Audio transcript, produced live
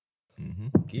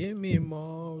Give me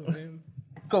more of him.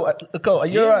 Go, are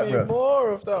you alright, Give me bro?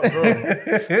 more of that,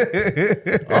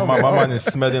 bro. My man is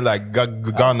smelling like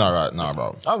Ghana right now,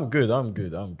 bro. I'm good. I'm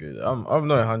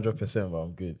not 100%, but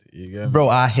I'm good. You get me? Bro,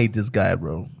 I hate this guy,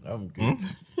 bro. I'm good.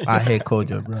 I hate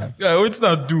Kojo, bro. Yeah, what's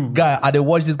not do? Guy, I dey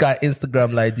watch this guy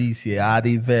Instagram like this, yeah. I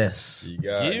dey verse. Give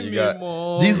me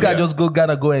more. This guy just go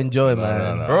Ghana, go enjoy,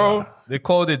 man. Bro, they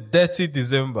called it Dirty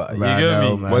December. You Man, get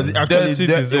no, me? man. Was it actually Dirty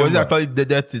dirty? December. Was it actually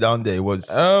dirty down there? It was.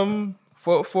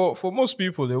 For most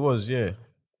people, it was, yeah.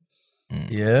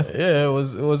 Yeah. Yeah, it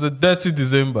was a dirty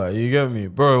December. You get me?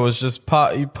 Bro, it was just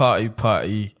party.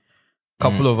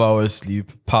 Couple of hours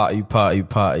sleep,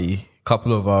 party.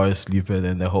 Couple of hours sleep, and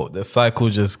then the cycle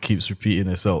just keeps repeating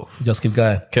itself. Just keep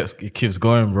going. It keeps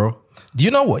going, bro. Do you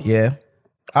know what? Yeah,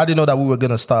 I didn't know that we were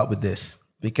gonna start with this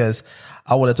because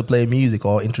I wanted to play music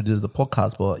or introduce the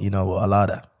podcast, but we'll allow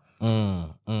that.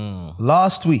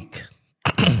 Last week,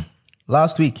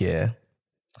 yeah,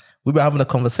 we were having a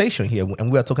conversation here,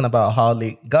 and we were talking about how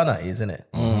late Ghana is, isn't it?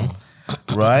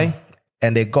 Right?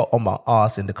 And they got on my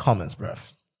ass in the comments, bruv.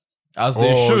 As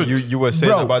they should. You were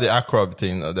saying Bro. about the Accra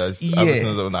thing. There's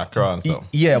advertisements on Accra and stuff.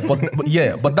 Yeah,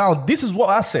 but now this is what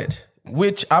I said,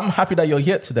 which I'm happy that you're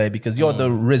here today because you're the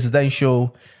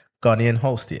residential Ghanaian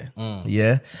host here.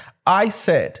 Yeah, I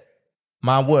said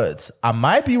my words. I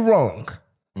might be wrong,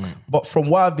 but from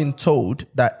what I've been told,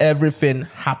 that everything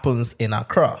happens in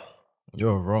Accra.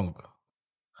 You're wrong.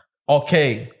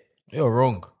 Okay, You're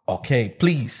wrong. okay,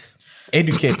 please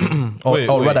educate me, or Wait.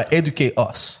 rather, educate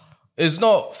us. It's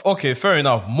not okay. Fair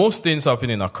enough. Most things happen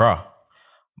in Accra,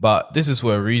 but this is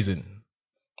for a reason.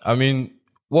 I mean,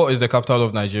 what is the capital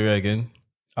of Nigeria again?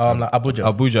 Like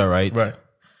Abuja. Abuja, right? Right.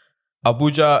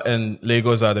 Abuja and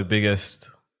Lagos are the biggest.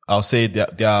 I'll say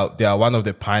they are one of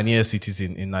the pioneer cities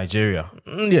in Nigeria.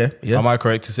 Yeah. Am I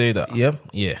correct to say that? Yeah.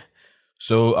 Yeah.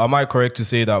 So am I correct to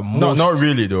say that No, not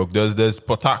really though. There's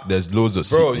Potak. There's loads of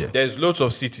Bro, cities. there's loads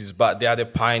of cities, but they are the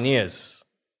pioneers.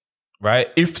 Right?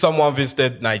 If someone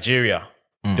visited Nigeria,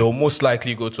 they'll most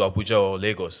likely go to Abuja or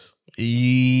Lagos.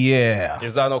 Yeah.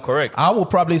 Is that not correct? I would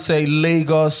probably say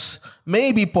Lagos,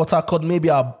 maybe Port Harcourt, maybe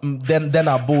then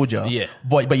Abuja. Yeah.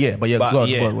 But yeah,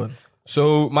 go on.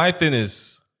 So my thing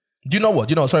is, Do you know what?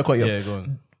 Sorry, cut you off. yeah, go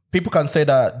on. People can say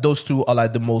that those two are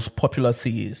like the most popular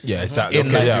cities. Yeah, exactly. In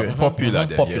Okay, Nigeria. yeah, popular.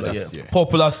 Then. Popular, that's- yeah.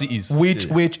 Popular cities.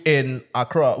 Which in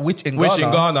Accra, which in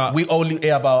Ghana, we only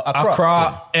hear about Accra.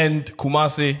 Accra and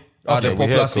Kumasi are Okay, the we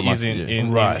popular heard cities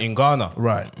Kumasi, in Ghana.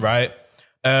 Right.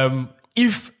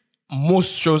 If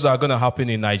most shows are going to happen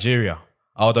in Nigeria,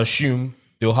 I would assume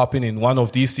they'll happen in one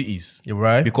of these cities. You're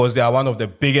right. Because they are one of the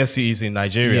biggest cities in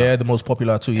Nigeria. Yeah, the most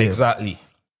popular too. Yeah. Exactly.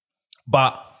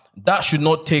 But that should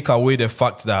not take away the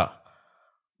fact that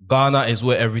Ghana is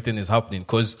where everything is happening.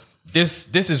 Because this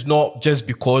is not just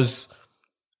because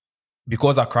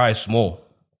Accra is small.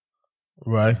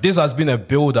 Right. This has been a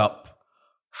build-up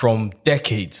from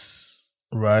decades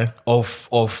Right. of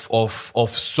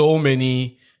so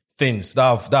many things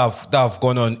that have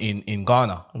gone on in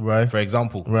Ghana. Right. For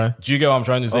example. Right. Do you get what I'm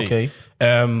trying to say? Okay.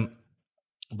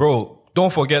 Bro,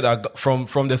 don't forget that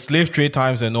from the slave trade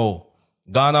times and all,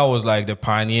 Ghana was like the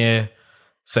pioneer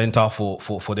center for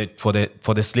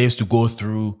the slaves to go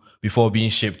through before being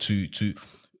shipped to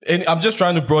and I'm just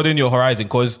trying to broaden your horizon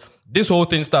because this whole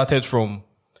thing started from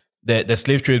the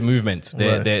slave trade movement,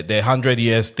 the 100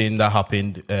 years thing that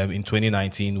happened in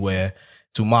 2019 where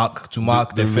to mark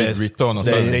the first return or the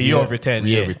something. year of return.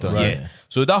 Year Yeah, of return, yeah. right.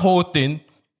 So that whole thing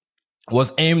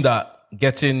was aimed at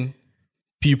getting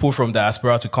people from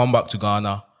diaspora to come back to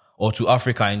Ghana or to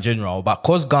Africa in general. But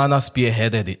because Ghana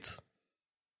spearheaded it,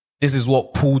 this is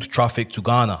what pulled traffic to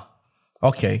Ghana.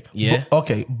 Okay. Yeah.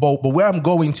 But where I'm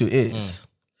going to is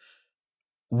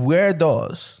where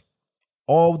does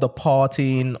all the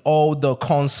partying, all the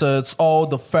concerts, all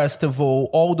the festival,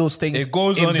 all those things It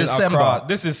goes in on in December? Accra.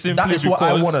 This is simply that is what I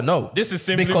because- want to know. this is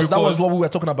simply because that was because- what we were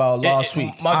talking about last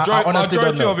week. I honestly don't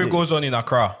Majority know. of it goes on in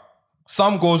Accra.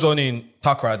 Some goes on in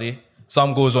Takoradi.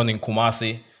 Some goes on in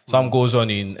Kumasi. Some goes on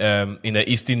in the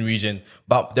eastern region.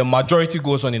 But the majority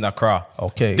goes on in Accra.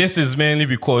 Okay. This is mainly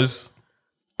because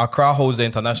Accra holds the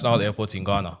international airport in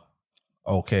Ghana.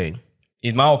 Okay.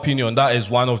 In my opinion, that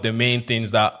is one of the main things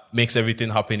that makes everything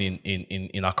happen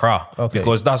in Accra. Okay.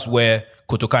 Because that's where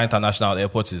Kotoka International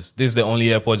Airport is. This is the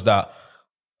only airport that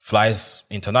flies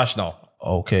international.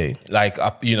 Okay. Like,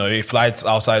 it flies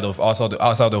outside of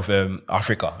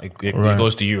Africa. It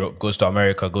goes to Europe, goes to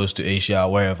America, goes to Asia,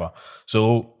 wherever.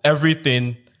 So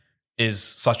everything is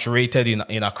saturated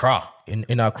in Accra.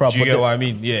 in Accra. Do you get what I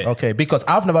mean? Yeah. Okay, because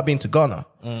I've never been to Ghana.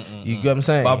 You get what I'm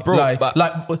saying? But bro,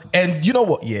 and you know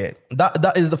what? Yeah,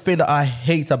 that is the thing that I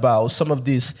hate about some of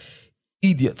these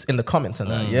idiots in the comments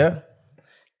and that. Yeah.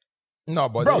 No,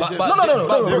 but Bro, they-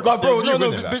 no,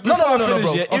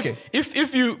 Okay.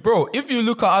 If you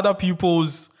look at other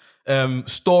people's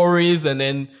stories and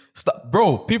then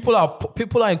bro, people are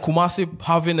in Kumasi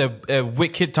having a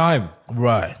wicked time.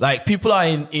 Right. Like people are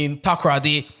in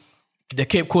Takoradi, the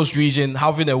Cape Coast region,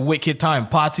 having a wicked time,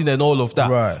 partying and all of that.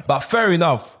 Right. But fair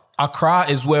enough, Accra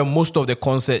is where most of the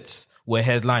concerts were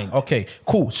headlined. Okay,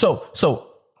 cool. So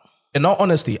in all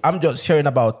honesty, I'm just hearing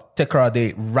about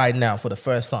Takoradi right now for the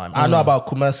first time. I know about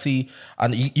Kumasi,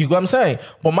 and you get what I'm saying.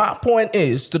 But my point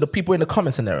is to the people in the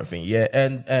comments and everything, yeah.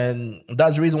 And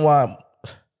that's the reason why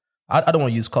I don't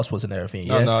want to use cuss words and everything.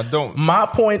 Yeah? No, don't. My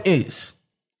point is,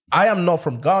 I am not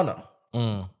from Ghana.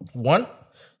 One.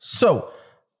 So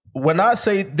when I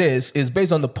say this, it's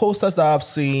based on the posters that I've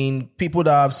seen, people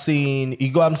that I've seen.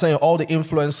 You go, I'm saying all the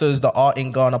influencers that are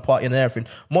in Ghana, partying and everything.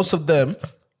 Most of them,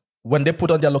 when they put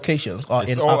on their locations, are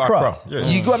It's in all Accra. Accra. Yeah.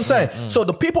 You go, what I'm saying. So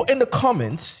the people in the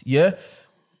comments, yeah,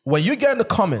 when you get in the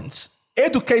comments,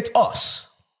 educate us.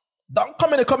 Don't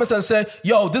come in the comments and say,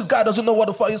 yo, this guy doesn't know what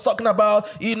the fuck he's talking about.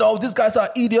 You know, these guys are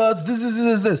idiots.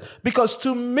 This. Because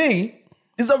to me,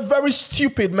 it's a very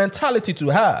stupid mentality to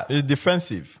have. It's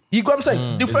defensive. You go what I'm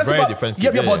saying? Defensive very about, defensive,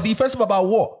 Yeah, yeah. but defensive about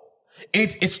what?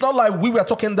 It's not like we were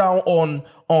talking down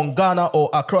on Ghana or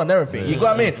Accra and everything. You go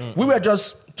what I mean? We were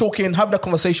just talking, having a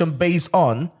conversation based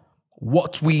on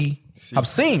what we have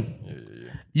seen.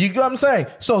 You get what I'm saying?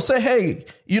 So say, hey,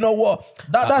 you know what?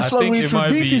 That's not think really it true.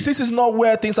 might This be- is not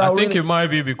where things are I think really. it might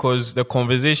be because the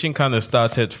conversation kind of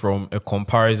started from a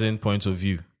comparison point of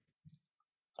view.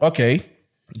 Okay.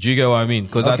 Do you get what I mean?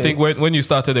 Because I Okay. think when you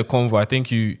started the convo, I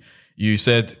think you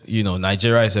said, you know,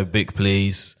 Nigeria is a big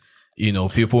place. You know,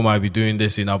 people might be doing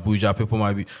this in Abuja. People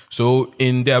might be. So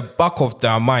in the back of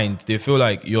their mind, they feel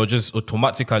like you're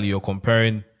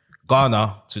comparing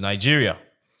Ghana to Nigeria.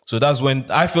 So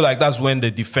I feel like that's when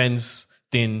the defense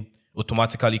thing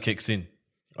automatically kicks in.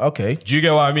 Okay. Do you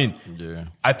get what I mean? Yeah.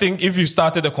 I think if you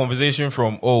started the conversation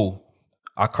from,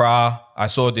 Accra, I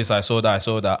saw this, I saw that,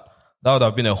 that would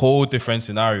have been a whole different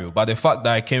scenario. But the fact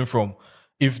that I came from,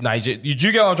 if Nigeria, do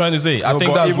you get what I'm trying to say? I No,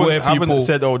 think but that's even, where haven't people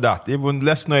said all that. Even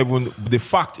let's not even. The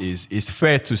fact is, it's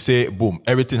fair to say, boom,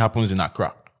 everything happens in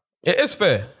Accra. It is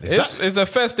fair. Exactly. It's a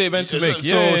fair statement to make.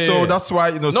 So that's why,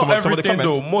 you know, not some of the everything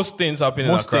comments. though. Most things happen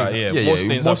in Accra. Most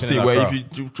things happen in where Accra.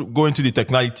 if you go into the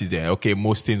technicalities there, okay,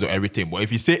 most things or everything. But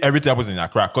if you say everything happens in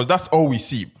Accra, because that's all we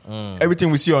see.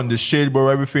 Everything we see on the Shade, bro,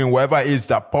 everything, wherever it is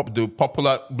that the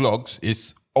popular blogs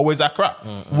is always Accra.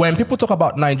 When people talk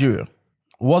about Nigeria,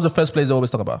 what's the first place they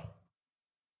always talk about?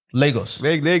 Lagos.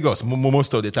 Lagos,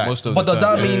 most of the time. But does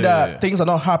that mean that things are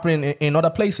not happening in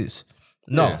other places?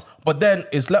 No. Yeah. But then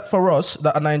it's left for us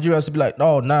that are Nigerians to be like,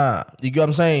 oh, nah. You get what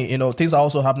I'm saying? You know, things are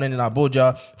also happening in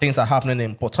Abuja. Things are happening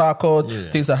in Port Harcourt.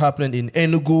 Things are happening in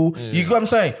Enugu. You get what I'm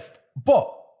saying? But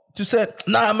to say,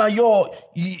 nah, man,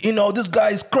 you know, this guy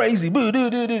is crazy.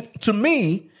 To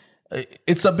me,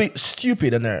 it's a bit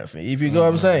stupid and everything. If you get what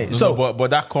I'm saying. But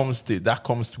that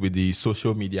comes with the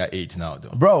social media age now, though.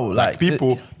 Bro, like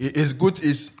people, it's good,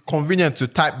 it's convenient to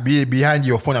type behind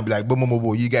your phone and be like, boom, boom, boom,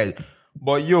 boom, you guys.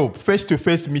 But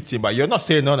face-to-face meeting, but you're not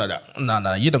saying none of that.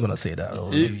 Nah, you're not gonna say that.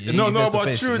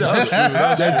 But true. That's true.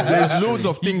 There's loads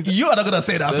of things. You are not gonna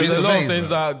say that face There's to a lot face. of things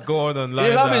that go on online.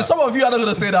 You know what I mean? that- Some of you are not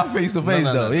gonna say that face to face,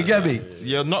 though. You get me?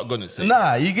 You're not gonna say.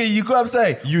 Nah, you get what I'm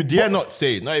saying? You dare not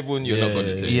say it. Not even you're not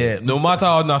gonna say. it. Yeah. No matter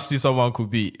how nasty someone could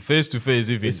be, face to face,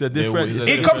 even It's a different- it's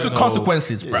a It comes with different-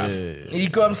 consequences, bruv. You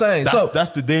get what I'm saying? That's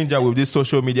the danger with this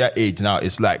social media age now.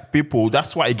 It's like people.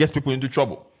 That's why it gets people into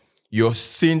trouble. You're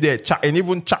sitting there chatting,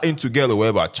 even chatting to girl or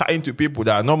whatever, chatting to people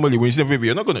that normally when you see people,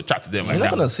 you're not going to chat to them like you're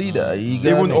not that. gonna see that. You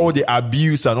get Even me? all the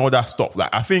abuse and all that stuff. Like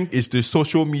I think it's the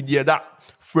social media, that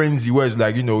frenzy where it's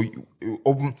like, you know, you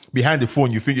open behind the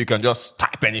phone, you think you can just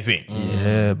type anything.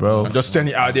 Yeah, bro. And just send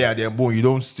it out there and then boom, you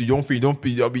don't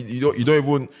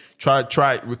even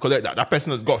try recollect that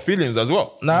person has got feelings as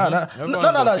well. Nah. Everyone's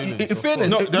got Feelings. feelings,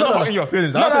 No, they're not hurting your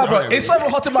feelings. No, I said bro. hurting It's not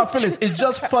even hurting my feelings. It's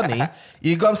just funny.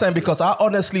 You get what I'm saying? Because I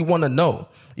honestly want to know.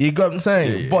 You get what I'm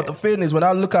saying? But the thing is, when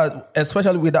I look at,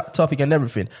 especially with that topic and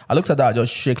everything, I looked at that, I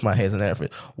just shake my head and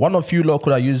everything. One of you lot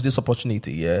could have used this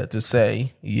opportunity, to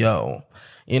say, yo,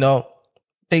 you know,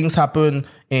 things happen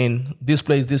in this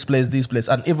place, this place, this place,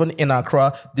 and even in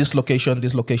Accra, this location,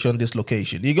 this location, this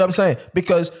location. You get what I'm saying?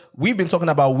 Because we've been talking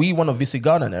about we want to visit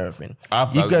Ghana and everything.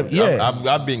 I've been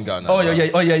Ghana. Oh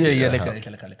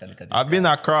yeah. I've been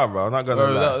Accra, bro. I'm not gonna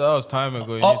Bro, lie. that was time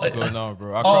ago. You need to go now,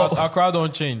 bro. Accra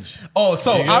don't change. Oh,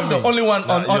 so You get I'm the me? only one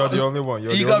on. You're the only one.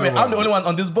 You got me. I'm the only one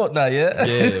on this boat now. Yeah.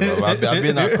 Yeah, bro. I've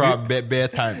been Accra bare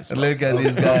times. Bro. Look at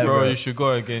this guy, Bro, bro. you should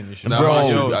go again. You should. Nah, Bro,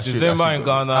 I should December go. in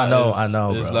Ghana. I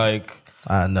know, It's bro. like.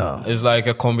 I know. It's like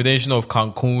a combination of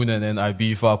Cancun and then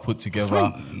Ibiza put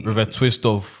together with a twist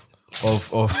of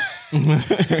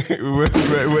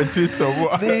We're twist of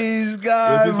what? These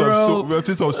guys, bro. We're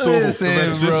twist of soul. Listen,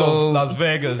 twist bro. of Las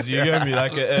Vegas. You get me?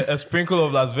 Like a sprinkle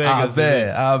of Las Vegas.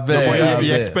 I But bet.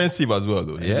 it's expensive as well,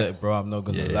 though. Is Yeah. it, bro? I'm not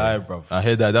gonna lie, bro. I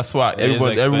heard that. That's why is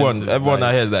expensive, everyone like-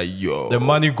 I heard is like, yo. The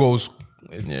money goes,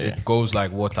 Yeah. it goes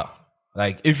like water.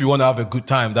 Like if you want to have a good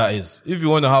time, that is. If you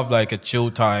want to have like a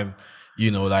chill time, you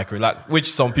know, like relax,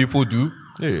 which some people do.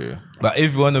 Yeah. But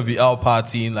if you want to be out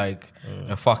partying, like,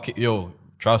 and fuck it, yo,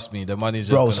 trust me, the money's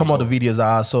just. Bro, gonna some go. of the videos that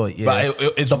I saw, yeah.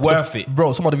 But it's worth it.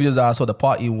 Bro, some of the videos that I saw, the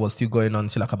party was still going on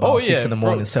until like about 6 in the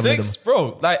morning, bro, 7 in the 6,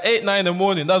 bro, like 8, 9 in the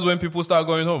morning. That's when people start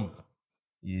going home.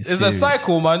 morning. It's a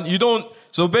cycle, man. You don't.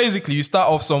 So basically, you start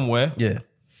off somewhere. Yeah,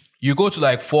 You go to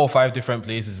like 4 or 5 different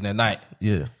places in a night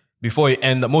yeah. before you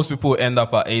end. Most people end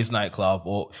up at Ace nightclub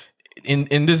or in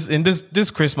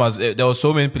this Christmas. There were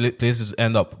so many places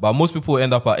end up, but most people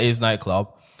end up at Ace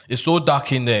nightclub. It's so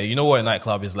dark in there. You know what a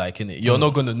nightclub is like, innit? You're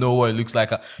not gonna know what it looks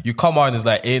like. You come out and it's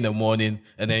like 8 in the morning,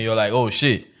 and then you're like, oh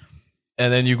shit.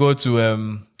 And then you go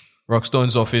to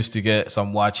Rockstone's office to get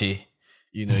some wache.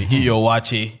 You know, you eat your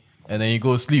wache, and then you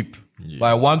go sleep.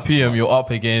 By 1 p.m., you're up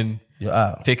again. You're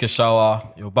out. Take a shower.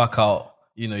 You're back out.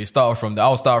 You know,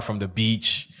 I'll start from the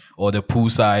beach or the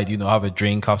poolside. You know, have a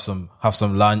drink, have some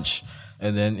lunch,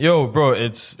 and then bro,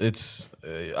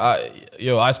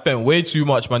 I spent way too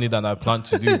much money than I planned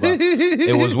to do, but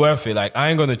it was worth it. Like I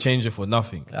ain't gonna change it for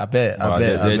nothing. I bet.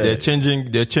 They're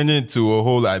changing it to a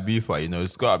whole Ibiza, you know.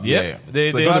 It's got to be Yeah, they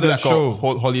it's had gotta be a like show.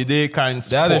 holiday kind.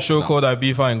 They had a show now. called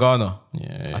Ibiza in Ghana.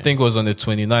 Yeah. I think it was on the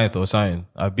 29th or something.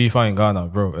 Ibiza in Ghana,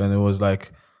 bro, and it was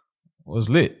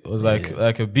lit. It was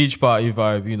like a beach party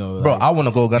vibe, you know. Bro, like, I want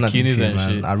to go Ghana this bikinis year, and man.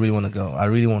 shit. I really want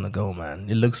to go, man.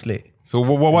 It looks lit. So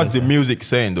what was the music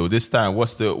saying though? This time,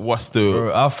 what's the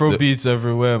bro, Afro beats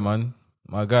everywhere, man.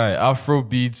 My guy, Afro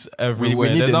beats we everywhere.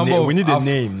 need The a number name. of We need a Af-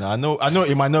 name. Now, I know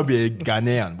it might not be a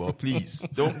Ghanaian, but please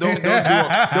don't do this.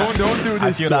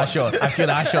 I feel to that us. shot. I feel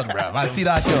that shot, bro. I see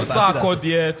that shot.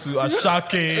 Sarkodie to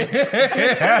Ashake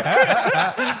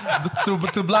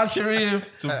To Black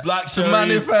Sharif. to Black Sherry,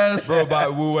 Manifest, bro.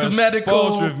 But we were to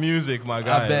Medical. spoiled with music, my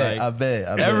guy. I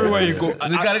bet. everywhere you go. The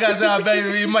guy said, I bet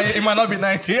it might not be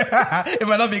Nigeria. It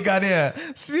might not be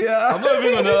Ghanaian. See ya. I'm not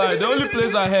even gonna lie. The only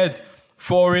place I heard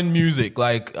foreign music,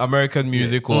 like American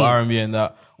music or R&B, and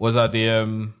that was at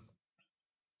the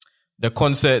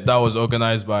concert that was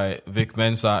organized by Vic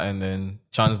Mensa and then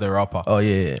Chance the Rapper. Oh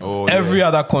yeah. Oh, Every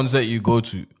other concert you go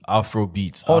to, Afro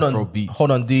beats. Hold Afro on. beats.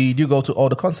 Hold on. Did you go to all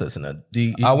the concerts in it?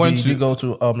 Did you go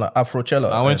to like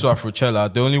Afrochella? I went to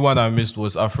Afrochella. The only one I missed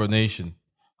was Afro Nation.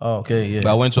 Oh, okay, yeah.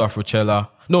 But I went to Afrochella.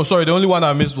 No, sorry, the only one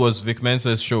I missed was Vic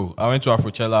Mensa's show. I went to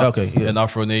Afrochella Okay, yeah. and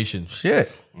Afro Nation.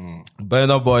 Shit.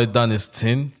 Burna Boy done his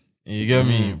thing. You get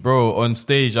me? Bro, on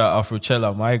stage at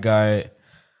Afrochella, my guy...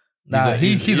 Nah,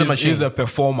 he's a machine. He's a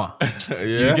performer.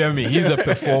 You get me? He's a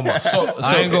performer.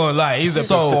 I ain't gonna lie. He's a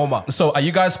performer. So are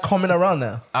you guys coming around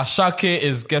now? Ashake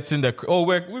is getting the...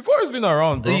 we've always been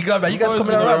around, bro. You guys We've coming always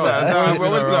been around, man. We've always We're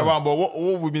always been been around. around, but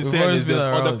what we've been saying always is there's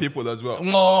been other around. people as well.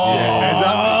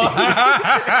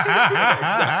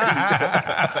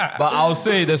 But I'll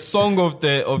say the song of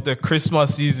the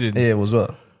Christmas season Yeah, it was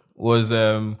what? was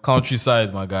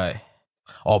Countryside, my guy.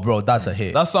 Oh, bro, that's a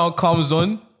hit. That song comes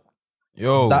on,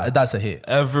 yo, That's a hit.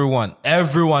 everyone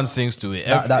sings to it.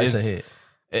 That is a It's- hit.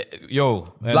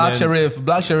 Yo, and Black then- Sharif.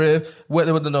 Wait,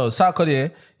 no,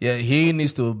 Sarkodie. Yeah, he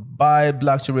needs to buy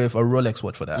Black Sharif a Rolex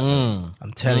watch for that. Bro.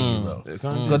 I'm telling you, bro.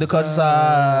 Go the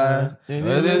countryside.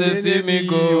 Where did they see me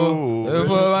go?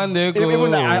 Before one day go.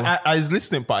 Even I was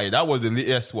listening party. That was the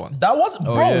latest one. That was,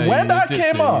 bro, yeah, when you that did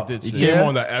came say, up. you did It say. came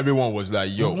on that everyone was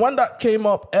like, yo. When that came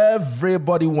up,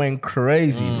 everybody went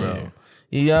crazy, bro.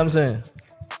 You know what I'm saying?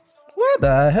 What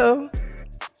the hell?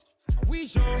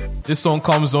 This song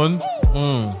comes on.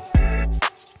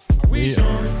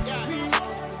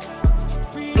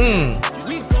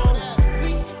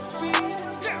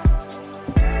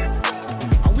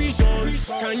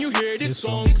 Can you hear this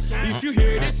song? If you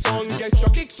hear this song, get your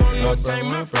kicks on. No time,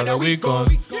 my brother, we gone.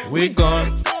 We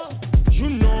gone. You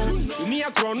know, you need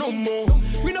a grow no more.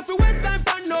 We know for waste time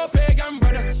for no pagan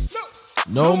brothers.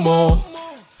 no more.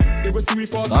 They go see we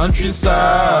for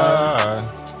Countryside,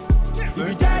 If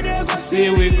we die, they go see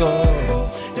we go.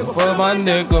 They go for man,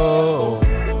 they go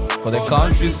for the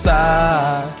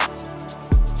countryside.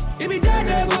 If we die,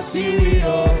 they go See we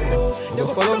go. They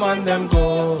go follow man, them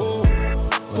go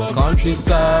for the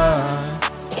countryside.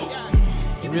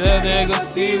 If you let they go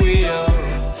see we go.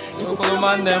 They go follow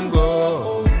man, them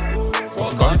go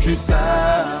for the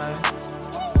countryside.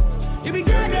 If we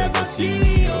die, they go see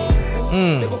we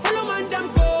They go follow man, them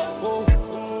go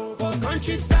for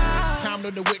countryside. Time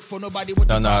to wait for nobody.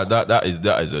 No, that is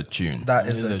a tune. That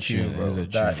is a tune, bro. It's a tune.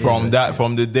 That is From a that, tune.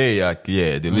 from the day, like,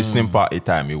 yeah, the listening party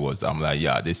time, it was. I'm like,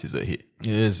 yeah, this is a hit. It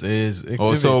is.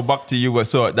 Also, back to you.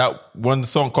 So that one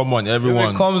song, come on, When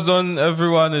everyone. it comes on,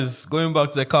 everyone is going back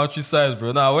to the countryside,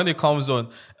 bro. Now, when it comes on,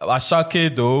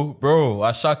 Ashake though, bro,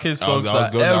 Ashake songs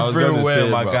are everywhere,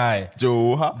 my guy.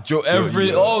 Joe,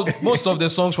 Most of the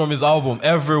songs from his album,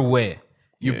 everywhere.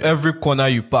 Every corner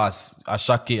you pass,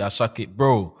 Ashake,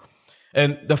 bro.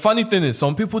 And the funny thing is,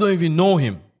 some people don't even know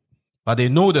him, but they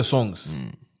know the songs.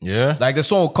 yeah. Like the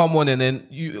song will come on, and then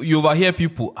you overhear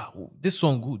people. This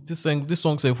song good. This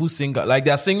song say who singer? Like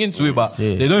they are singing to it, but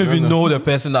they don't even know the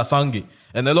person that sang it.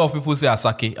 And a lot of people say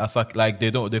Asake, like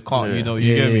they can't, you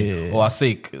get me? Or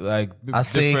Asake, like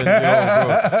Asake.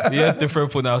 different, bro.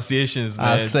 Different pronunciations,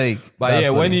 man. Asake. But That's yeah,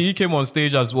 when funny. he came on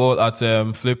stage as well at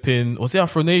flipping, was it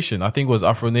Afro Nation? I think it was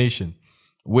Afro Nation.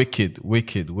 Wicked.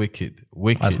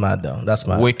 That's mad though. That's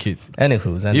mad. Wicked.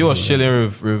 Anywho's. He was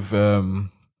chilling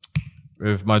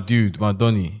with my dude, my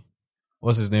Donny.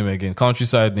 What's his name again?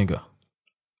 Countryside nigga.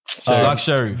 Black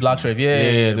Sheriff. Black Sheriff.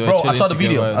 Yeah. they were Bro, I chilling saw the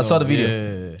video. together, I saw the no. video.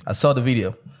 Yeah. I saw the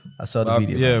video. I saw the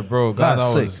video. Yeah, man. bro.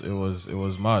 That's Ghana sick. it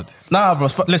was mad. Nah, bro.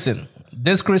 Listen,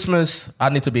 this Christmas I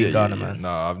need to be in Ghana, man.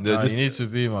 No, Nah, you need to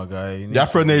be, my guy. You need the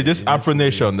Afro to be. Nation, this Afro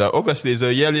Nation, that obviously is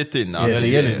a yearly thing now. Yeah, it's a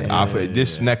yearly thing.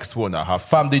 This next one I have.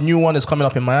 Fam, the new one is coming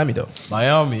up in Miami though.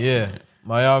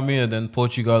 Miami, and then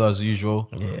Portugal as usual.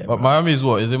 But Miami is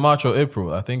what? Is it March or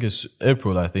April? I think it's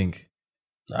April. I think.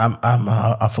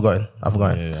 I've forgotten.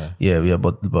 Yeah,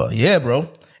 but yeah, bro.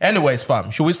 Anyways,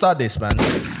 fam, should we start this, man?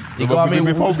 You got me.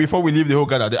 Before we leave the whole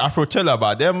Ghana, the Afrochella,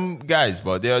 but them guys,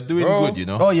 but they are doing Bro. good, you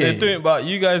know. Oh yeah. They're doing, but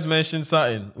you guys mentioned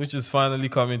something which is finally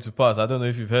coming to pass. I don't know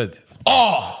if you've heard.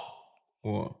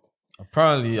 What?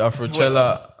 Apparently,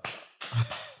 Afrochella.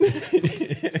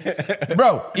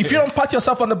 Bro, if you don't pat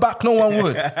yourself on the back, no one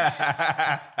would.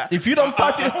 If you don't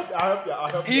pat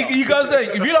you can say,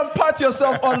 if you don't pat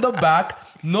yourself on the back,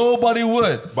 nobody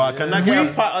would. But can I get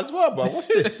a part as well, bro? What's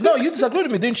this? No, you disagreed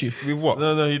with me, didn't you? With what?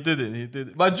 No, he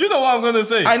didn't. But do you know what I'm gonna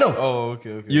say? I know. Oh,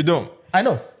 okay. You don't. I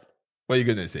know. What are you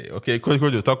gonna say? Okay, Coach,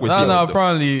 just talk with you. No,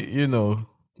 apparently,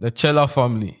 the Chella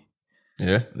family.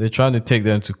 Yeah. They're trying to take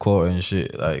them to court and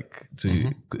shit, like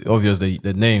to obviously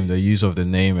the name, the use of the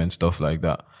name and stuff like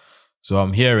that. So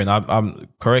I'm hearing, I'm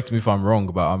correct me if I'm wrong,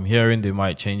 but I'm hearing they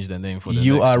might change the name for the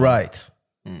You next are one. right.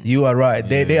 You are right.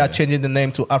 They are changing the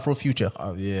name to Afro Future.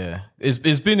 Yeah, it's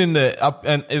been in the up,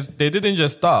 and they didn't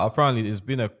just start. Apparently, it's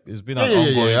been an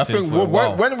ongoing I thing think for a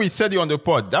while. when we said it on the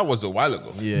pod, that was a while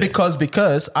ago. Yeah.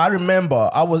 Because I remember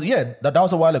that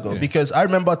was a while ago. Because I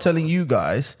remember telling you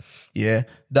guys,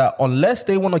 that unless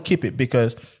they want to keep it,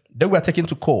 because they were taken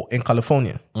to court in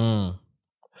California.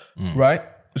 Right?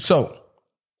 So,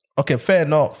 okay, fair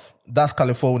enough. That's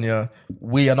California.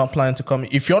 We are not planning to come.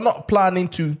 If you're not planning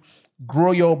to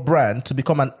grow your brand to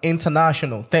become an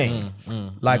international thing,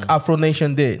 like Afro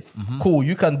Nation did, cool,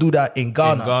 you can do that in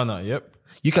Ghana. In Ghana, yep.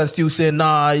 You can still say,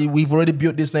 nah, we've already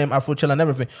built this name, Afrochella and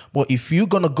everything. But if you're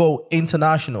going to go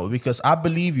international, because I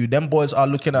believe you, them boys are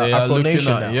looking at They are Afro looking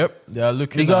Nation at, now. yep, they are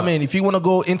looking You know at, what I mean? If you want to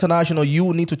go international,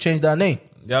 you need to change that name.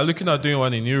 They are looking at doing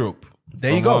one in Europe.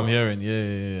 There you from go. what I'm hearing,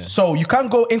 yeah. So you can't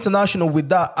go international with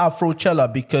that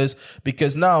Afrochella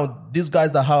because now these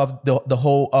guys that have the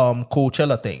whole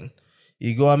Coachella thing,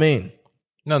 you know what I mean?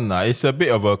 No, it's a bit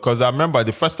of a, because I remember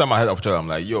the first time I heard of Coachella, I'm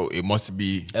like, yo, it must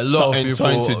be A lot of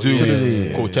something people- to do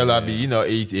with yeah,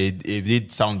 Coachella. It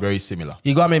did sound very similar.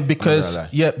 You know what I mean? Because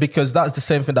Yeah, because that's the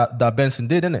same thing that Benson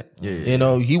did, isn't it?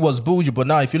 Yeah. He was Bougie, but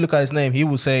now if you look at his name, he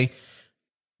will say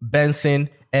Benson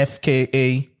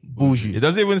FKA Bougie. It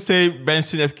doesn't even say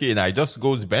Benson FK now. It just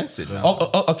goes Benson.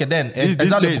 Okay, then. These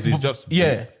Exactly. days it's just-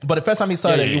 Yeah, but the first time he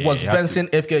started, Yeah, it was you have Benson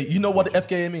FKA. You know what the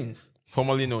FKA means?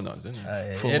 Formerly known as. Isn't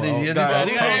it?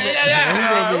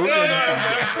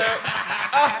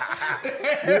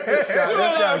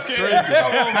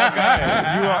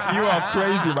 You are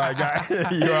crazy, my guy.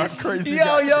 You are crazy.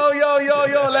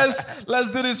 Yo, let's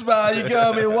do this, man. You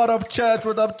get me? What up, chat?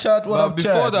 What up, chat? What But up,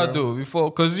 before chat? that, though,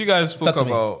 because you guys spoke Talk to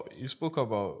me.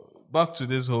 about back to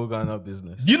this whole Ghana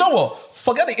business. You know what?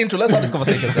 Forget the intro. Let's have this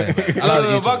conversation. Allow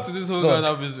the intro. Back to this whole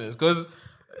Ghana business. Because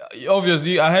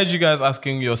obviously, I heard you guys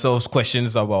asking yourselves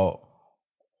questions about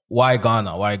why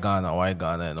Ghana,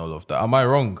 and all of that. Am I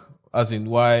wrong? As in,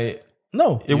 why?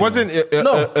 No. It wasn't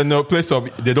in a place of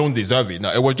they don't deserve it.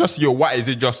 No, it was just why is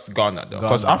it just Ghana though?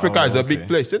 Because Africa is a big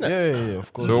place, isn't it? Yeah,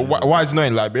 of course. So why is it not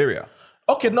in Liberia?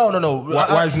 Okay, no.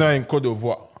 Why is it not in Cote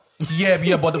d'Ivoire?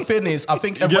 Yeah, but the thing is, I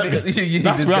think everybody.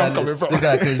 That's where I'm coming from. This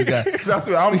guy, crazy guy. That's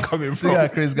where I'm coming from. Yeah,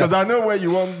 crazy guy. Because I know where you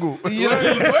won't go. You know,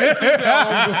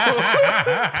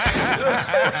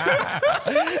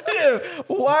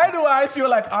 why do I feel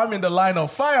like I'm in the line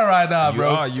of fire right now,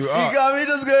 bro? You are. You got me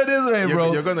just going this way,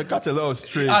 bro. You're gonna catch a lot of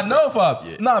strays. I know, fam.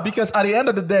 Yeah. Nah, because at the end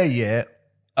of the day,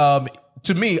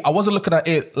 to me, I wasn't looking at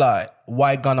it like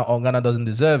why Ghana or Ghana doesn't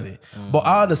deserve it. But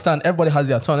I understand everybody has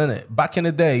their turn in it. Back in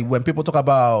the day, when people talk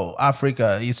about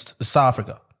Africa, it's South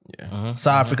Africa. Yeah. Mm-hmm.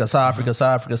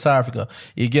 South Africa.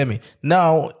 You get me?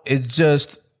 Now, it's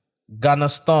just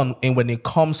Ghana's turn in when it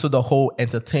comes to the whole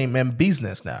entertainment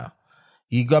business now.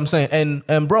 You get what I'm saying?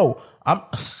 And bro, I'm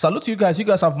salute to you guys. You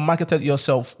guys have marketed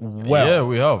yourself well. Yeah,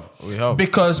 we have.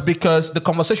 Because the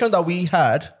conversation that we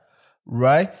had,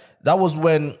 right? That was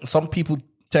when some people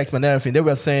text me and everything. They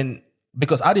were saying,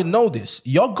 because I didn't know this,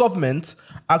 your government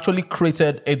actually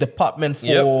created a department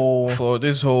for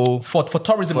this whole for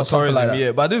tourism or something like that.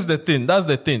 Yeah, but this is the thing. That's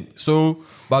the thing. So,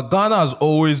 but Ghana has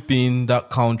always been that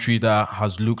country that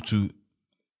has looked to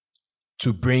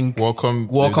bring welcome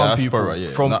diaspora,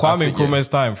 people from Kwame Nkrumah's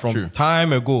time, from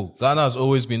time ago. Ghana has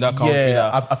always been that country.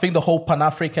 Yeah, I think the whole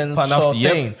Pan-African sort of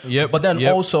thing. But then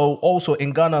also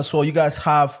in Ghana, so you guys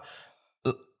have.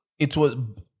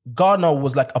 Ghana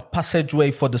was like a passageway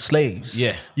for the slaves.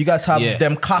 Yeah. You guys have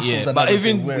them castles and but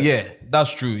everything.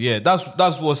 That's true. Yeah. That's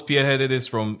what spearheaded this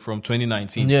from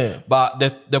 2019. Yeah. But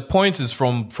the point is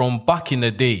from back in the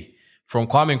day, from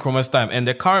Kwame Nkrumah's time, and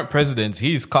the current president,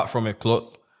 he's cut from a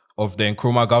cloth of the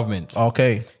Nkrumah government.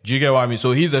 Okay. Do you get what I mean?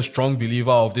 So he's a strong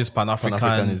believer of this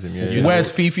Pan-Africanism. Yeah.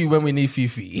 Where's Fifi when we need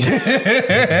Fifi?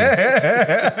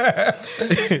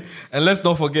 And let's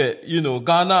not forget,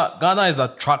 Ghana is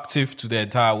attractive to the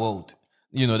entire world.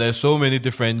 There's so many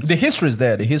different. The history is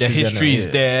there. The history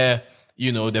is there.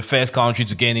 The first country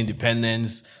to gain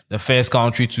independence, the first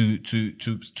country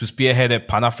to spearhead a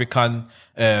Pan-African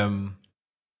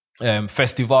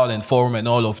festival and forum and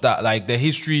all of that. Like the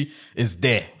history is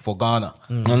there for Ghana.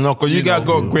 No, because you got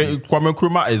great. Kwame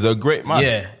Nkrumah is a great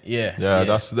man. Yeah.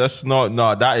 That's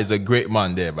not. That is a great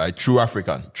man there, by true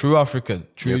African.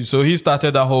 Yep. So he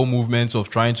started that whole movement of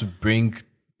trying to bring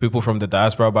people from the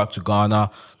diaspora back to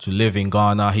Ghana to live in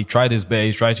Ghana. He tried his best.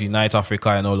 He tried to unite Africa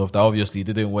and all of that. Obviously, it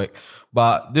didn't work.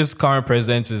 But this current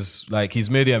president is like he's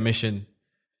made it a mission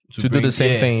to do the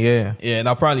same thing. Yeah. And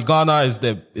apparently Ghana is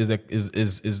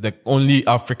the only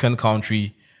African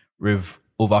country with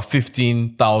over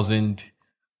 15,000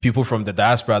 people from the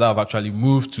diaspora that have actually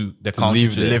moved to the country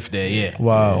to live there. Yeah.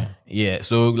 Wow. Yeah.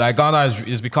 So like Ghana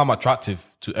is become attractive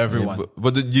to everyone. Yeah,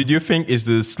 but do you think it's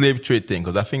the slave trade thing?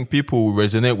 Because I think people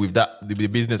resonate with that, the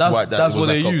business. That's was what like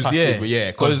they used.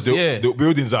 Because the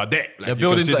buildings are there. Like the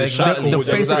buildings are exactly. The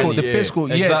physical.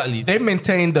 Yeah, exactly. They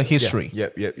maintain the history.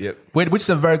 Yep. Which is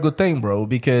a very good thing, bro.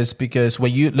 Because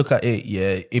when you look at it,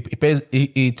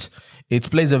 it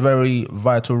plays a very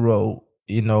vital role,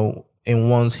 in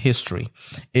one's history.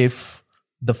 If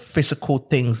the physical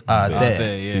things are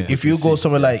there. If you go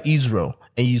somewhere like Israel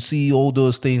and you see all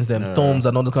those things, them tombs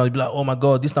and all those kind of, be like, oh my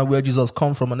God, this is not where Jesus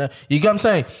come from. And then, you get what I'm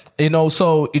saying?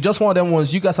 So it's just one of them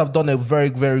ones. You guys have done a very,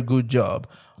 very good job.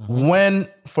 When,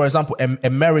 for example,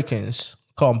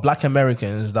 Black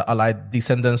Americans that are like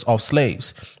descendants of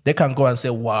slaves, they can go and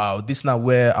say, wow, this is not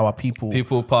where our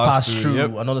people pass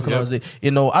through. Another kind of thing.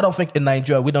 I don't think in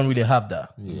Nigeria we don't really have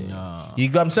that. Yeah. You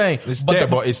get what I'm saying? It's there,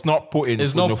 but it's not put in the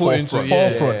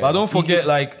forefront. But don't forget,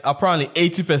 like apparently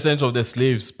 80% of the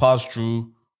slaves passed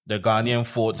through the Ghanaian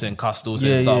forts and castles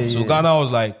and stuff. So Ghana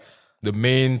was like the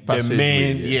main passage.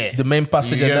 The main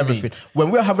passage and everything. When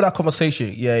we were having that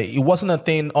conversation, it wasn't a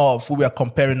thing of we were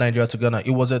comparing Nigeria to Ghana.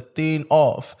 It was a thing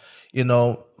of,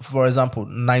 for example,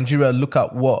 Nigeria, look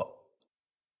at what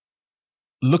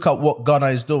Ghana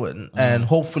is doing, and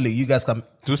hopefully you guys can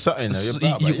do something.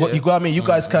 You got what I mean? You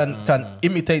guys can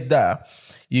imitate that.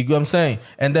 You get what I'm saying?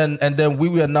 And then we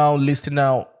were now listing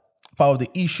out part of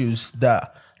the issues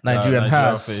that Nigeria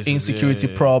has faces, insecurity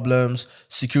problems,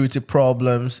 security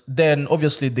problems. Then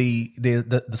obviously the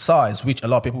size, which a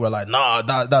lot of people were like, nah,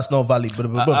 that's not valid.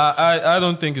 I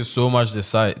don't think it's so much the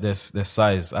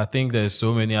size. I think there's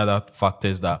so many other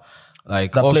factors that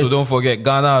also don't forget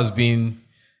Ghana has been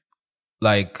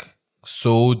like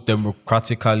so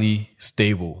democratically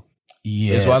stable.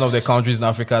 Yes. It's one of the countries in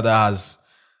Africa that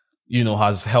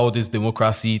has held this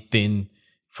democracy thing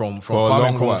for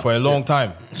a long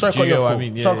time. Sorry, Do you cut you get off, what I Cole.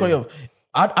 mean? Yeah, Sorry, cut yeah. you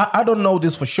off. I don't know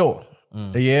this for sure.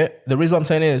 Yeah. The reason I'm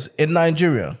saying is in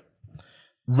Nigeria,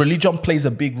 religion plays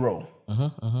a big role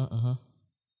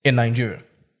in Nigeria.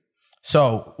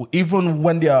 So even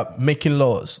when they are making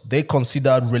laws, they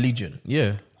consider religion.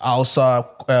 Yeah. Hausa,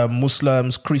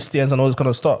 Muslims, Christians, and all this kind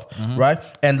of stuff, right?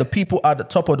 And the people at the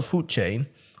top of the food chain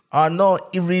are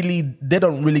not really, they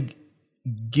don't really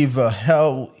give a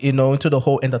hell, into the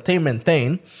whole entertainment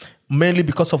thing, mainly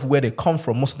because of where they come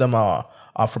from. Most of them are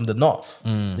from the north.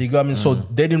 You get what I mean? So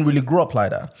they didn't really grow up like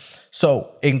that.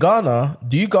 So in Ghana,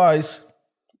 do you guys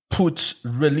put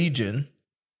religion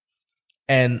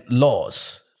and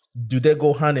laws? Do they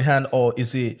go hand in hand, or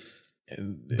is it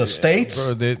the states,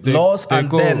 Bro, they laws, they and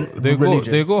go, then they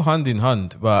religion? They go hand in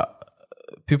hand, but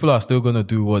people are still gonna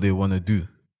do what they want to do.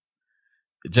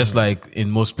 Just like in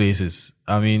most places.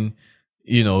 I mean,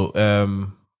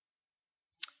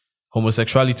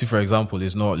 homosexuality, for example,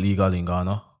 is not legal in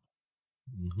Ghana.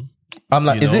 I'm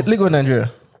like, is it legal in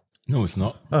Nigeria? No, it's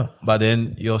not. But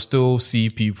then you'll still see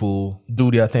people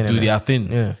Do their thing. do innit? their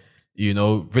thing. Yeah.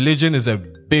 Religion is a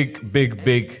big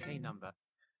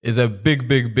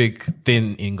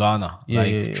thing in Ghana.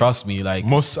 Yeah. Trust me, like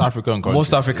Most African countries.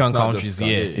 most African It's not countries, just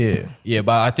Ghana. Yeah.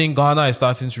 But I think Ghana is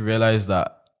starting to realize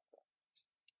that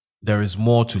there is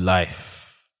more to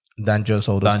life Than just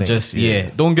all those than things.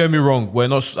 just Don't get me wrong. We're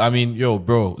not. I mean,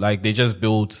 bro, like they just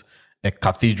built a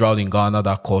cathedral in Ghana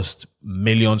that cost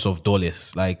millions of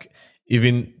dollars. Like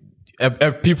even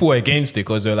people were against it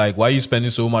because they're like, why are you spending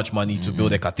so much money to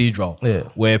build a cathedral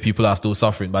where people are still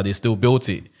suffering, but they still built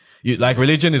it?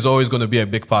 Religion is always going to be a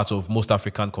big part of most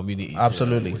African communities.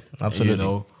 Absolutely.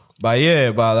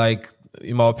 But like,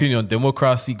 in my opinion,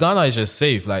 democracy, Ghana is just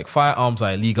safe. Like firearms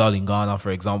are illegal in Ghana,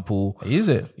 for example. Is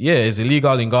it? Yeah, it's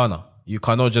illegal in Ghana. You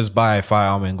cannot just buy a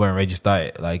firearm and go and register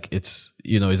it. Like it's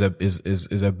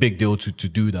a big deal to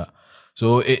do that.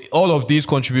 So all of these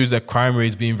contributes to the crime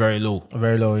rates being very low.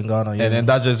 Very low in Ghana. Yeah. And then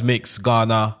that just makes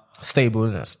Ghana Stable,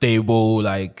 isn't it? stable.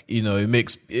 Like, it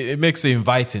makes it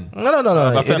inviting. No. But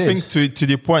I It think is. to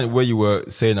the point where you were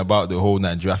saying about the whole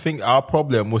Nigeria, I think our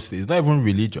problem mostly is not even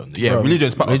religion. Yeah, Bro, religion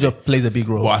is part of religion it. plays a big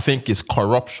role. But I think it's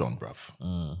corruption,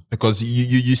 bruv. Because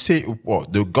you say,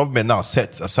 the government now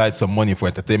sets aside some money for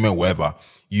entertainment, whatever.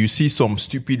 You see some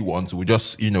stupid ones who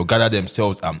just, gather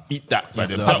themselves and eat that by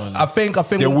themselves. I think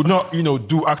They would not,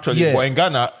 do actually. Yeah. But in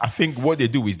Ghana, I think what they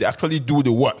do is they actually do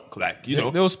the work. Like,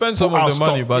 They'll spend some put out of the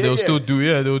money, stuff. but Yeah, they'll still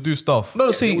do stuff. No,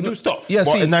 They see, will do stuff. Yeah,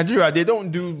 but see, in Nigeria, they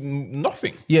don't do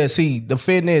nothing. yeah, see, the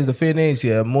thing is,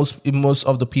 yeah, most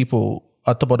of the people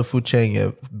at top of the food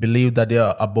chain, believe that they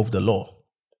are above the law.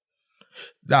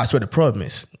 That's where the problem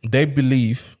is.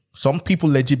 Some people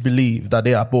legit believe that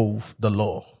they are above the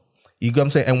law. You get what I'm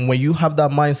saying? And when you have that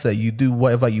mindset, you do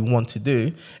whatever you want to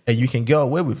do and you can get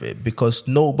away with it because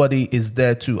nobody is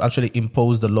there to actually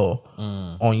impose the law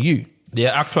on you.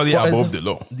 They're actually For above example, the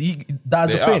law.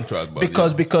 That's They the are thing. actually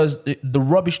above, Because the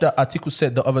rubbish that Atiku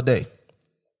said the other day,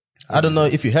 I don't know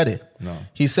if you heard it. No.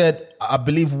 He said, I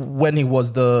believe when he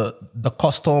was the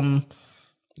custom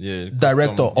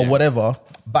director or whatever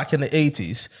back in the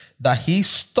 80s, that he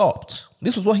stopped.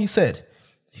 This was what he said.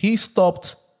 He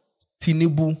stopped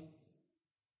Tinubu.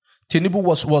 Tinubu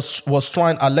was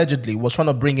trying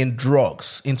to bring in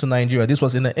drugs into Nigeria. This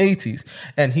was in the 80s.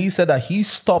 And he said that he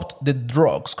stopped the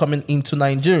drugs coming into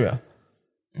Nigeria.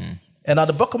 And at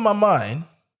the back of my mind,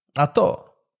 I thought,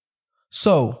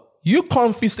 so you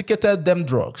confiscated them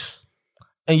drugs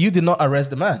and you did not arrest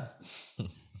the man.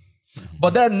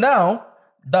 But then now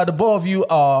that the both of you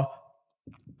are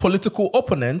political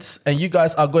opponents and you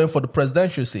guys are going for the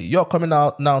presidency seat, you're coming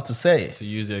out now to say it. To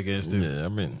use it against him. Yeah, I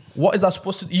mean, What is that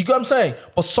supposed to do? You get what I'm saying?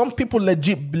 But some people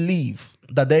legit believe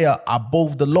that they are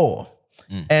above the law.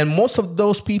 And most of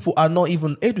those people are not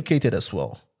even educated as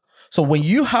well. So when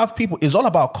you have people, it's all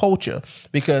about culture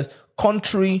because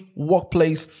country,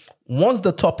 workplace, once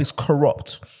the top is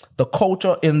corrupt, the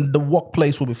culture in the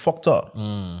workplace will be fucked up.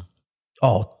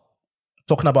 Oh,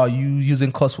 talking about you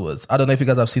using cuss words. I don't know if you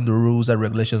guys have seen the rules and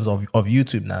regulations of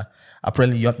YouTube now.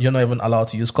 Apparently, you're not even allowed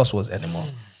to use cuss words anymore.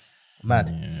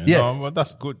 Mad. Yeah. no, but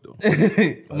that's good though.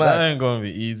 That ain't gonna be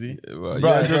easy.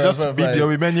 There'll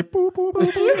be many poo poo poo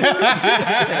poo.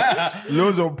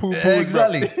 Loads of poo poo.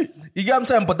 Exactly. You get what I'm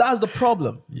saying? But that's the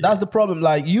problem. That's the problem.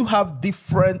 Like you have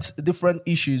different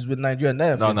issues with Nigeria and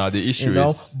everything. No, the issue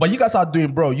is- But you guys are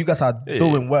doing, bro. You guys are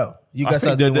doing well. You guys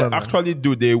are doing they well. man. actually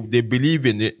do. They believe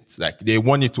in it. Like they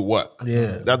want it to work.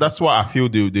 Yeah. That's what I feel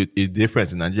the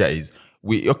difference in Nigeria is.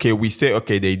 we say,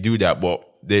 okay, they do that, but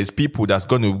there's people that's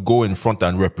going to go in front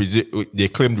and represent, they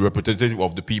claim the representative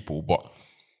of the people, but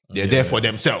they're there for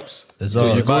themselves.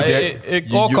 So you go But there,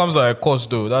 it all comes at a cost,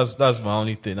 though. That's my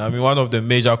only thing. I mean, one of the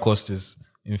major costs is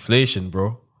inflation,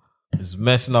 bro. It's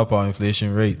messing up our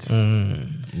inflation rates.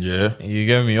 yeah. You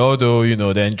get me? Although,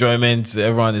 the enjoyment,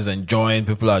 everyone is enjoying,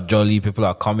 people are jolly, people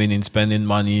are coming in, spending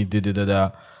money,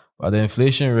 but the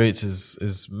inflation rate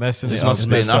is messing It's it not up.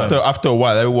 staying. After a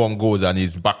while, everyone goes and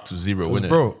it's back to zero, isn't it?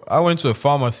 Bro, I went to a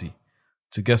pharmacy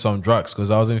to get some drugs because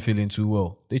I wasn't feeling too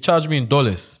well. They charged me in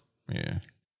dollars. Yeah.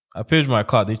 I paid my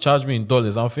card. They charged me in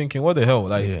dollars. I'm thinking, what the hell?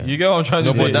 Like, you get what I'm trying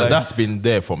to say? But Like, that's been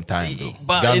there from time, though.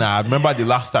 But Ghana, I remember the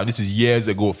last time, this is years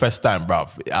ago, first time,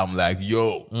 bruv. I'm like,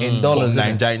 yo. In dollars, from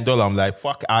innit? Nigeria in dollar. I'm like,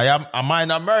 fuck, am I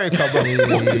in America, bro?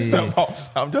 What is this about?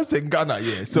 I'm just in Ghana,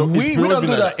 yeah. So we it's don't do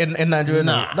been that in Nigeria.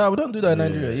 Nah. No, we don't do that in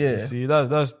Nigeria. Yeah. see, that's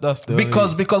the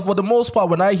Because for the most part,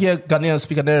 when I hear Ghanaians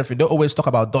speak and everything, they always talk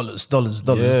about dollars.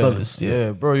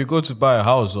 Yeah, bro, you go to buy a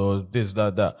house or this,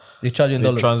 that. They charge in They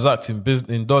dollars. transact in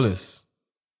dollars.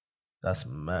 That's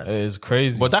mad. It's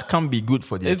crazy. But that can be good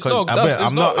for the It's economy. not- that's- it's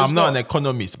I'm not- not it's not. an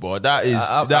economist, but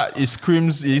it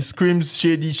screams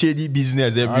shady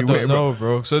business I everywhere, don't know,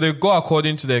 bro. So they go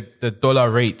according to the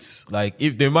dollar rates. Like,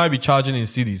 if they might be charging in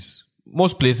cities,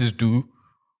 most places do,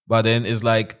 but then it's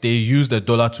like they use the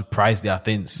dollar to price their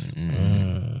things.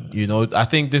 I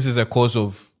think this is a cause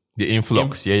of The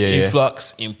influx,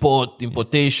 influx,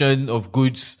 importation of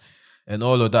goods, and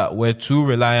all of that. We're too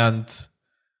reliant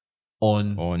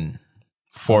on on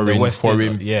the foreign Western,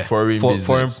 business.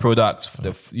 foreign products,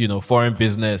 foreign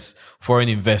business, foreign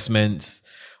investments.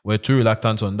 We're too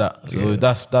reluctant on that. So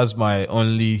that's my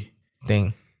only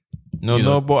Thing.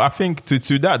 No, but I think to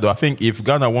that though, I think if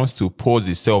Ghana wants to pose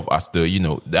itself as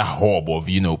the that hub of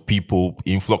people,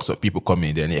 influx of people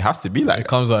coming, then it has to be like It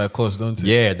comes at a cost, don't it?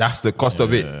 yeah, that's the cost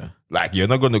of it. Like you're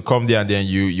not going to come there and then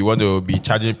you want to be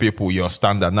charging people your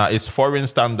standard. Now it's foreign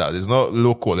standard. It's not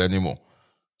local anymore.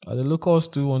 The locals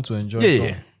too want to enjoy. Yeah,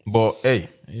 some. but hey,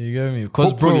 You get me?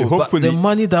 Because bro, Hopefully- but the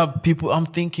money that people, I'm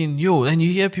thinking, and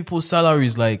you hear people's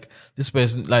salaries like this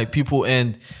person, like people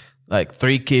earn like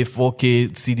 3K,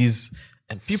 4K CDs,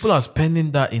 and people are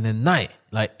spending that in a night,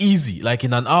 like easy, like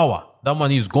in an hour. That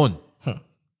money is gone.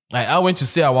 Like I went to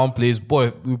stay at one place,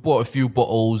 we bought a few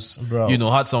bottles, Bro.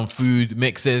 had some food,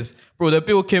 mixes. Bro, the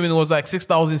bill came in, it was like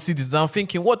 6,000 CDs. And I'm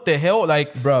thinking, what the hell?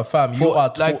 Like, Bro, fam, you for,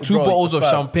 are like two bottles of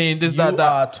champagne, this, that. You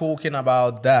are talking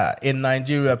about that. In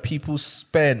Nigeria, people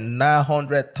spend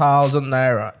 900,000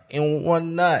 naira in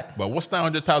one night. but what's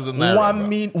 900,000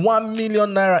 naira? 1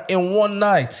 million naira in one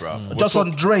night. Bro, Just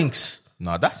on drinks.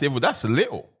 No, that's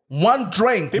little. One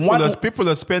drink. People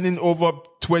are spending over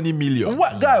 20 million.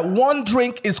 What guy? One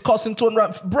drink is costing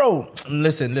 200. Bro,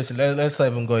 listen. Let's not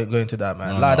even go into that,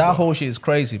 man. That whole shit is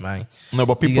crazy, man. No,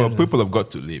 but You get me? people have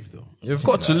got to live though. You've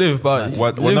got to live, but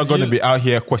We're not going to be out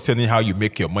here questioning how you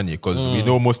make your money because we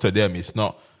know most of them it's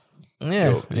not.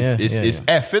 Yeah, It's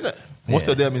F, isn't it? Most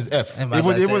of them is F. Even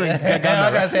in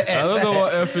Ghana, right? I don't know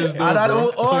what F is. Though, I don't bro.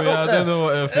 know- oh, I don't know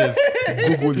what F is.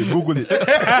 Google it.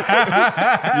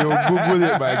 Yo, Google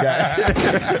it, my guy.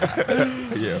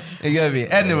 Yeah. You get me?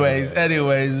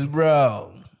 Anyways,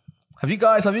 bro. Have you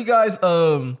guys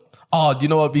do you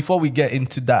know what? Before we get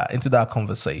into that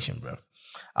conversation, bro,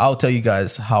 I'll tell you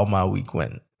guys how my week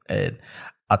went. And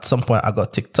at some point I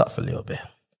got ticked off a little bit.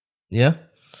 Yeah?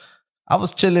 I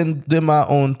was chilling, doing my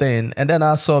own thing, and then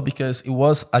I saw, because it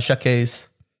was Ashake's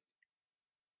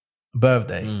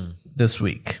birthday this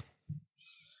week.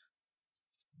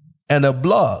 And a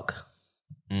blog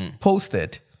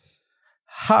posted,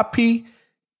 happy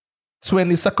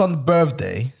 22nd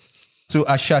birthday to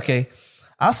Ashake.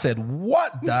 I said,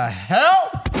 what the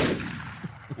hell?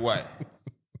 Why?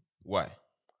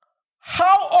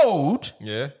 How old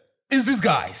Yeah. is this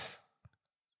guys?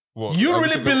 Well, You I really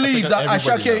think believe that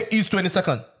everybody Ashake is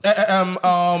 22nd?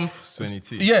 knows.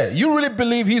 22. Yeah, you really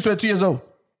believe he's 22 years old?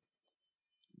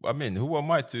 I mean, who am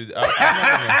I to?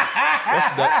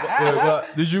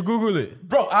 But did you Google it?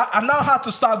 Bro, I now have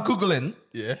to start Googling.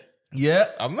 Yeah. Yeah.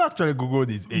 I'm not trying to Google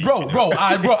this age. Bro,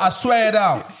 I swear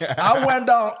down. I went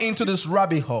down into this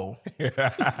rabbit hole.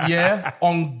 Yeah,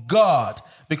 on God.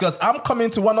 Because I'm coming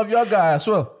to one of your guys as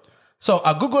well. So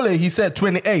I Google it, he said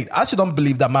 28. I actually don't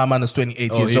believe that my man is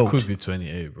 28 years he old. could be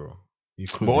 28, bro. He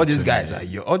could But be all these 28. guys are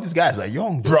young. All these guys are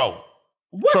young, Bro.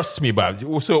 What? Trust me, but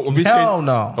so are we Hell saying,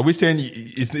 no. Are we saying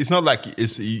it's not like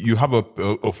you have a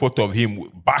photo of him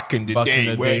back in the Back day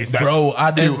in the where day. it's like, Bro,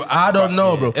 I don't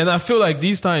know, bro. And I feel like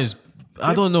these times,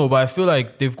 I don't know, but I feel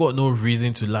like they've got no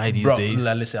reason to lie these Bro, days.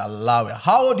 listen, allow it.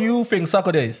 How old do you think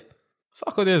Sako is?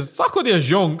 Sarkodie is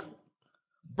young.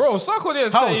 Bro, Sarkodie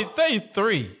is How?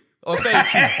 33 or 32.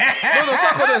 No,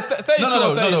 Sarkodie is 32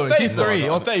 No. or 33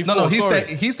 or 34. No,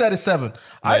 sorry. he's 37.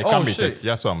 Nah, it can't be shit. 30.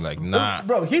 That's why I'm like, nah.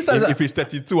 Bro, he says if he's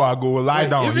 32, I'll go lie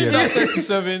down If here. he's not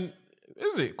 37,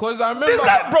 is it? Because I remember... this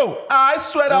guy, bro, I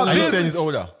swear down, Are you saying he's this,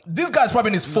 older? this guy's probably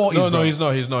in his 40s. No, bro.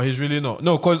 he's not. He's really not.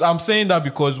 No, because I'm saying that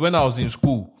because when I was in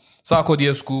school,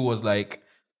 Sarkodie's school was like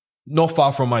not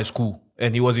far from my school.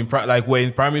 And he was in, we're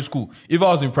in primary school. If I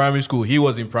was in primary school, he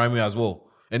was in primary as well.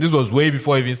 And this was way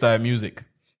before he even started music.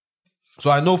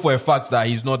 So I know for a fact that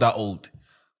he's not that old.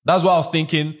 That's why I was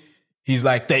thinking he's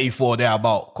like 34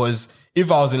 thereabout. Because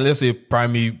if I was in, let's say,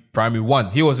 primary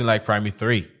 1, he was in like primary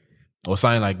 3 or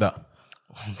something like that.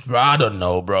 Bro, I don't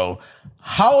know, bro.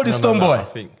 How old is Stonebwoy? I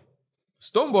think.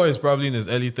 Stonebwoy is probably in his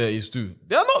early 30s too.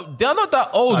 They are not that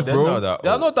old, they're bro. not that They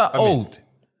are old. not that I mean, old.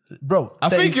 Bro, I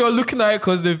think you're looking at it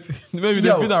because they've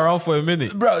Yo. been around for a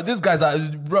minute. Bro, these guys are,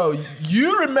 bro,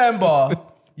 you remember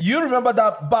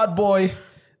that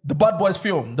the Bad Boys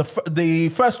film, the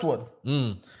first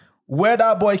one, where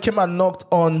that boy came and knocked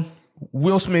on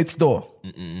Will Smith's door.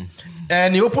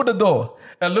 And he opened the door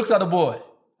and looked at the boy,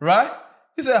 right?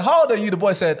 He said, how old are you? The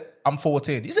boy said, I'm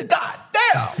 14. He said, God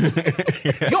damn,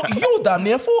 you're damn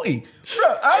near 40. Bro,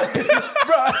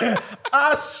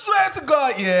 I swear to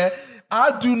God, yeah,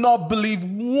 I do not believe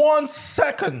 1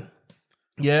 second,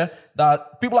 yeah,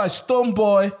 that people like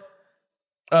Stonebwoy,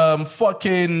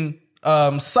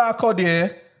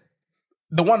 Sarkodie,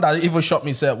 the one that even shot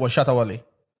me said was Shatta Wale.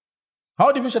 How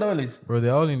old do you think Shatta Wale is? Bro,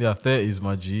 they're all in their 30s,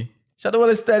 my G. Shatta Wale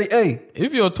is 38.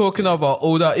 If you're talking about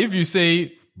older, if you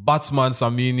say Batman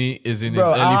Samini is in his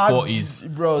early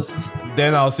 40s, Bro,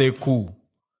 then I'll say cool.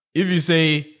 If you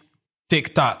say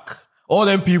Tic Tac, all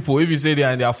them people, if you say they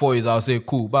are in their 40s, I'll say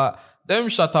cool. But them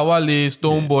Shatta Wale,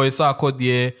 Stonebwoy,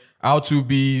 Sarkodie,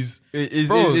 R2Bs,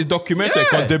 It's documented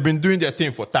because Yeah. they've been doing their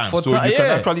thing for time. For so ti- you can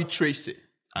yeah. actually trace it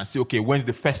and say, okay, when's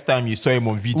the first time you saw him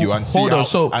on video and see Hold on, how,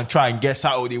 so- and try and guess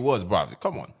how old he was, bro.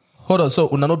 Come on. hold on. So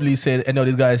Unanobili said any of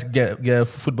these guys get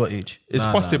football age. It's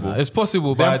Nah, possible. nah. It's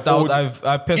possible, but I Them doubt. old-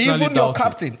 I personally Even your doubt it.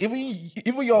 captain,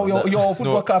 even your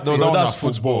football captain. No, that's that's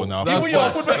football. football now. That's Even your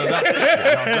not- football.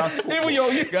 That's football. Even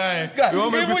your Guy, you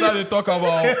want me to even start your- to talk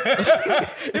about?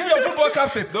 even your football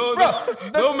captain.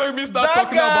 Don't make me start that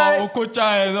talking guy- about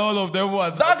Okocha and all of them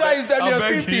ones. That guy is damn I near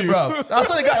beg 50, you. bro. That's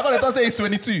what the guy going to say he's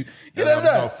 22. You know what I'm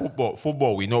No, saying?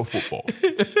 football, we know football.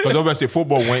 Because obviously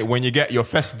football, when you get your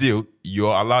first deal,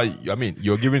 you're allowed,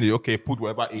 you're giving the, okay, put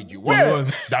whatever age you want.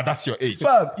 Yeah. That's your age.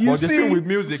 Fam, you but the see, thing with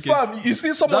music you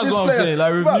see some of That's these what I'm players. saying,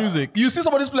 like with music. You see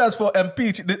some of these players for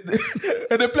Peach, and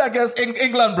they play against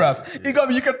England, bruv. You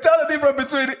can tell the difference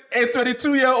between a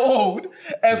 22-year-old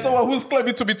and someone who's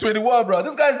claiming to be 21, bro.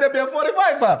 This guy's there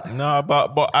 45, fam. No,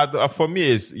 but for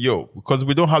me, it's, because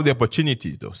we don't have the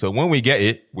opportunities, though. So when we get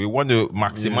it, we want to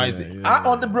maximize it.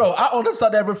 I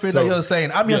understand everything that you're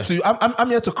saying. I'm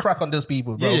here to crack on these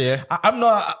people, bro. Yeah.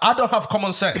 I don't have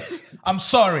common sense. I'm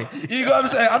sorry. You know what I'm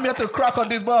saying? I'm here to crack on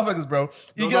these motherfuckers, bro.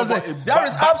 You get what I'm saying? There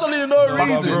is absolutely no Back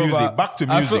reason. to music. but Back to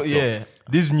I music. feel- though. yeah.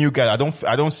 These new guys,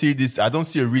 I don't see this. I don't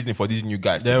see a reason for these new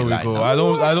guys. There to be we lying. go. I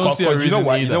don't see a reason You know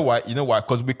why? either. You know why?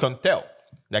 Because we can tell.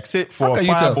 Like say How for a can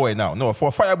you tell? Fireboy now. No, for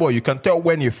a Fireboy, you can tell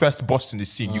when he first busts in the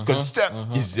scene. You can tell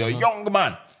he's a young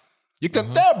man. You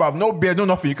can tell, bro. No beard, no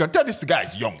nothing. You can tell this guy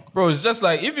is young. Bro, it's just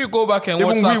like if you go back and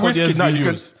watch Even Whiskey Sarkodie's now, you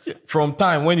videos can- from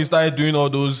time when he started doing all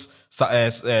those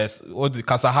what the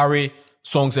Kasahari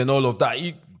songs and all of that.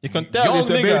 You can tell young it's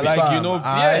a nigga, baby. like Fam, you know,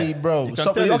 bro. You can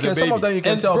Some, tell he's a some of baby. them you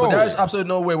can And tell, bro, but there is absolutely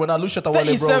no way when I look at Shatta Wale, bro.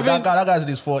 37 That guy's in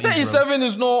his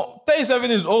 40s, bro.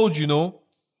 37 is old, you know.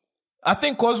 I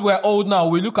think because we're old now,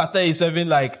 we look at 37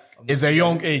 like it's a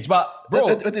young age, but bro,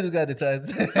 What is this guy that tried?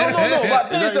 no,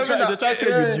 but 37. They try to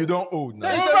say you don't old now.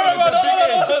 37 is a big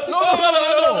age.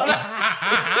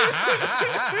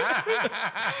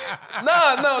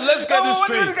 No. No, let's get this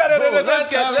straight. Bro,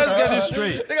 let's get this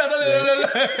straight.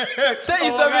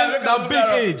 37, now big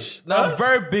age. Now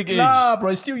very big age. Nah, bro,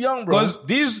 he's still young, bro. Because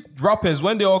these rappers,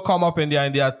 when they all come up and they're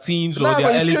in their teens or Nah, their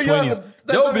but he's early still young. 20s,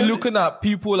 That's they'll be what- looking at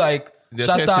people like Their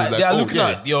Shatta. 30s, like, They're oh, looking yeah.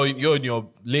 at you're in your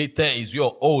late 30s,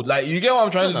 you're old. Like, you get what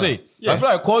I'm trying to say? Yeah. I feel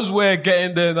like because we're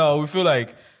getting there now, we feel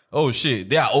like, oh shit,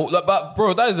 they are old. Like, but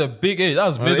bro, that is a big age.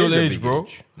 That's middle age, bro.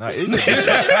 No, it's a big age.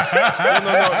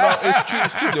 No.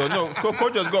 It's true though. No,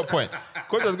 Coach has got a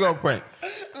point.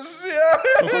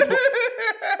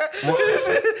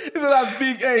 He's at that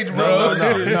big age, bro.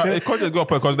 No. Coach has got a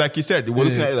point because, like you said, we're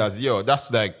looking at it as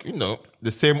that's like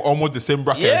almost the same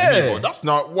bracket as me. Yeah. But that's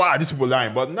not why these people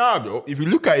lying. But now, though, if you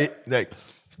look at it, like.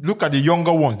 Look at the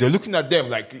younger ones. They're looking at them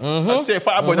like, let's say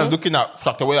Fireboy that's looking at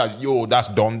Shatta Wale as, that's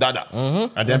Don Dada.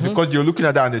 And then because you're looking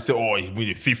at that and they say, oh, he's in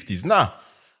the 50s. Nah.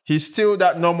 he's still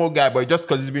that normal guy, but just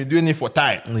because he's been doing it for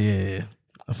time. Yeah.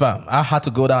 Fam, I had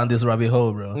to go down this rabbit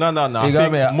hole, bro. No. You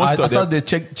got me? I started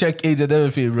check age and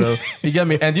everything, bro. You get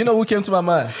me? And you know who came to my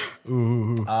mind?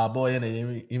 Our boy,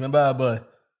 innit? You remember our boy?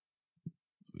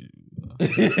 You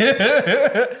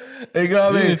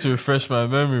got You me? need to refresh my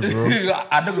memory, bro.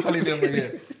 I never call it them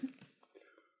again.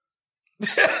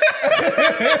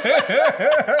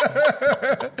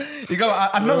 You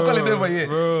got, I never call it them again.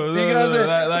 Bro, You know what I'm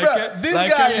saying? Bro, this guy,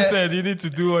 Kenny said, you need to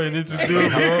do what you need to do,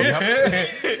 bro.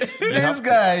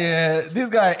 This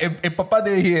guy, a Papa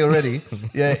Day here already.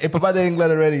 Yeah, a Papa Day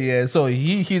England already. Yeah, so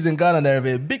he's in Ghana and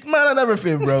everything. Big man and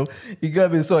everything, bro. You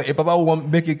got me? So a Papa won't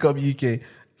make it come UK.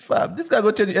 Fam, this guy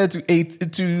go change it to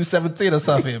 8 to 17 or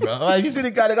something, bro. Like, you see the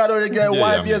guy that got already get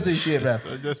YBS and shit, man.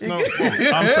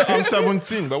 I'm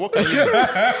 17, but what can you do?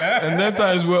 And then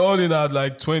times we're all in our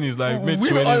like 20s, like mid 20s.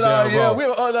 We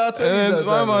were all our 20s. And then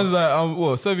my man's like,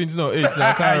 I'm 17 or 18,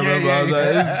 I can't remember. I was like,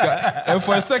 this guy. And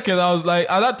for a second, I was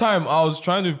like, at that time, I was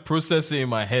trying to process it in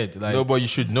my head. Like, No, but you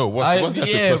should know. What's that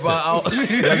yeah, to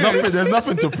process? There's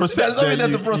nothing to process. There's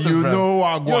nothing to process, You bro. know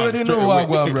what You already know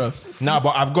what, bro. Nah, but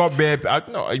I've got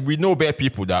we know bare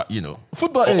people that, you know,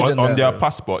 Football age and on that, their bro.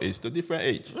 passport is the different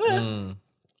age.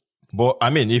 But I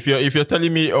mean, if you're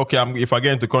telling me, okay, if I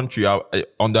get into country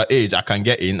on the age, I can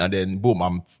get in, and then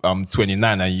boom, I'm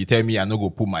 29, and you tell me I no go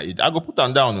put my age, I go put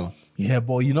them down. No. Yeah,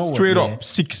 but you know Straight what? up,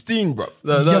 16, bro.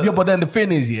 Yeah, but then the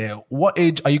thing is, what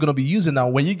age are you gonna be using now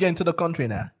when you get into the country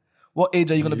now? What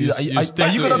age are you gonna be? Are you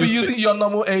gonna be using your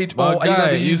normal age, or are you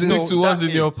gonna be using? stick to what's in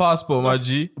age. your passport, my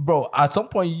G. Bro, at some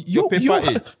point you paper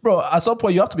age. bro, at some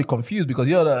point you have to be confused because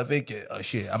you're thinking, oh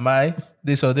shit, am I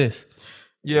this or this?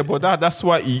 Yeah, but that's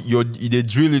why they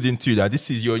drill it into you that this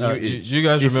is your new age. You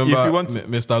guys If remember you want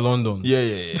Mr. London?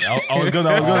 Yeah. I was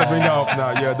gonna bring that up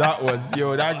now. Yeah, that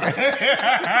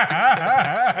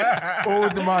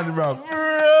old man, bro.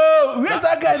 Bro, where's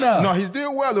that guy now? No, he's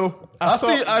doing well though. I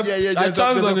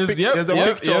chanced on his. There's a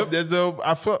Yep, picture. yep. There's a.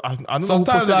 I don't know who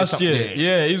Sometime posted last this. year.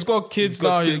 Yeah, he's got kids He's got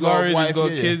now. kids, He's got married. wife, He's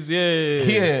got yeah. kids. Yeah.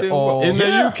 Here or In the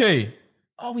here? UK.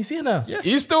 Oh, he's here now. Yes.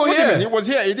 He's still What do you here. mean? He was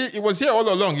here. He was here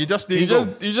all along. He just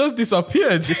didn't He just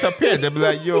disappeared. disappeared. They be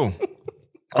like, yo.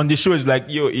 On the show, it's like,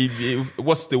 yo,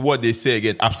 what's the word they say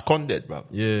again? Absconded, bro.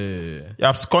 Yeah. He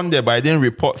absconded, but I didn't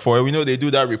report for it. We know they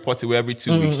do that report where every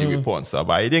 2 weeks he reports.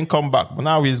 But he didn't come back. But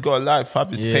now he's got a life, have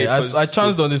his Yeah, papers. I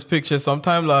chanced on this picture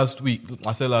sometime last week.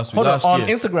 I said last week. Hold last on year.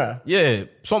 Instagram. Yeah,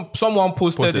 someone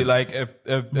posted it like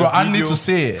a Bro, I need video to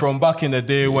see it. from back in the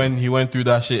day when he went through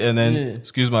that shit, and then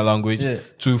excuse my language,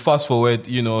 to fast forward,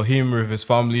 him with his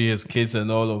family, his kids, and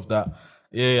all of that.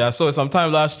 Yeah, I saw it sometime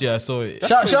last year. I saw it.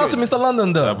 Shout out to Mr.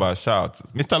 London though. Yeah, but shout.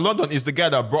 Mr. London is the guy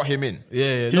that brought him in. Yeah.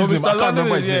 His No, name, I Mr. can't London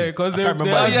remember is his name. because I they can't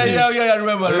remember asked his him- name. I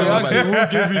remember. They asked him, who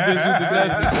gave you this? Who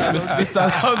decided? Mr.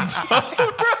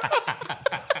 London.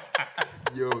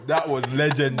 Yo, that was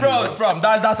legendary. Bro,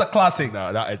 that's a classic.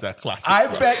 No, that is a classic. I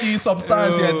bro. bet you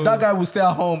sometimes that guy will stay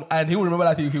at home and he will remember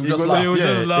that he will just will laugh. He would Yeah,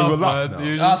 just he laugh, will laugh man. now.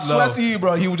 He would I just swear laugh. to you,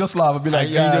 bro, he would just laugh and be like,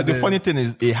 And, you know, "God, the dude." funny thing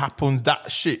is, it happens. That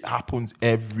shit happens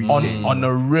every day. on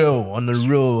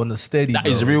the steady. That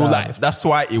bro. is real That- life. That's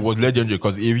why it was legendary.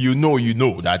 Because if you know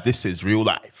that this is real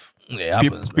life. Yeah, it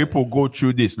happens, man. People go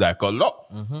through this like a lot.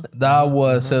 That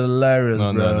was hilarious,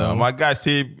 No, bro. no. My guy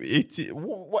say 18.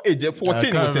 What age? 14. I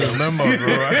he can't was saying. remember,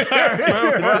 bro. I can't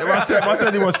remember. I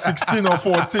said he was 16 or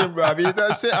 14, bro. I mean,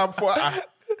 I say I'm for. I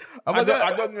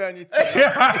don't know anything.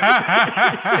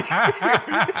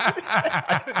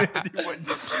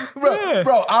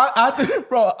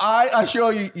 Bro, I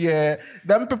assure you,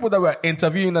 them people that were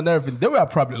interviewing and everything, they were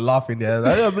probably laughing there.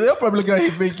 They were probably looking at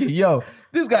him thinking, yo,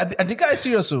 this guy, and the guy is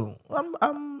serious, so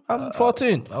I'm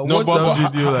 14. No, Watch but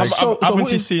that video, like- haven't who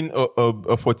you is- seen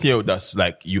a 14-year-old that's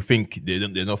like you think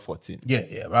they're not 14?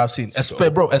 Yeah, bro, I've seen,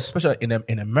 especially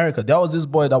in America. There was this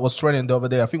boy that was training the other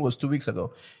day. I think it was 2 weeks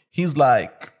ago. He's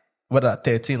like,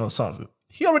 13 or something.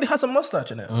 He already has a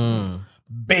mustache in it.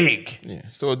 Big. Yeah.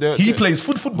 So He plays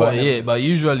football. But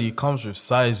usually it comes with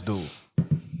size though.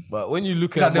 But when you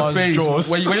look Look at at the man's face. jaws,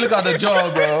 When you look at the jaw,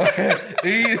 bro.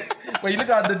 When you look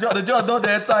at the jaw don't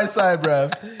the entire side, bro.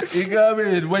 You know what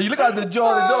I mean? When you look at the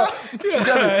jaw,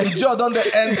 the jaw don't the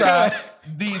enter.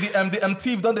 The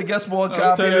teeth don't they get small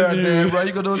cap telling here and you. there, bro.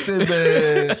 You gonna say,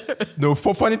 man. No,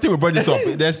 for funny thing we brought this up.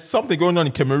 There's something going on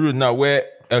in Cameroon now where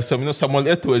Samuel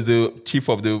Eto'o is the chief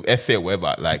of the FA,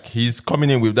 whatever. Like he's coming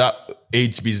in with that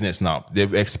age business now.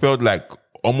 They've expelled like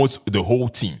almost the whole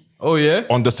team. oh yeah,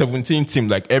 On the 17 team,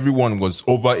 like everyone was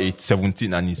over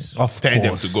 17 and he's telling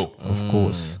them to go. Of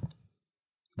course.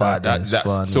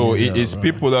 That's so it's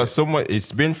people that somewhat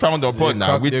it's been frowned upon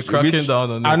now. they're cracking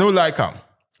down on I it. know like him.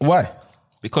 Why?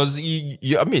 Because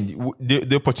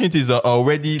the opportunities are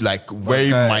already like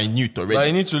very minute already. Like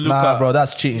you need to look Nah, at, bro,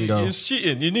 that's cheating though. It's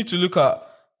cheating. You need to look at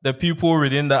the people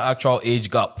within that actual age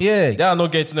gap. Yeah. They are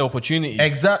not getting the opportunities.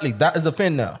 Exactly, that is the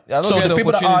thing now. Yeah, I don't So get the the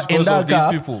people that are opportunities in because that of these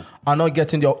gap people. are not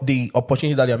getting the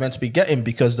opportunity that they are meant to be getting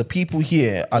because the people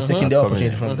here are taking the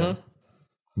opportunity from them.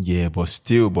 Yeah, but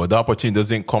the opportunity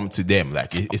doesn't come to them.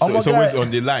 Like it's I'm a always guy- on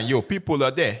the line. Yo, people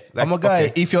are there. Like, I'm a guy.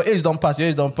 okay. If your age don't pass,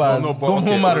 but go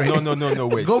marry. No,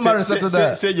 wait. Go marry, settle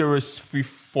that. Say you're a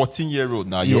 14-year-old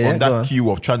now. You're Yeah, on go on. that queue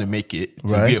of trying to make it to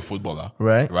Right. be a footballer.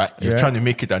 Right. You're Yeah. trying to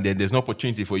make it, and then there's no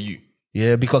opportunity for you.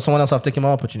 Yeah, because someone else have taken my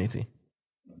opportunity.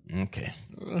 Okay.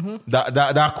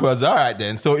 That was all right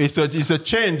then. So it's a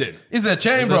chain then. It's a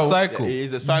chain, It's bro. a cycle.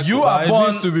 It's a cycle. You But are it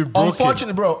born. needs to be broken.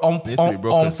 Unfortunately, bro. Needs to be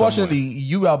broken Unfortunately,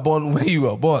 you are born where you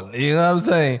were born. You know what I'm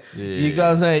saying? You know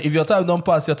what I'm saying? If your time don't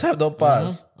pass, your time don't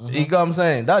pass. You know what I'm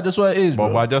saying? That's just what it is,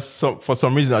 bro. But for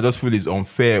some reason, I just feel it's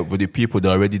unfair with the people that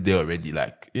are already there already.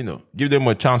 Like, give them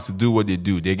a chance to do what they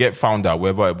do. They get found out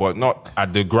wherever, but not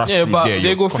at the grassroots. Yeah, but there. they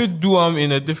You're go fit do them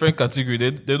in a different category.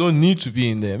 They don't need to be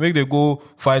in there. Make they go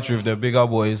fight with the bigger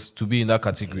boys to be in that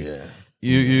category. Yeah.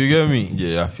 You get me?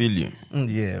 Yeah, I feel you.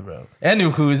 Yeah, bro.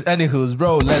 Anywho's,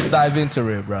 bro. Let's dive into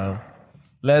it,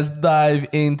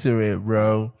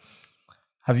 bro.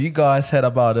 Have you guys heard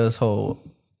about this whole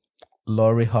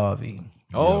Lori Harvey?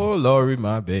 Oh, Lori,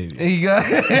 my baby. You got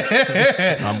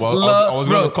I was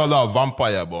going to call her a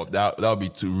vampire, but that would be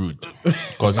too rude.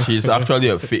 Because she's actually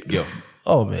a fake girl.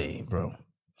 Oh man, bro.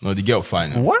 No, the girl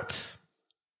fine. What?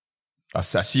 I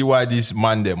see why this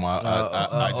man them are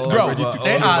Bro, ready to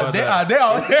they are.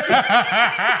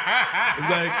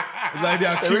 It's like they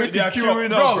are queuing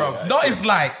Bro, up, bro. no, it's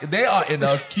like they are in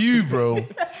a queue, bro.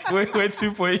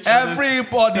 Waiting for each other.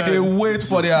 Everybody they wait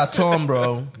for their turn,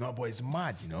 bro. No, but it's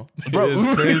mad, Bro,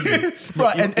 It's crazy. bro,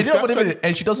 and you know what it is?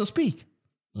 And she doesn't speak.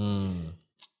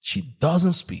 She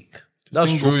doesn't speak. That's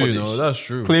Single true, for you this. know. That's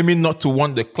true. Claiming not to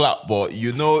want the clap, but That's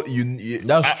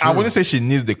I true. wouldn't say she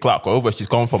needs the clap. However, she's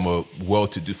coming from a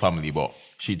well-to-do family, but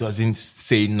she doesn't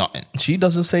say nothing. She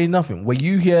doesn't say nothing. When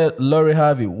you hear Lori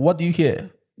Harvey, what do you hear?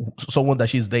 Someone that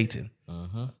she's dating.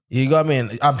 You know what I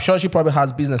mean? I'm sure she probably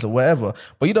has business or whatever,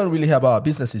 but you don't really hear about her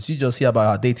businesses. You just hear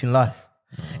about her dating life.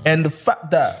 And the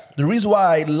fact that the reason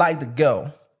why I like the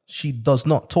girl, she does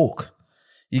not talk.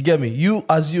 You get me? You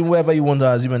assume wherever you want to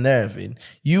assume and everything.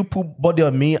 You put body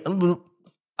on me.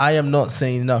 I am not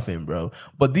saying nothing, bro.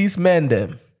 But these men,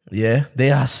 them, yeah,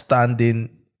 they are standing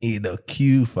in a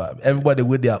queue, fam. Everybody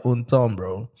with their own turn,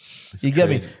 bro. You get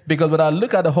me? Because when I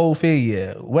look at the whole thing,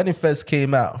 yeah, when it first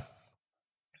came out,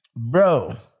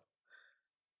 bro.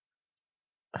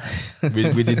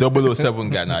 with the 007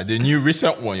 guy now, the new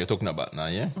recent one you're talking about now,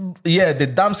 yeah? Yeah, the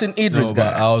Damson Idris No,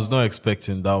 but guy. I was not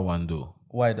expecting that one though.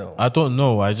 Why though? I don't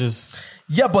know. I just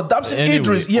Yeah, but Damson Anyway.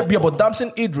 Idris, but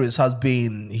Damson Idris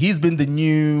he's been the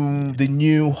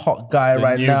new hot guy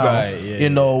right new now, guy,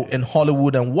 yeah, in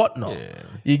Hollywood and whatnot.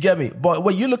 You get me? But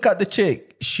when you look at the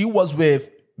chick, she was with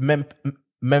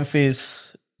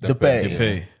Memphis Depay.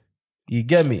 pay. You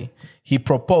get me? He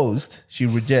proposed, she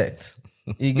reject.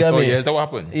 You get Oh, me? yeah, is that what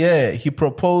happened? Yeah, he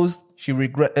proposed. She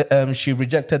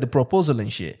rejected the proposal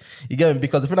and shit. You get me?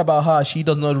 Because the thing about her, she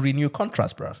does not renew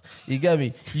contracts, bruv. You get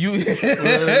me?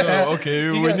 Okay,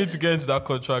 we get- need to get into that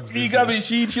contract. You get me?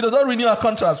 She does not renew her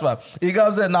contracts, fam. You get what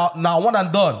I'm saying? Now one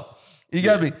and done. You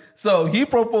get me? So he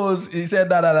proposed. He said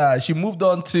She moved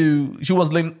on to. She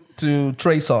was linked to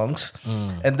Trey Songz,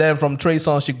 and then from Trey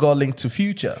Songz she got linked to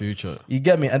Future. Future. You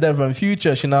get me? And then from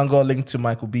Future she now got linked to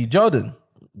Michael B. Jordan.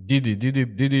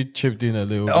 Diddy chipped in a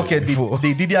little bit. Okay, before.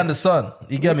 the Diddy and the Son.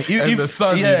 You get me? And the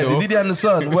Son, yeah, you know. the Diddy and the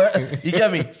Son. You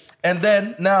get me? And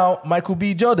then now Michael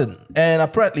B. Jordan, and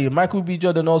apparently Michael B.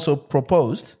 Jordan also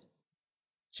proposed.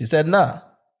 She said nah,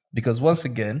 because once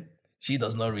again she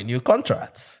does not renew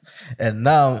contracts, and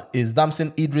now is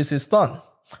Damson Idris' son.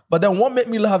 But then what made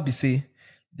me laugh? You see,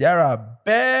 there are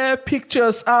bare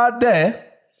pictures out there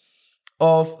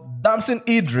of Damson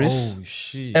Idris Oh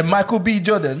shit. and Michael B.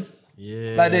 Jordan.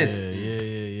 Yeah. like this.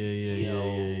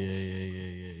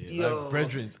 Yeah. Like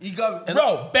brethren. You got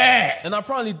bro, bad. And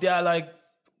apparently they are like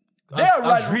They are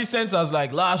like as recent as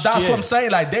like last year. That's what I'm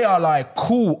saying. Like they are like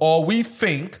cool, or we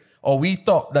think, or we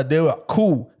thought that they were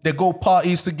cool. They go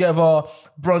parties together,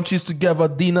 brunches together,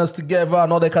 dinners together,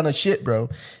 and all that kind of shit, bro.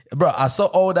 Bro, I saw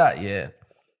all that. Yeah,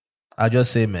 I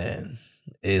just say, man,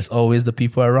 it's always the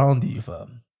people around you,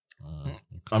 fam.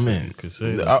 I mean, could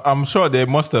say that. I'm sure they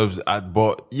must have,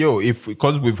 but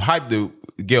because we've hyped the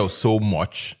girl so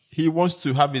much, He wants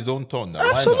to have his own turn now. Why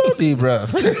not? Absolutely, bro.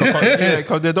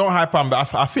 Because they don't hype him.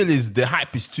 But I feel the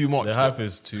hype is too much. The hype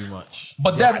is too much.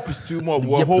 But The then, hype is too much.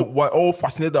 We're all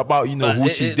fascinated about who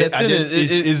she's the dating. And thing then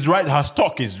is, is right. Her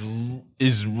stock is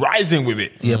rising with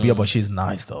it. yeah, but she's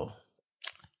nice though.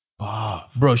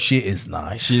 Bro, she is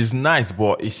nice. She's nice,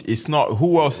 but it's not.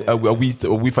 Who else are we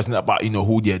fascinated about?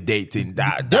 Who they're dating.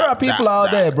 There are people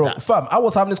out there, bro. Fam, I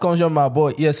was having this conversation with my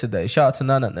boy yesterday. Shout out to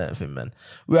Nana and everything, man.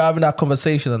 We were having that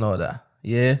conversation and all that.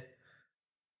 Yeah.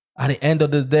 At the end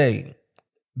of the day,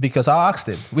 because I asked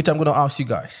him, which I'm going to ask you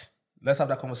guys. Let's have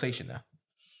that conversation now.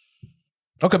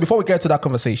 Okay, before we get to that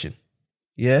conversation,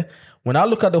 yeah, when I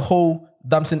look at the whole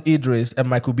Damson Idris and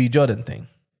Michael B. Jordan thing,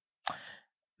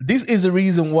 this is the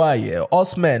reason why, yeah,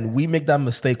 us men, we make that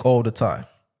mistake all the time.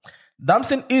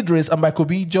 Damson Idris and Michael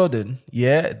B. Jordan,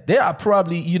 yeah, they are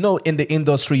probably, in the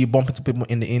industry, you bump into people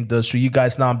in the industry, you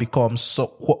guys now become so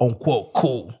quote unquote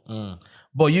cool.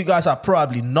 But you guys are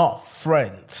probably not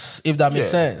friends, if that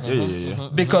makes sense. Yeah.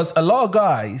 Because a lot of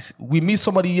guys, we meet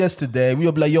somebody yesterday,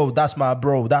 we'll be like, yo, that's my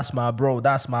bro, that's my bro,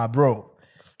 that's my bro.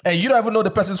 And you don't even know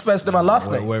the person's first name and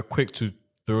last name. We're quick to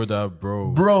throw that bro.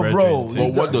 Bro.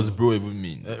 But what does bro even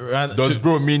mean? Right, Does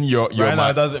bro mean your right now man?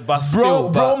 it doesn't, but still,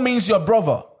 Bro means your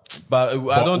brother. but I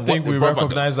don't what think the we brother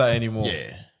recognize that anymore.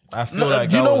 Yeah. I feel No, like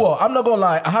do you that know was- what? I'm not gonna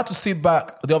lie. I had to sit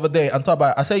back the other day and talk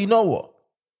about it. I said, you know what?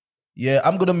 Yeah,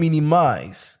 I'm gonna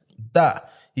minimize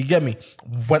that. You get me?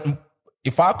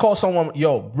 If I call someone,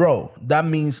 yo, bro, that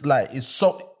means like it's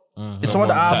someone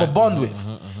that I have a bond with.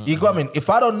 You got me? If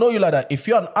I don't know you like that, if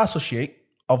you're an associate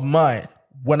of mine,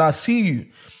 when I see you,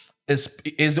 is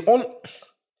the only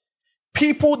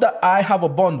people that I have a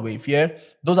bond with. Yeah,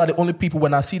 those are the only people.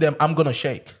 When I see them, I'm gonna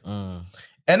shake.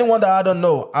 Anyone that I don't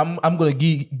know, I'm gonna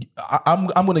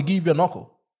give you a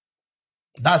knuckle.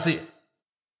 That's it.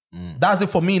 That's it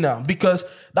for me now. Because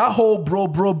that whole bro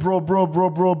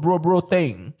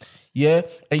thing, yeah.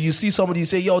 And you see somebody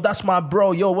say, "Yo, that's my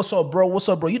bro. Yo, what's up, bro? What's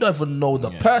up, bro?" You don't even know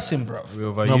the person, bro.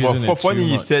 We're No, overusing but it funny too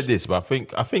you much. said this, but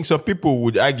I think some people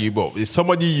would argue, but if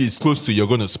somebody is close to, you're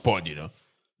gonna spot,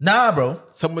 Nah, bro.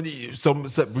 Somebody you're I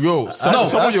close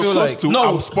feel like- to,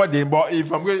 no. I'm spotting. But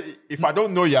if I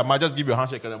don't know you, I might just give you a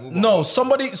handshake and I move on. No,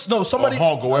 somebody. Or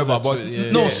hug or whatever. But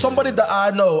Yeah. Somebody that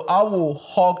I know, I will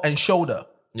hug and shoulder.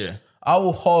 yeah. I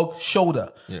will hug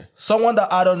shoulder. Yeah. Someone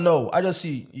that I don't know, I just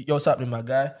see, yo, what's happening, my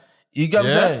guy? You get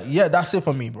what I'm Yeah. saying? Yeah, that's it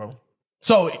for me, bro.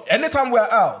 So anytime we're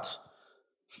out,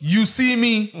 you see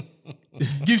me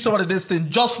give somebody this thing,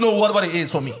 just know what it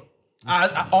is for me.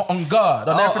 On God,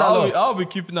 on everything I love. I'll be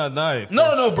keeping an eye.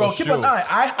 No, bro. for Keep sure. an eye.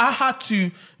 I had to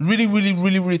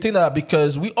really think that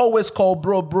because we always call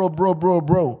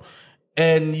bro.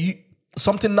 And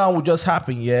something now will just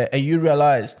happen, yeah, and you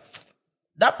realize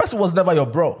that person was never your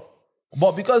bro.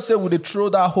 But because say we throw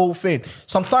that whole thing,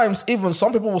 sometimes even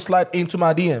some people will slide into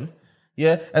my DM,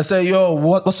 yeah, and say, yo,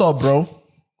 what's up, bro?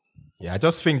 Yeah, I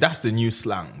just think that's the new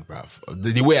slang, bruv.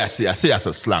 The way I say it as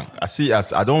a slang.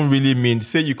 I don't really mean,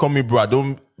 say you call me bro, I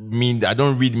don't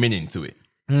read meaning to it.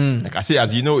 Like I say,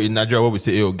 as you know, in Nigeria, what we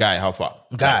say, yo, guy, how far?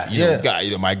 Guy, Like, you know, yeah.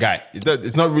 guy, my guy.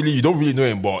 It's not really, you don't really know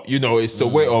him, but, it's a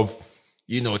way of,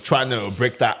 trying to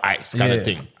break that ice kind Yeah. of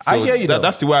thing. I hear you, though.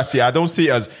 That's the way I say it. I don't see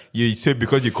it as, you say,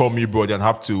 because you call me bro, then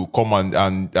have to come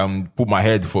and put my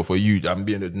head for you. I'm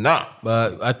being, nah.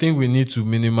 But I think we need to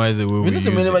minimize the way we We need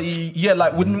to use minimize, it. yeah,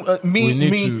 like with We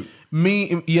need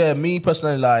me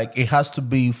personally, like it has to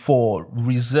be for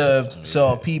reserved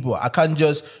sort of people. I can't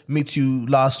just meet you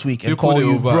last week and People call they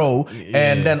you over- bro, yeah.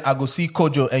 and then I go see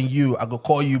Kojo and you, I go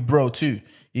call you bro too.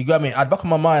 You got me? At the back of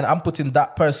my mind, I'm putting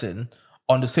that person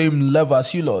on the same level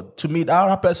as you, Lord. To me,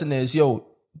 that person is, yo,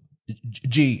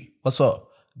 G, what's up?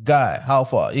 Guy, how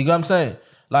far? You got what I'm saying?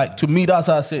 Like, to me, that's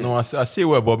how I say it. No, I see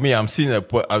well, but me, I'm seeing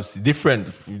I'm different.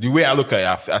 The way I look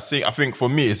at it, I think for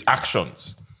me, it's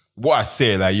actions. What I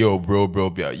say, like, yo, bro,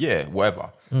 yeah,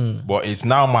 whatever. But it's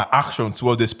now my action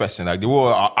towards this person. Like, the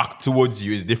way I act towards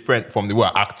you is different from the way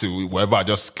I act to whatever I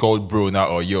just called bro now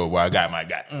or yo, well, my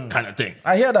guy, kind of thing.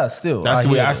 I hear that still. That's the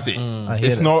way hear I that. see it. I hear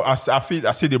It's that. not,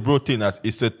 I see the bro thing as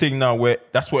it's a thing now where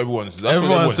that's what everyone's, that's what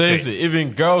Everyone everyone's says saying. it.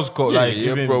 Even girls call Yeah, like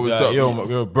yeah, even bro, what's up?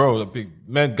 yo, bro. The big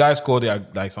men, guys call their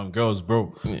like some girls,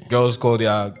 bro. Girls call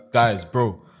their guys,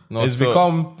 bro. No, it's so-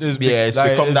 become it's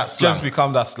become that just slang.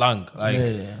 become that slang, like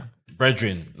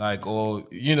brethren, like or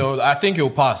I think it'll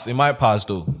pass. It might pass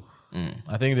though.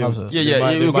 I think they,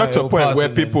 You'll get to a point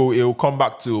where it will come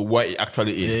back to what it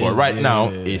actually is. Yeah, but right yeah, now,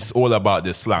 yeah, yeah. it's all about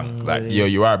the slang. Like, yo,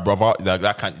 you are a brother. Like,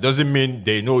 that kind. Doesn't mean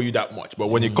they know you that much. But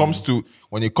when it comes to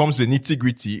nitty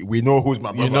gritty, we know who's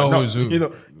my brother. know No, who's who.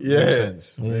 yeah.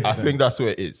 Makes sense. I think that's where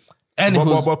it is. And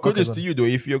But kudos to you though.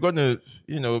 If you're gonna,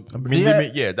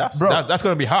 that's Bro. that's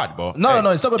gonna be hard, bro. No,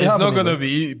 it's not gonna be It's happening. not gonna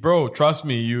be, bro. Trust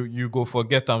me, you go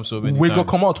forget them so many We times. go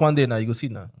come out one day now. You go see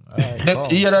now.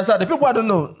 You understand? The people I don't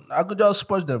know, I could just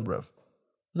spurge them, bro.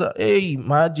 So, hey,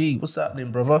 my G, what's happening,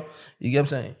 brother? You get what I'm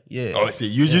saying? Yeah. Oh, see,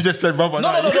 you just said brother. No.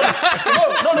 I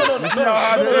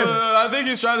think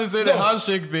he's trying to say the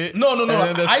handshake bit. No. and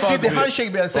then the I spark did the bit.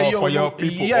 handshake bit and say, Oh, yo, for your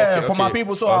people. yeah, Okay, for my okay.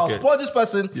 people. So I'll Okay. support this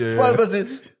person. Yeah. Support the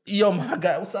person. Yo, my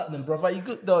guy, what's happening, brother? You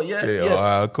good though?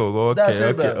 Yeah. Cool. Okay, That's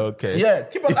it, bro. okay. Yeah,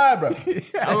 keep an eye, bro.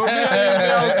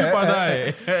 I'll keep an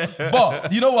eye.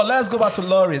 But you know what? Let's go back to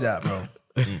Laurie, that bro.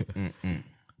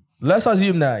 Let's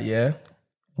assume that, yeah.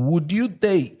 Would you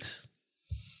date?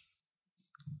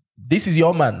 This is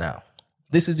your man now.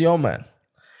 This is your man,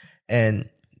 and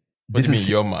What this do you is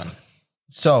mean, your man?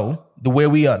 so the way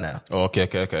we are now. Oh,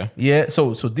 okay. Yeah.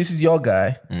 So this is your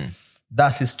guy.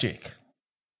 That's his chick.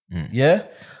 Yeah.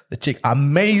 The chick,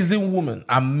 amazing woman,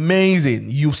 amazing.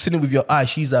 You've seen it with your eyes.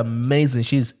 She's amazing.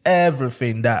 She's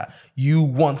everything that you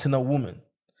want in a woman.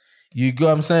 You get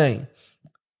what I'm saying?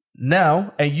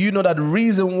 Now, and you know that the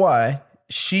reason why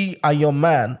she and your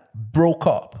man broke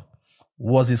up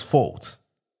was his fault.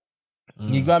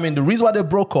 You get what I mean? The reason why they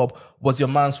broke up was your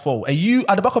man's fault. And you,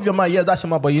 at the back of your mind, yeah, that's your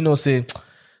man, but you know, say,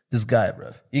 this guy,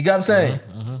 bro. You get what I'm saying?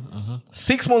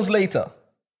 6 months later,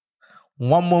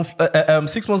 1 month,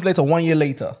 6 months later, 1 year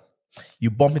later,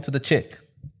 you bump into the chick.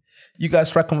 You guys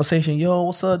strike conversation, yo,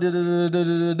 what's up?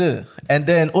 And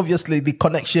then obviously the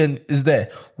connection is there.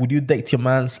 Would you date your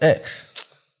man's ex?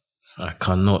 I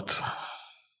cannot.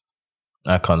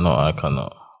 I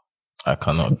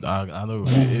know.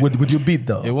 Would you beat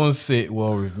though? It won't sit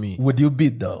well with me. Would you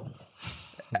beat though?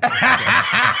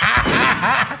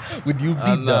 Would you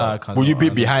beat Nah, I though? cannot. Will you be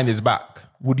behind his back?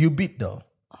 Would you beat though?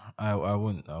 I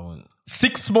wouldn't.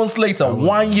 6 months later,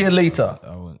 1 year later.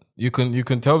 I wouldn't. You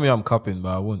can tell me I'm cupping,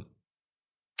 but I wouldn't.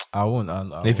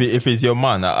 If it's your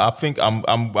man, I think I'm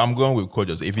going with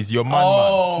Kojo's. If it's your man,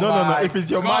 Oh no. my If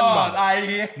it's your God, man. I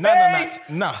hate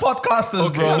Nah. podcasters,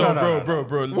 Okay, bro. no.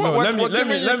 bro. What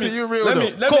giving it to you real let though?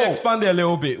 me Go. expand it a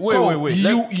little bit. Wait.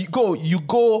 You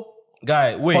go.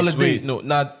 Guy, Holiday. wait. No,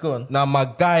 Go on. now my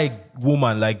guy,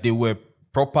 woman, like they were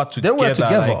proper together. They were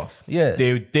together. Like, Yeah.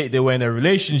 They were in a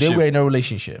relationship. They were in a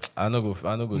relationship. I no go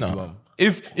do them.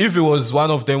 If it was one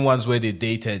of them ones where they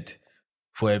dated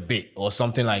for a bit or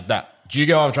something like that. Do you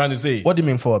get what I'm trying to say? What do you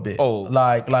mean for a bit? Oh.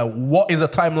 Like what is a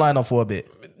timeline of for a bit?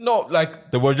 No,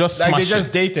 like They were just like smashing. they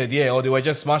just dated, yeah, or they were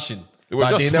just smashing. They were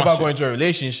But just they never smashing. go into a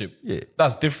relationship. Yeah.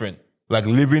 That's different. like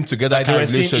living together Like they kind were of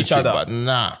seeing each relationship, other. but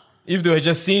nah. If they were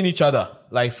just seeing each other,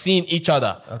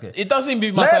 Okay. It doesn't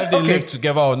be matter if they Okay. live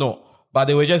together or not. But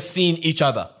they were just seeing each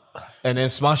other and then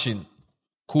smashing.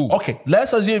 Cool. Okay,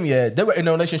 let's assume they were in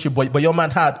a relationship, but your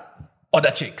man had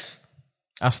other chicks.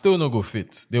 I still no go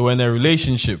fit. They were in a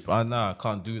relationship. And nah, I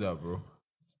can't do that, bro.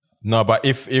 No, but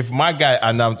if my guy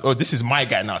announced, oh, this is my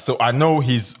guy now, so I know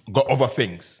he's got other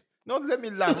things. No, let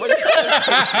me laugh. What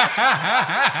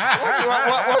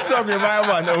what's wrong with my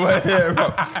man over here,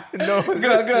 bro? No,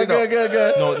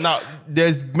 Good. No, now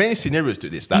there's many scenarios to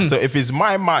this. So if it's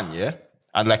my man, yeah,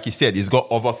 and like he said, he's got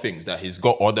other things that he's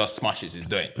got other smashes he's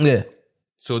doing. Yeah.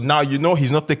 So now you know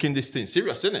he's not taking this thing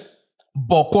serious, isn't it?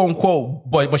 But quote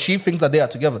unquote, but she thinks that they are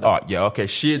together. Though. Oh yeah, okay.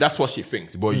 That's what she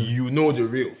thinks. But you know the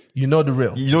real. You know the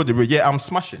real. You know the real. Yeah, I'm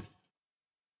smashing.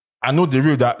 I know the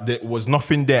real that there was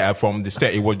nothing there from the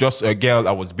start. It was just a girl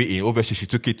I was beating. Obviously, she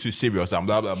took it too serious and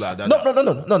blah blah blah.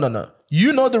 No.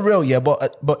 You know the real, yeah,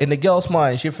 but in the girl's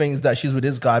mind, she thinks that she's with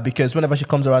this guy because whenever she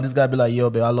comes around, this guy be like, yo,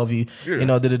 babe, I love you. Yeah. You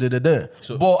know,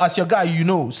 but as your guy, you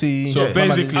know, see. So Yeah.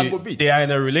 basically, I go beat. they are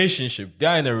in a relationship. They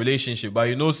are in a relationship, but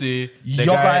you know, see, the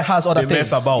Your guy has other they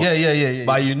things. mess about. Yeah.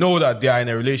 But you know that they are in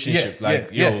a relationship. Yeah, Like,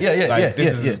 yeah, yo, yeah, like this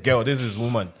yeah, is yeah. his girl, this is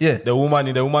woman. Yeah. The woman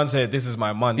in the woman's head, this is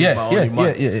my man, this is my only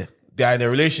man. Yeah. They are in a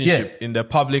relationship in the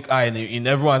public eye, in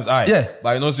everyone's eye. Yeah.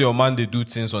 But you know, see your man, they do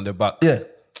things on the back. Yeah.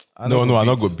 No, I'm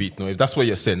not gonna beat. No, if that's what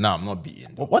you're saying, nah, I'm not beating.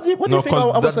 What do you No, think I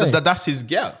was because saying? that's his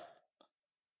girl.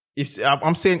 If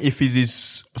I'm saying if it's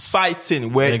his side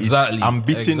thing where Exactly, I'm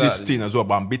beating this exactly. thing as well,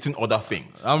 but I'm beating other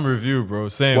things. I'm review, bro.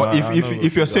 Same. But I know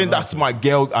if you're saying that's my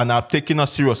girl and I've taken her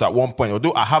serious at one point,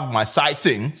 although I have my side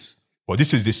things, but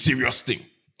this is the serious thing.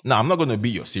 Nah, I'm not gonna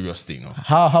beat your serious thing. No.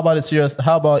 How about the serious?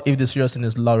 How about if the serious thing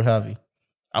is Laurie Harvey?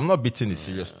 I'm not beating the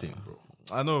serious thing, bro.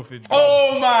 I know if it.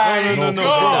 Oh my no,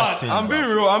 God. I'm being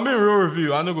real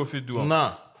review. I know go fit do.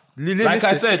 Nah. Like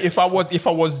I said- if I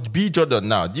was B Jordan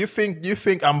now, do you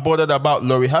think I'm bothered about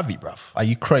Laurie Harvey, bruv? Are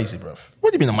you crazy, bruv?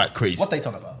 What do you mean am I crazy? What they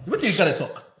talking about? What you gotta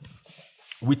talk?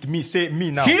 with me, say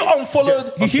me now. He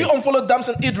unfollowed. Yeah, He unfollowed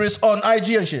Damson Idris on IG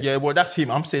and shit. Yeah, well, that's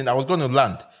him. I'm saying I was gonna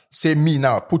land. Say me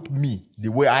now. Put me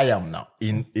the way I am now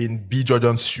in B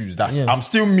Jordan's shoes. I'm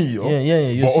still me, yo.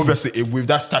 Yeah. But obviously, with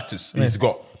that status, he's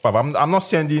got. But I'm not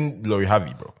sending Lori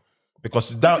Harvey, bro.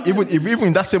 Because that, even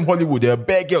in that same Hollywood, there are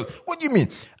bad girls. What do you mean?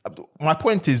 My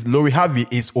point is, Lori Harvey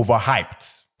is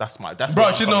overhyped. That's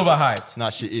bro, she's not overhyped. Nah,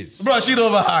 she is. Bro, she's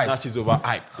overhyped. Nah, she's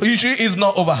overhyped. She is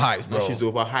not overhyped, bro. No, she's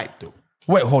overhyped, though.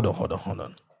 Wait, hold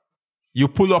on. You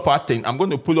pull up our thing. I'm going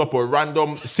to pull up a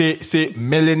random, say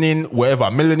melanin, whatever,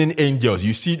 melanin angels.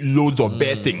 You see loads of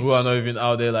bad things. Who are not even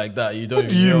out there like that. You don't What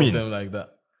do even you know mean? them like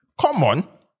that. Come on.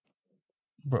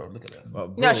 Bro, look at that.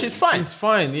 But Yeah, she's fine. She's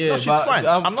fine, yeah. No, she's but fine.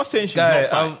 I'm not saying she's not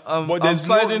fine. I'm But there's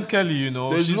siding Kelly, you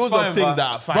know. There's she's loads fine, of things but-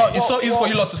 that are fine. Bro, it's so easy for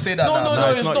you lot to say that. No, now.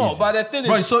 it's not. easy. But the thing is,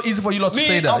 Bro, it's so easy for you lot to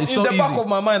say that. It's in so the easy. back of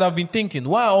my mind, I've been thinking,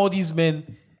 why are all these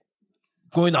men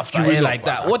going after Queuing her up, like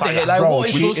that? bro. What the hell? Like, Bro, what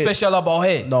is she so is- special about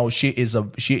her? No, she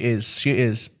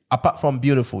is. Apart from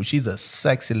beautiful, she's a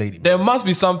sexy lady. There must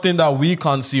be something that we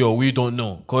can't see or we don't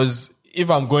know. Because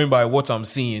if I'm going by what I'm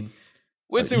seeing,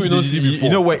 wait till we don't see before. You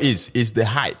know what it is? It's the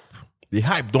hype. The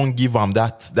hype don't give them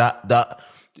that,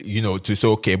 you know, to say,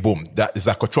 okay, boom, that is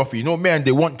like a trophy. You know, man,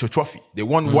 they want your trophy. They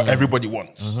want what everybody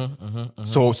wants.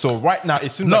 So right now,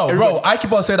 it seems No, like bro, I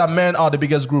keep on saying that men are the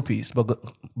biggest groupies,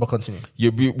 but continue.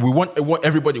 we want what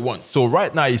everybody wants. So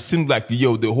right now, it seems like,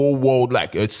 yo, the whole world,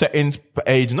 like a certain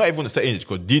age, not even a certain age,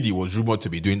 because Diddy was rumored to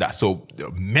be doing that. So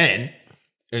the men,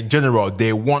 in general,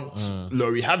 they want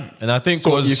Lori Harvey. And I think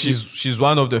So because if she's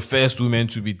one of the first women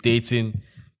to be dating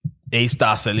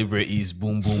A-star celebrities,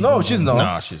 boom, boom. No, boom, she's boom. not.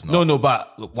 Nah, she's not. No,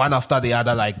 but one after the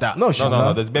other like that. No, she's No,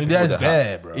 not. there's bad people That's that bad,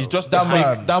 have. bro. It's just That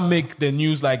the hype. make the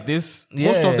news like this. Yeah,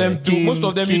 Most of them do. Kim- Most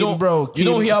of them Kim, you don't bro, you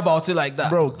don't Kim- hear about it like that.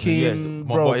 Bro, Kim, Yeah,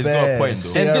 bro, but it's got a Bear, point,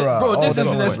 though. And Sarah, bro, all this them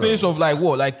is in a boys. space of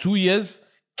like 2 years.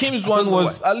 Kim's one know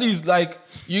was why. at least like,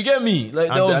 you get me?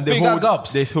 Like there was and bigger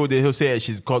gaps. They'll say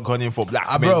she's gone in for black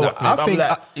men. Bro, black men. I I'm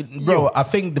think, like, I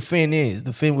think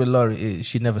the thing with Lori is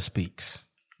she never speaks.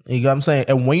 You know what I'm saying?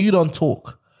 And when you don't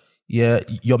talk, yeah,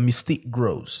 your mystique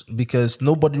grows because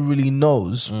nobody really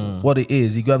knows what it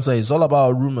is. You know what I'm saying? It's all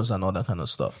about rumors and all that kind of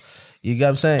stuff. You know what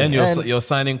I'm saying? and you're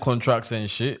signing contracts and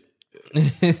shit.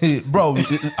 bro,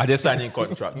 are they signing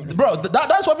contracts? bro,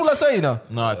 that's what people are saying now.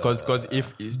 No, because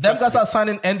if Them guys are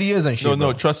signing NDAs and shit. no,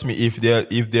 bro. trust me.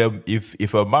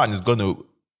 If a man is gonna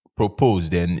propose,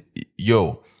 then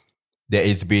there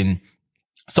has been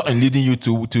something leading you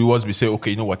towards me say,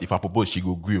 okay, you know what? If I propose, she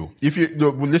go grill. If you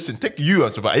no, well, listen, take you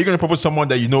as are you gonna propose to someone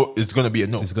that you know is gonna be a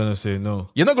no? He's gonna say no.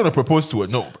 You're not gonna propose to a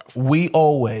no, bro. We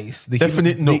always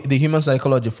the human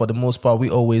psychology for the most part. We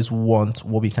always want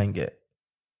what we can get.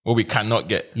 What we cannot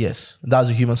get. Yes, that's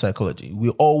the human psychology. We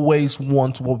always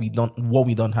want what we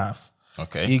don't have.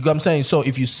 Okay. You know what I'm saying? So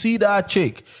if you see that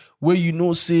chick where you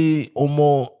know say or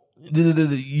more,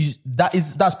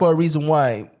 that's for a reason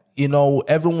why, you know,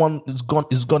 everyone is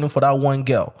gunning for that one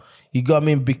girl. You got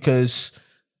me? Because,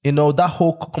 you know, that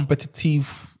whole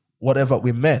competitive whatever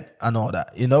with men and all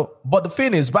that, you know. But the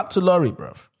thing is, back to Lori,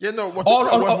 bro. Yeah, no, we're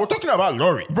All- talking about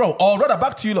Lori. Bro, or rather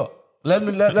back to you lot. Let's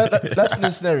finish the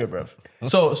scenario, bro.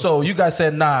 So you guys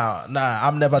said nah,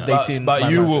 I'm never dating. But my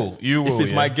you man. will. You will. If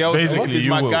it's my girl, if basically it's you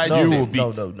my will. guy, You no, will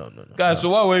beat. No. Guys, so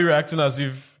why were you reacting as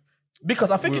if Because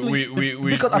I think we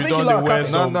because I think you don't lot are wear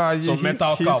capping. some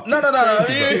metal cap? No.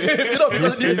 You know,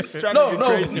 because He's trying to be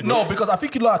crazy, bro. no, because I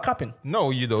think you lot are capping. No,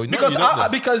 you don't. No, Because you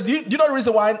don't. because you know the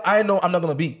reason why I know I'm not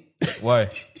gonna be. Why?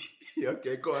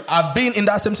 Okay, go on. I've been in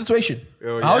that same situation.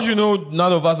 How do you know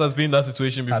none of us has been in that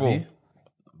situation Have before? you?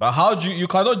 But how do you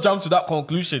cannot jump to that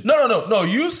conclusion? No.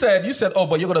 You said, oh,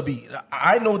 but you're gonna be.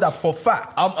 I know that for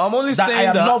fact. I'm only that saying I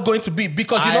am that- not going to be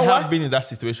because you I know have what? been in that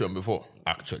situation before,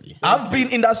 actually. I've been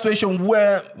in that situation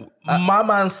where my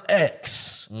man's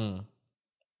ex,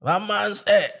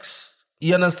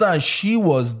 you understand? She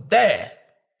was there.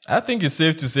 I think it's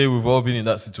safe to say we've all been in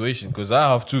that situation because I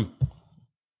have too.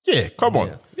 Yeah, come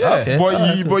on. Yeah.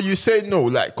 Okay. But you say no,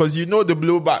 like, because you know the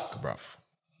blowback, bruv.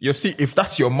 You see, if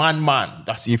that's your man,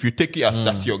 that's if you take it as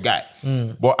that's your guy.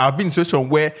 But I've been in a situation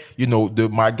where, you know,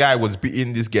 my guy was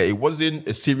beating this guy. It wasn't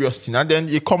a serious thing. And then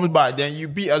it comes back, then you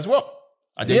beat as well.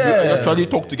 And then you actually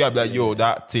talk to guy like, yo,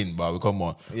 that thing, but come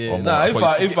on. Yeah. Come Nah,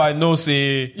 on. if I know,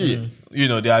 say, you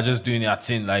know, they are just doing their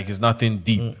thing, like it's nothing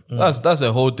deep. That's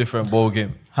a whole different ball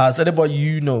game. Has anybody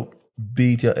you know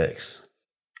beat your ex?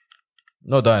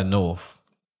 Not that I know of.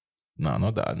 No,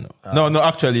 not that, no. No,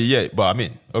 actually, yeah. But I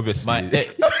mean, obviously. My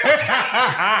ex.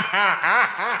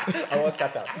 I want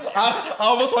Qatar. I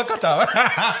almost want Qatar.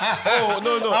 Oh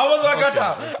no! I almost want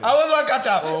Qatar. I almost want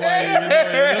Qatar.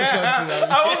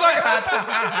 I almost want Qatar.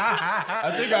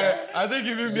 I think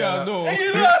even me, I know.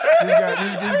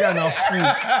 This guy now fool.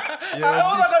 I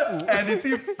almost want Qatar. And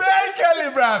it's Ben Kelly,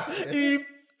 bruv. He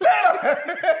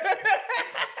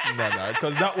No,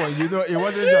 because that one, you know, it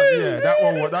wasn't just that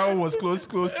one was close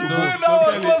to that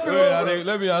was close to Wait, home.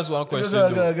 let me ask one question.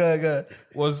 Go.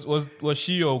 Was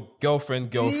she your girlfriend?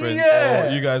 Yeah.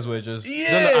 Or you guys were just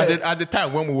Yeah. At the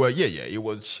time when we were, it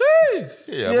was.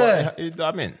 Yeah. But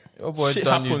I mean, your boy shit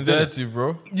done you happens, innit? dirty,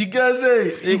 bro. You guys say.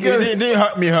 It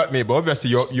didn't hurt me, but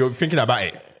obviously you're thinking about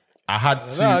it. I had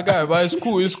to. Nah, guy, but it's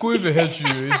cool. It's cool if it hurts you.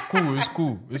 It's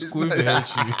cool if it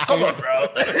hurts you. Come on, bro.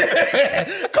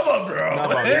 Come on, bro. Nah,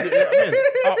 but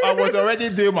I was already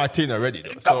doing my thing already,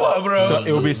 though. Come on, bro. So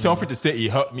it would be something to say,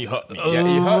 it hurt me. Yeah,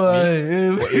 it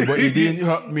hurt me. But it didn't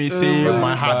hurt me, say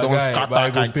my heart don't scatter. But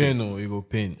it go kind pain, thing. no. It go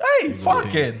pain. Hey,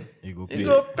 fucking. It go You pain.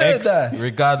 go pay X, that.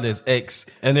 regardless, X.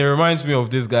 And it reminds me of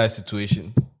this guy's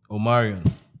situation. Omarion.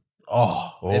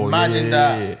 Oh, imagine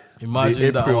that. Yeah.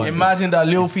 Imagine that one. Imagine that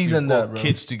Lil Fees and that, Got bro.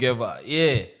 kids together.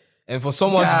 Yeah. And for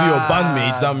someone to be your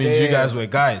bandmates, that means you damn. guys were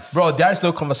guys. Bro, there is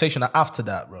no conversation after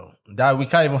that, bro. That we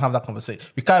can't even have that conversation.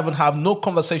 We can't even have no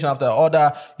conversation after the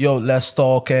order. Yo, let's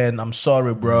talk and I'm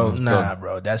sorry, bro. Nah,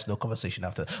 bro. There's no conversation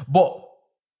after. But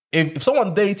if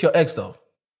someone dates your ex, though,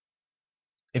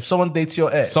 if someone dates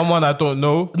your ex, Someone I don't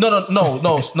know.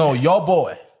 no, your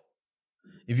boy.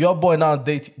 If your boy now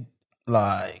date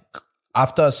like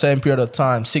after a certain period of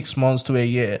time, 6 months to a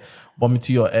year, bump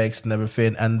into your ex and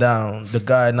everything, and down the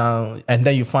guy now, and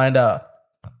then you find out.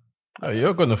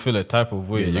 You're gonna feel a type of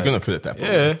way. Yeah, you're like- gonna feel it that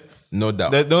way. Yeah. No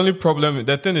doubt. The only problem,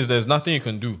 the thing is, there's nothing you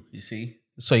can do. You see?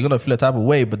 So you're gonna feel a type of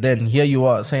way, but then here you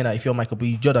are saying that if you're Michael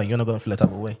B. Jordan, you're not gonna feel a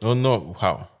type of way. No,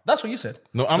 how? That's what you said.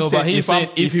 No, I'm No, saying but he's saying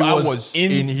if he I was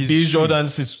in his B. shoes,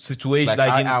 Jordan's situation, like,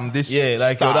 like I am this yeah,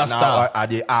 like star you're that now, star. I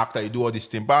the actor, you do all this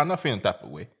thing, but I'm not feeling that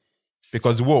way.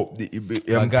 Because My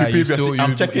guy, you still,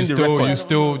 I'm checking the records. You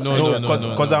still, no.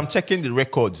 Because I'm checking the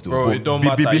records, though. Bro, But it don't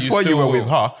matter. You before you still were will. with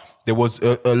her, there was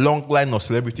a long line of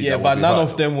celebrities. Yeah, that but were with none her, of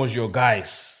though. them was your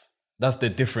guys. That's the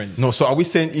difference. No, so are we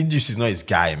saying Idris is not his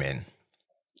guy, man?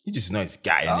 Idris is not his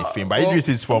guy, anything. But well, Idris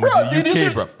is from Bro, the did you see,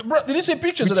 UK, bro. did you see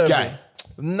pictures Which of that? guy?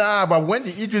 Nah, but when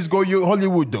did Idris go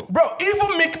Hollywood, though? Bro,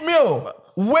 even Meek Mill,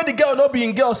 where the girl not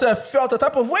being girl said felt a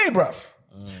type of way, bruv.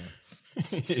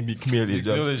 Meek Mill is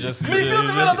Bill is just... just, Meek Mill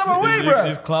developed that way, bro.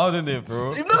 He's clouding it,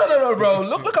 bro. No, bro.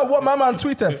 Look at what my man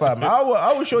tweeted, fam.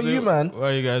 I will show you, man. Why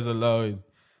are you guys allowing?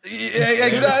 Yeah,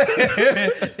 exactly.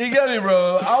 You get me,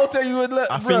 bro. I'll tell you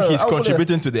what. I think he's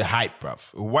contributing to the hype, bruv.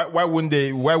 Why wouldn't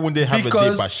they have Because- a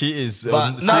date? But she is...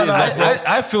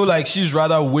 I feel like she's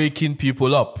rather waking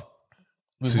people up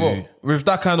with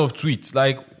that kind of tweet.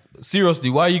 Like, seriously,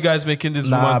 why are you guys making this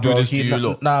woman do this to you,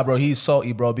 lot? Nah, bro, he's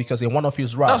salty, bro, because in one of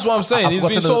his raps... That's what I'm saying. I've He's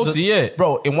forgotten been salty, yeah.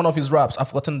 Bro, in one of his raps, I've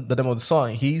forgotten the name of the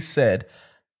song. He said,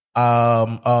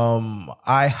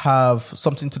 I have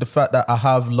something to the fact that I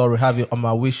have Lori Harvey on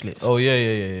my wish list. Oh,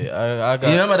 yeah. I got,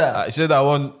 You remember that? I said that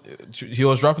one. He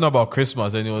was rapping about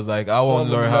Christmas and he was like, I want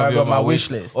Lori Harvey on my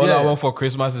wish list. All Yeah. I want for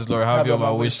Christmas is Lori Harvey on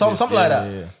my wish list. Something like that.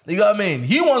 Yeah. You know what I mean?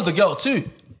 He wants the girl too.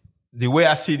 The way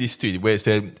I see this tweet, where it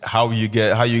said how you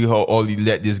only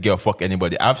let this girl fuck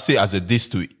anybody, I've said as a diss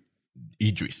to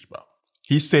Idris, bro.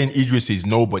 He's saying Idris is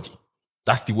nobody.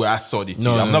 That's the way I saw the tweet.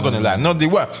 I'm not gonna lie. No,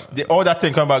 all that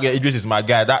thing come about Idris is my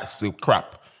guy. That's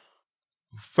crap.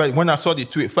 When I saw the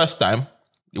tweet first time,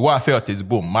 what I felt is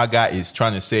boom. My guy is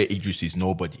trying to say Idris is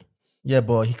nobody. Yeah,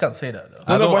 but he can't say that though.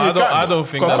 I but don't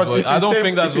think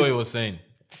that's what he was saying.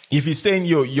 If he's saying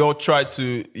you're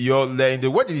letting the,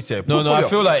 what did he say? No, I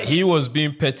feel like he was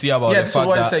being petty about Yeah, the this is fact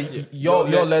what he that said. You'll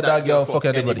let that girl fuck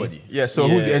anybody. Yeah, so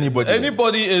who's the anybody?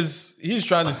 Anybody is, he's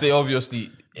trying to say,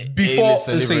 obviously, Before A-list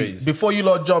celebrities. before you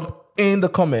lot jump in the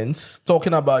comments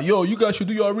talking about, yo, you guys should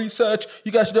do your research.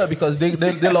 You guys should do it because they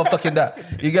love talking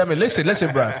that. You get me? Listen,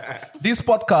 bruv. This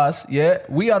podcast, yeah,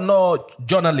 we are not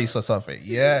journalists or something.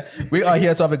 Yeah, we are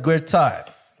here to have a great time.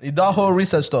 That whole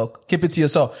research talk, keep it to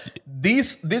yourself.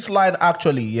 This line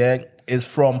actually, yeah, is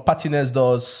from Patti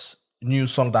Nesdo's new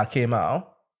song that came out.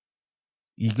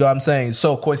 You got what I'm saying?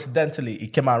 So coincidentally,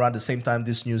 it came out around the same time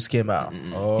this news came out.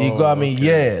 You got what I mean?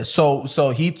 Yeah. So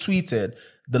he tweeted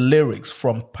the lyrics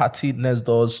from Patti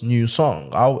Nesdo's new song.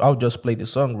 I'll just play the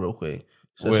song real quick.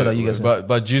 So that you guys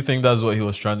but do you think that's what he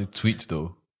was trying to tweet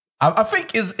though? I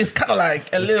think it's kind of like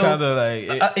It's kind of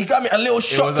like it got me a little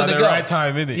shot was to at the the girl. right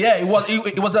time, innit? Yeah, it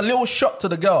was a little shot to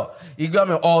the girl. You got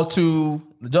me all to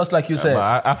just like you said.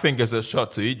 But I think it's a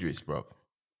shot to Idris, bro.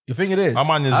 You think it is? My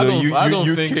man is I a don't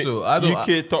UK, think so. I don't-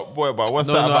 UK top boy, but what's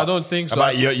No, that no, about? I don't think so.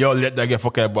 About yo, let that get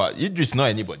fucking about. Idris not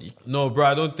anybody. No, bro,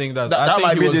 I don't think that's. That I think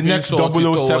might he be was the being next salty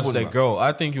 007, towards the man. girl.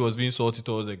 I think he was being salty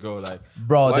towards the girl. Like,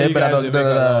 Bro, why they you better guys not- even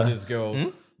allow nah. this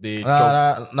girl. They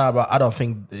Nah, bro. I don't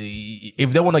think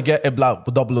if they want to get a black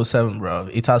 007, bro,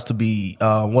 it has to be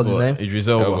what's his name? Idris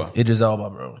Elba. Idris Elba,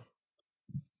 bro.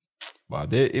 But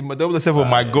they 007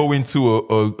 might go into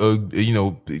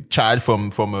a child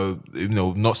from a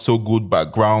not so good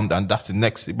background, and that's the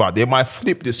next. But they might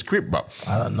flip the script, bro.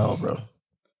 I don't know, bro.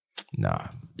 Nah,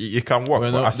 it can work.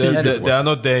 We're But I not, see this they are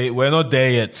not there. We're not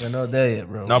there yet. We're not there yet,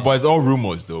 bro. Nah, but it's all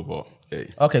rumors though. But hey.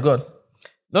 Okay, good.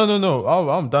 No.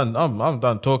 I'm done. I'm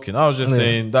done talking. I was just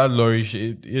saying that Laurie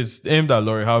is aimed at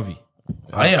Laurie Harvey.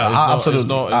 Oh, yeah, absolutely. It's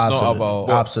not about.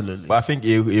 Absolutely. But I think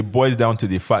it boils down to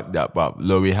the fact that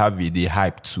Laurie Harvey, they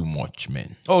hype too much,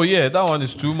 man. Oh yeah, that one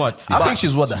is too much. I think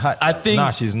she's what the hype. I think.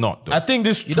 Nah, she's not, though. I think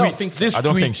this tweet. don't think so? This I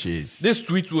don't tweet, think she is. This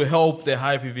tweet will help the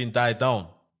hype even die down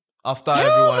after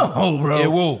everyone. no,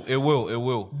 bro. It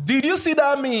will. Did you see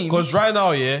that meme? Because right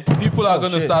now, yeah, people are gonna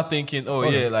shit. start thinking,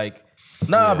 like.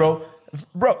 Nah, bro.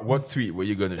 What tweet were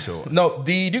you gonna show us? No,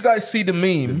 did you guys see the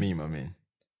meme Meme, I mean.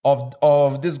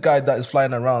 of this guy that is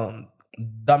flying around,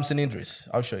 Damson Idris?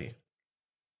 I'll show you.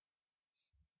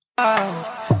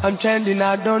 I'm trending,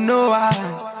 I don't know why.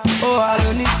 Oh, I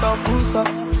don't need some boost up.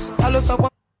 I lost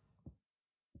up.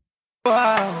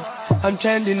 I'm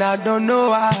trending, I don't know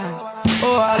why.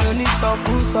 Oh, I don't need some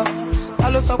boost up. I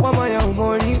lost up on my own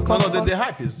money. No, the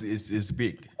hype is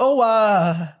big.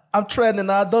 Oh, I'm trending,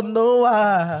 I don't know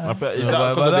why. Is but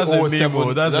that because that's of a the meme,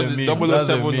 007? that's a That's meme, the that's a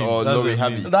 007 meme, or that's a Laurie meme.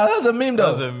 Harvey? That's a meme, though.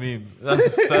 That's a meme.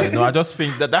 That's No, I just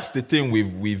think that's the thing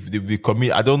with the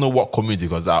community. I don't know what community,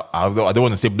 because I don't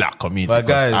want to say black community. But 'cause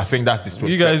guys, I think that's disrespectful.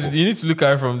 you guys, you need to look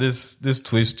at it from this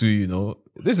twist too. You know,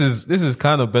 this is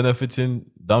kind of benefiting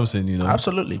Damson. You know,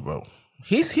 Absolutely, bro.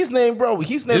 His name, bro.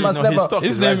 His name His- has no, never. his stock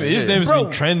his is name rising, his yeah. name's Bro,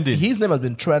 been trending. His name has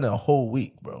been trending a whole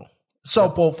week, bro. So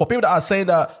for people that are saying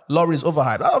that Laurie is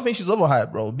overhyped, I don't think she's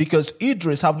overhyped, bro, because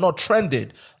Idris have not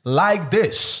trended like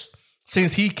this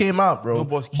since he came out, bro.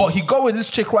 but he go with this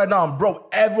chick right now, and bro,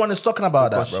 everyone is talking about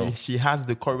that, But bro. she has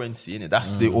the currency in it.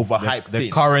 That's the overhyped the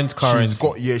thing. current She's currency.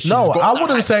 got, yeah, she's No, got I that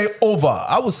wouldn't hype. say over.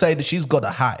 I would say that she's got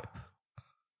a hype.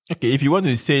 Okay, if you want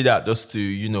to say that just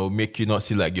to, make you not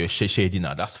seem like you're shady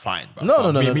now, that's fine. But No,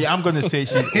 no, no, me, no. I'm going to say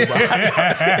she's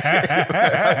overhyped.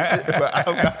 But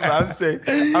I'm saying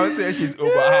she's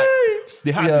overhyped.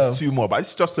 The hype Yeah. is too much, but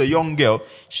it's just a young girl.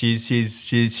 She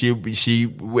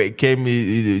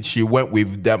went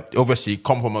with them. Obviously,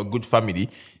 come from a good family.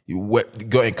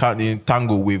 Got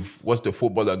entangled with what's the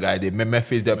footballer guy, the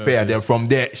Memphis Depay, and then from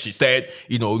there she started,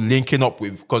 linking up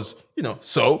with because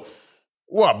so.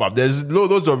 What about there's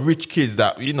loads of rich kids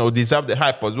that deserve the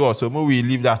hype as well. So maybe we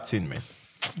leave that in, man.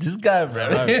 This guy, bro.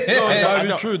 No, that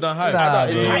be true. That hype.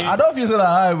 I don't feel so that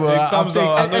hype, bro. It comes I'm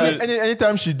out- thinking-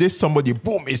 Anytime she dates somebody,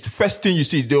 boom, it's the first thing you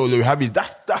see is the Laurie Harvey.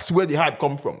 That's where the hype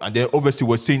comes from. And then obviously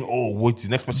we're saying, oh, what's the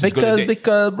next person is going to date?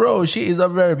 because, bro, she is a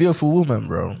very beautiful woman,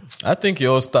 bro. I think it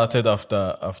all started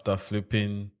after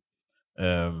flipping.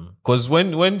 Because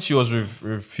when she was with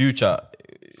Future,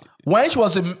 When she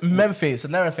was in Memphis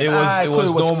and everything, It was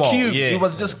cool, normal, cute. yeah. It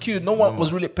was just cute. No one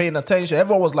was really paying attention.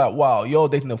 Everyone was like, wow, you're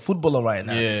dating a footballer right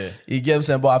now. Yeah. You get what I'm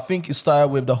saying? But I think it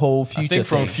started with the whole I Future think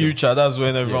from thing. Future, that's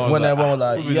when everyone When was everyone was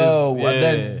like, who is yo, this? and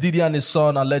then Diddy and his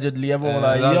son, allegedly, everyone was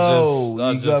like, that's yo,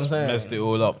 that you get what I'm just saying? messed it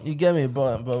all up. You get me?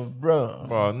 But bro.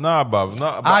 Bro, nah,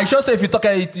 bruv. I sure say if you talk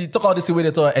all this way they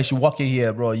talk and she walk in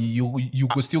here, bro, you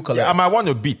could still collect. I might want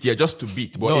to beat, just to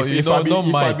beat. But No, if no, I be, no if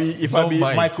I might. be, if No I be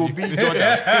might. Michael B.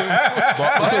 Jordan,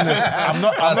 but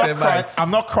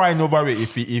I'm not crying over it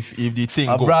if the thing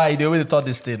goes. Right, they already thought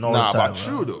this thing all Nah, the time. but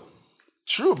true though.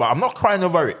 True, but I'm not crying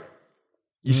over it.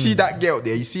 You see that girl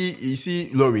there, you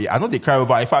see Laurie. I know they cry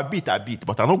over her. If I beat,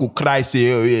 but I don't go cry,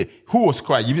 say, oh, yeah. Who was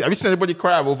crying? Have you seen anybody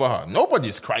cry over her?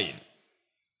 Nobody's crying.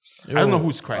 I don't know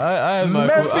who's crying. I had Michael,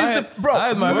 Memphis, I had, bro, I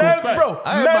had Michael,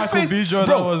 I had Michael Memphis, B. Jordan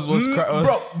bro, was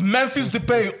bro, Memphis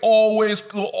Depay always,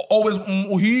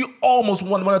 he almost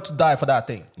wanted to die for that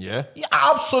thing. Yeah. Yeah,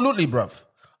 absolutely, bruv.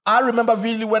 I remember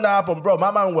really when that happened, bro. My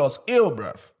man was ill,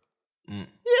 bruv.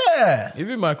 Yeah.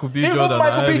 Even Michael B. Even Jordan.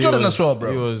 Michael B. he Jordan was- as well,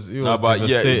 bro. He was No, but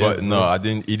devastated, but no, bro. I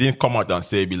didn't. He didn't come out and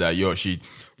say, be like, yo, she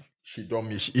done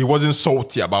me. He wasn't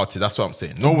salty about it. That's what I'm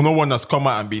saying. No one has come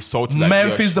out and be salty. Like,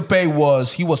 Memphis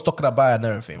Depay he was talking about it and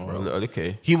everything, bro.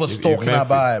 Okay. He was If talking Memphis-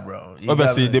 about it, bro. You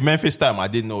Obviously, got me? the Memphis time, I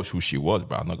didn't know who she was,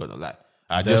 but I'm not gonna lie.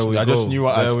 I There just we just go. knew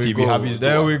her as There we Stevie go. Harvey's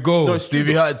There daughter. we go. No, it's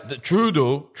Stevie true. Harvey.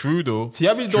 True though. See,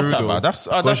 Harvey's True daughter, though. man. That's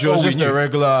But she all was we just knew. a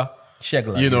regular,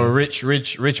 Shegler, you know, yeah.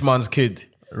 rich man's kid.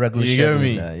 regular You get scheduling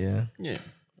me? that, yeah. Yeah.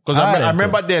 Because Alright I then,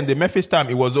 remember then the Memphis time,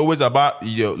 it was always about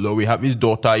Laurie Harvey's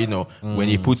daughter. When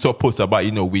he puts up posts about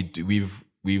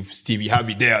with Stevie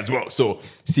Harvey there as well. So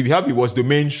Stevie Harvey was the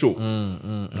main show.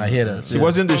 I hear that. She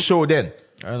wasn't the show then.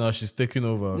 I know she's taking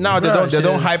over. Now they Bro,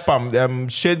 don't she hype them.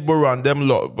 Shadeborough and them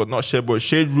lot, but not Shadeborough,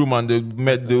 Shade Room and they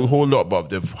met the whole lot, but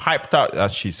they've hyped out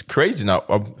that she's crazy now.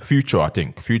 Future, I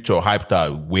think. Future hyped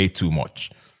her way too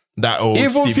much. That old Even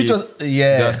Stevie, Future's-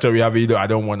 yeah. that story I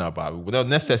don't want about it. Not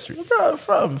necessary. Bro,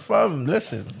 from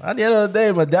listen, at the end of the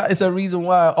day, man, that is a reason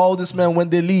why all these men, when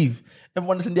they leave,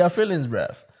 everyone is in their feelings,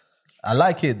 bruv. I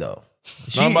like it though.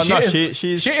 She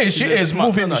is smart.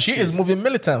 moving. No, She is moving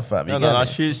militant, fam. You No,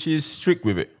 get me? she's strict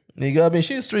with it. You get me?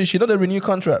 She's straight. She know the renew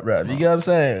contract, bruv. You get what I'm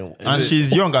saying? And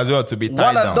she's young as well to be tied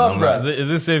One and down. done, I'm bruh. like, Is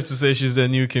it safe to say she's the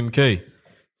new Kim K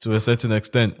to a certain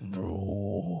extent?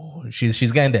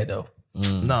 She's getting there though.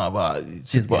 No, but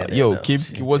She's getting yo, there,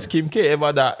 though. was Kim K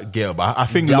ever that girl? But I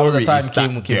think That was Laurie the time is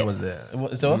that Kim girl. was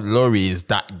there. So? Laurie is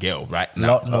that girl right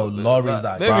now. No, Laurie's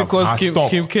that Maybe girl. because Kim-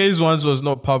 Kim K's ones was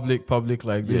not public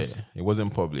like Yeah, this. it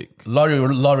wasn't public.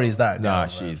 Laurie's that girl. Nah, man.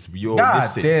 she's yo. God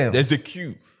Listen, damn. there's the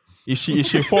queue. If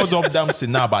she falls off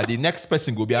dancing now, but the next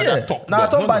person go be on that top. Nah,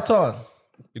 dog. turn by turn.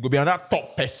 You go be on that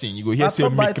top person. You go hear Nah, say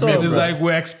turn by Mick turn, Mill. It's bro. like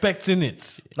we're expecting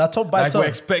it. Nah, turn by Like turn. we're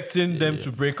expecting them to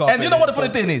break up. And you know what the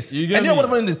then funny thing is? You And get you know what the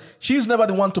me? funny thing is? She's never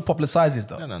the one to publicize it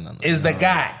though. No. It's the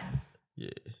guy. Yeah.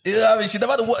 You know what I mean?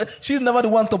 She's never the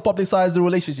one to publicize the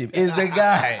relationship. It's the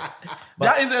guy.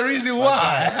 That is the reason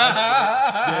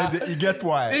why. You get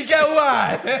why? You get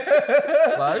why?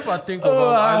 But if I think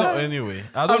about I don't anyway.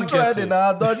 I don't I'm get trying it. and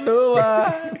I don't know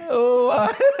why. Oh,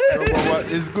 why?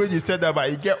 It's good you said that,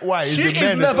 but you get why? It's She the is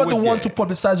men never that's the always one there. to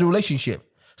publicize the relationship.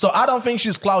 So I don't think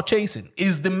she's cloud chasing.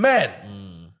 It's the men.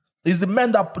 It's the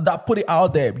men that put it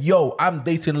out there. Yo, I'm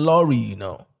dating Laurie, you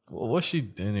know. What's she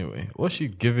anyway? What's she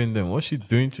giving them? What's she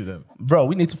doing to them? Bro,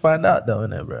 we need to find out though,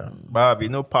 innit, bro? Bob,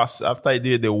 pass after you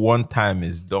did the one time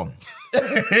is done. After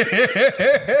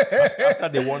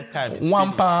the one time is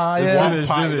One pie, finished.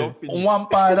 yeah. One pie, Finish, don't finish. One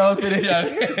pie, don't finish.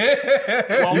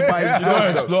 One pie is You don't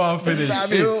done. explore and finish. I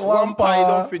mean, One one pie pie.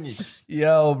 don't finish.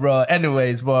 Yo, bro.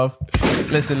 Anyways, bro.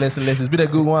 Listen. It's been a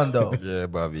good one though. Yeah,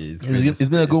 Bobby. It's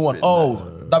been a good one.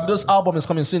 Oh, Davido's album is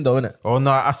coming soon though, innit? Oh no,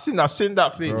 I seen that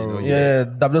thing. You know, Yeah,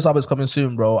 Davido's album is coming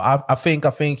soon, bro. I think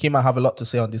he might have a lot to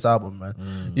say on this album, man.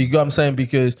 You get what I'm saying?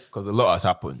 Because because a lot has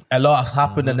happened. a lot has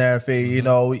happened and everything, you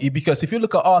know. Because if you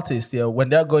look at artists, yeah, when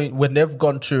they've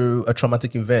gone through a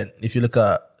traumatic event, if you look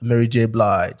at Mary J.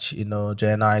 Blige, you know,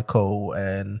 Jane Aiko,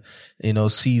 and you know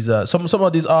Caesar, some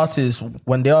of these artists,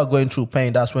 when they are going through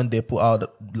pain, that's when they put out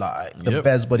the Yep,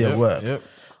 best body of work. Yep.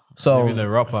 So Even the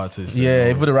rap artists. yeah,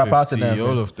 even the rap artists and 50,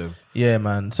 everything. all of them. yeah,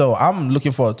 man. So I'm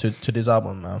looking forward to this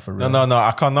album, man. For real. No,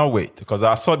 I cannot wait because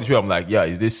I saw the video. I'm like, yeah,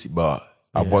 is this? But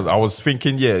I was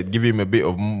thinking, yeah, give him a bit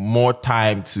of more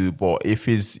time to. But if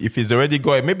he's already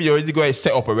got, maybe he already got it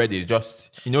set up already. It's just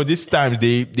this time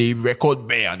they record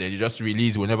bare and then they just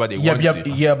release whenever they want to.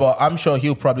 Yeah, but I'm sure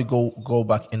he'll probably go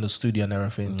back in the studio and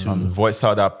everything to Voice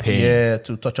out that pain.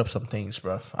 to touch up some things,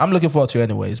 bro. I'm looking forward to it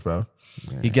anyways, bro.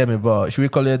 You get me, bro? Should we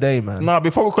call it a day, man? Now,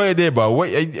 before we call it a day, bro, what,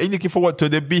 are you looking forward to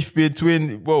the beef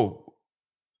between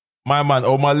my man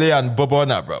Omale and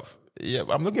Bobona, bro? Yeah,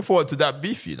 I'm looking forward to that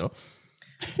beef. if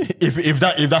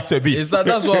that's a beef.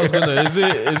 That's what I was gonna. Is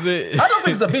it? I don't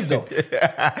think it's a beef though.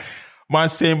 Man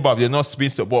saying, Bob, they're not speaking.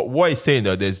 So, but what he's saying,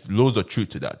 though, there's loads of truth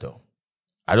to that, though.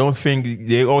 I don't think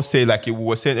they all say, like we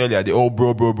were saying earlier, the old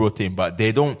bro thing, but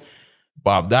they don't.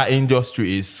 Bob, that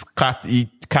industry is cat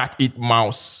eat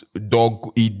mouse,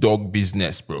 dog eat dog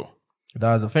business, bro.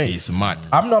 That's the thing. It's mad.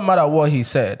 I'm not mad at what he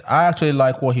said. I actually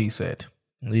like what he said.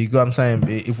 You get what I'm saying?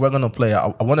 If we're gonna play, I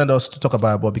wanted us to talk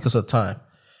about it, but because of time,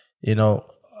 but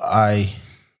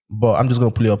I'm just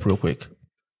gonna pull it up real quick.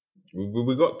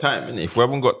 We got time, innit? If we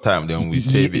haven't got time, then we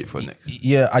save it for next.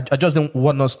 Yeah, I just didn't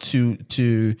want us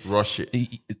to Rush it.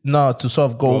 no, to sort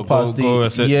of go past go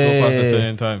past a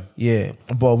certain time. Yeah,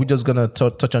 but we're just gonna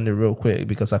touch on it real quick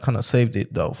because I kind of saved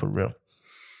it though for real.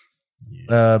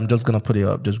 I'm just gonna put it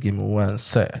up. Just give me 1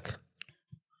 sec.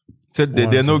 So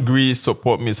they no agree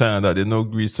support me saying that they no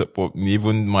agree support me.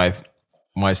 Even my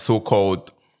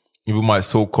so-called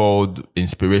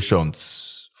inspirations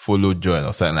follow join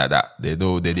or something like that.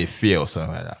 They fear or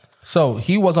something like that. So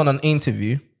he was on an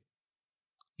interview,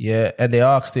 yeah, and they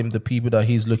asked him the people that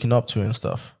he's looking up to and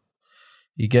stuff.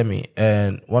 You get me?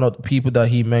 And one of the people that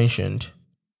he mentioned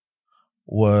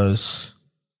was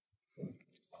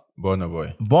Burna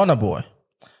Boy. Burna Boy.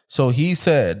 So he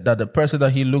said that the person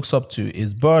that he looks up to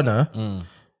is Burna.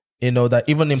 That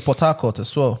even in Port Harcourt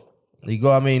as well. You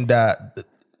go, I mean, that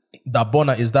that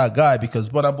Burna is that guy because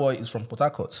Burna Boy is from Port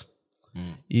Harcourt.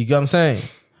 You get what I'm saying?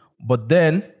 But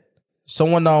then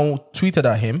someone now tweeted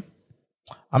at him.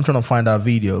 I'm trying to find that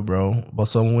video, bro. But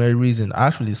some weird reason, I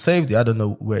actually saved it. I don't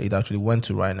know where it actually went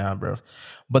to right now, bro.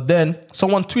 But then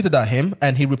someone tweeted at him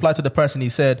and he replied to the person. He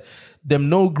said, them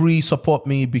no agree support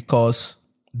me because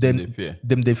them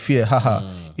they fear. Haha.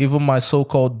 Even my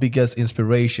so-called biggest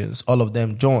inspirations, all of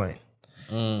them join.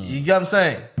 You get what I'm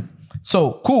saying?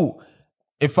 So, cool.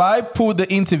 If I put the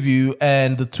interview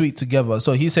and the tweet together,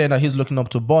 so he's saying that he's looking up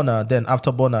to Burna, then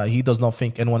after Burna, he does not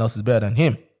think anyone else is better than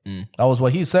him. That was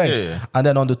what he's saying. Yeah. And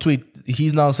then on the tweet,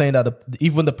 he's now saying that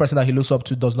even the person that he looks up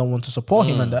to does not want to support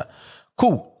him and that.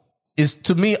 Cool. Is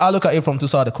to me, I look at it from two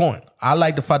sides of the coin. I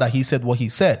like the fact that he said what he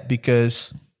said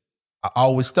because I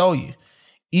always tell you,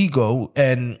 ego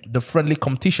and the friendly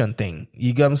competition thing.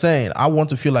 You get what I'm saying? I want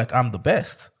to feel like I'm the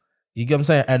best. You get what I'm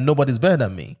saying? And nobody's better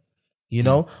than me. You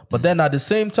know? But then at the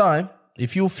same time,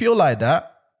 if you feel like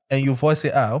that and you voice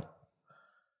it out,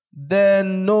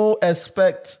 then no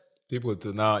expect People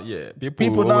to now,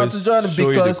 people now to join show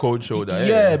because you the cold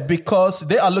shoulder. because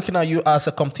they are looking at you as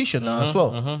a competition now as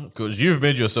well. Because you've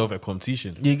made yourself a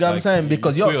competition. You get what I'm saying?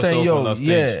 Because you're put saying, yourself on yo, that stage.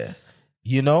 yeah.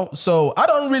 You know? So I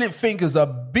don't really think it's a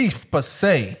beef per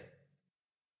se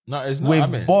No, it's not. with I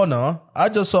mean, Burna. I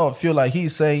just sort of feel like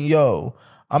he's saying, yo,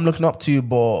 I'm looking up to you,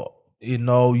 but you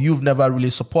know, you've never really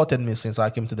supported me since I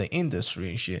came to the industry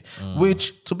and shit.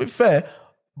 Which, to be fair,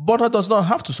 Burna does not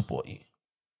have to support you.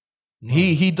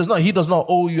 He does not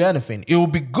owe you anything. It will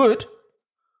be good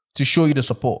to show you the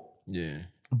support, yeah.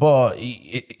 but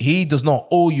he does not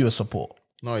owe you a support.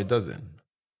 No, it doesn't.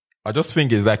 I just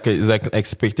think it's like an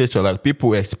expectation. Like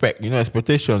people expect,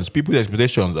 expectations. People's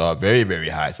expectations are very, very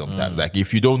high sometimes. Like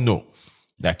if you don't know,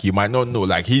 like you might not know.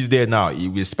 Like he's there now.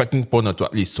 You're expecting Burna to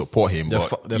at least support him,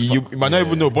 but you might not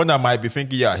even know. Burna might be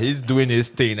thinking, yeah, he's doing his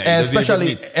thing, and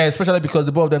especially because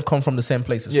the both of them come from the same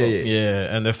place as well.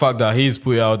 Yeah, and the fact that he's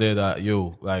put out there that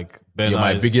Ben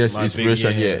my is biggest my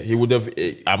inspiration. He would have.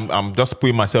 I'm just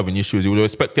putting myself in his shoes. He would have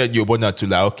expected Burna to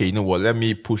like, okay, you know what? Let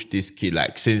me push this kid.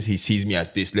 Like since he sees me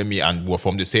as this, and we're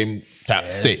from the same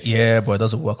state. Yeah, but it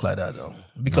doesn't work like that though.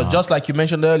 Because just like you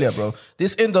mentioned earlier, bro,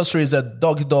 this industry is a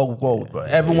dog world, bro.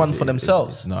 Everyone for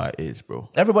themselves. No, it is, bro.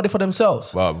 Everybody for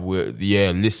themselves. But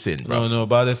listen, bro. No,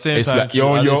 but at the same It's time, like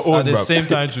you're on your own, at the bro. same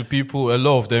time, to people, a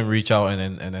lot of them reach out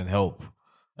and then help.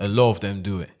 A lot of them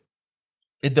do it.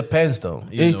 It depends, though.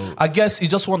 You know. I guess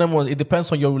it's just one of them. It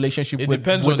depends on your relationship with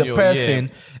the person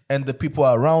and the people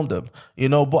around them.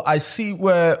 But I see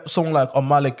where someone like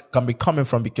Omalik can be coming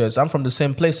from because I'm from the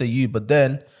same place as you. But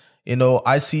then,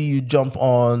 I see you jump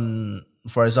on,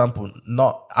 for example,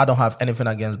 I don't have anything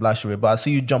against Black Sherry, but I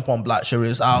see you jump on Black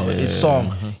Sherry's his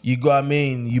song. You go, I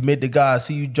mean, you made the guy. I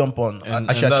see you jump on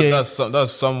Ashake.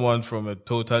 That's someone from a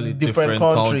totally different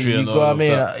country. You go, I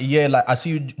mean, like I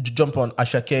see you jump on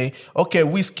Ashake. Okay,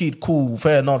 Wizkid, cool,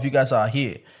 fair enough. You guys are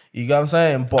here. You know what I'm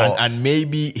saying? But and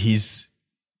maybe he's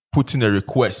putting a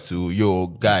request to your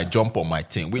guy jump on my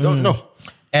thing. We don't know.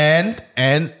 And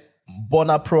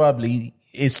Burna probably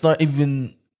it's not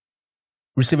even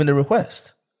receiving the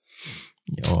request.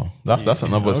 That's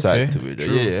another side to it.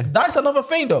 True. Yeah. That's another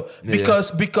thing though.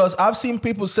 Because I've seen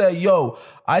people say, yo,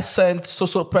 I sent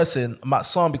so person my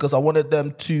song because I wanted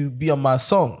them to be on my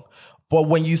song. But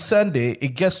when you send it,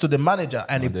 it gets to the manager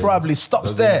and it probably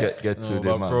stops there. Get to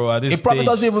the man. Bro, at this It probably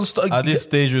doesn't even start. At this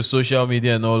stage with social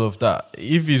media and all of that,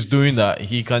 if he's doing that,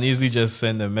 he can easily just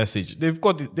send a message. They've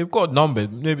got numbers,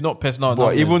 maybe not personal But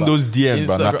numbers. even those DMs,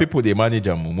 bro, now Instagram- people they manage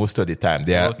them most of the time.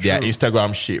 They are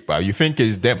Instagram shit, bro. You think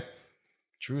it's them?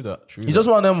 True that. You just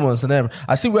want them ones and them.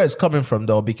 I see where it's coming from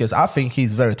though, because I think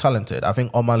he's very talented. I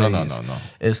think Omale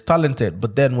is talented.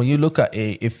 But then when you look at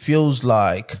it, it feels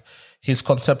like his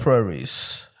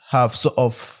contemporaries have sort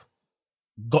of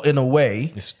gotten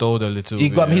away. He stole a little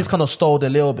bit. He's kind of stalled a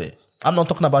little bit. I'm not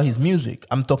talking about his music.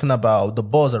 I'm talking about the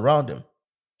buzz around him.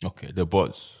 Okay, the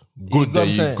buzz. Good that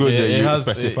you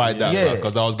specified that,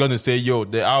 because I was gonna say,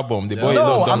 the album, the boy.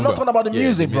 No, I'm not talking about the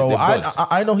music, bro.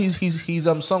 I know he's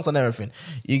songs and everything.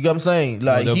 You get what I'm saying?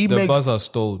 Like the makes buzz has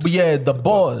stalled. But yeah, the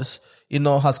buzz,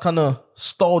 has kind of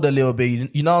stalled a little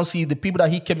bit. You now see the people that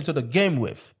he came into the game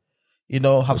with,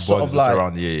 have sort of like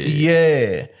around,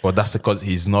 yeah. But that's because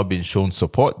he's not been shown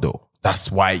support though.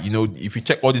 That's why, if you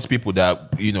check all these people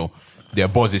that, their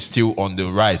buzz is still on the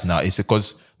rise now, it's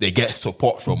because they get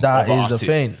support from that other is artists.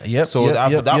 The thing. Yep. So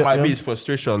that might be his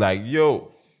frustration. Like,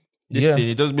 this thing,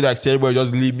 it just be like, Cerebral,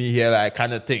 just leave me here, like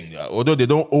kind of thing. Although they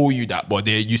don't owe you that, but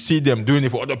you see them doing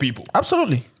it for other people.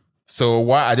 Absolutely. So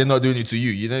why are they not doing it to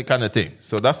you? You know, kind of thing.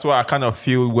 So that's why I kind of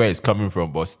feel where it's coming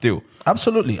from. But still,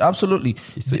 Absolutely.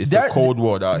 it's a cold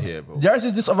war out here, bro.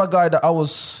 There's this other guy that I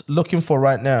was looking for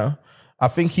right now. I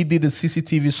think he did the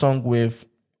CCTV song with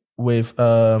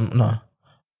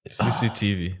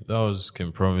CCTV. That was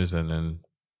Kim Promise, and then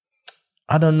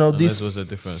I don't know this this was a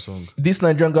different song. this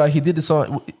Nigerian guy. He did the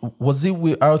song. Was it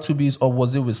with R2Bs or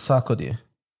was it with Sarkodie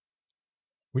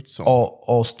Which song?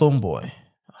 or Stonebwoy?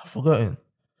 I've forgotten.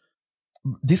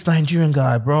 This Nigerian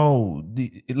guy, bro.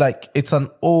 It's an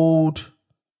old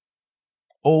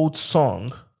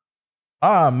song.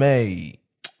 Mate.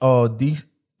 Oh,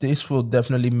 this will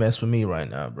definitely mess with me right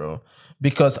now, bro.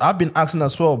 Because I've been asking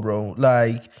as well, bro.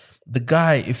 Like the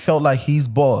guy, it felt like he's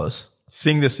boss.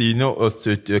 Sing this, so you know,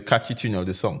 the catchy tune of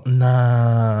the song.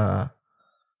 Nah.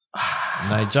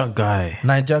 Niger guy.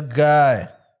 Niger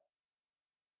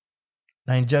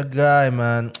guy,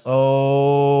 man.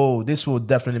 Oh, this will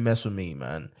definitely mess with me,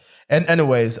 man. And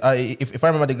anyways, if I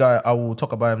remember the guy, I will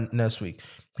talk about him next week.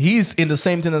 He's in the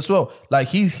same thing as well. Like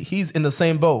he's in the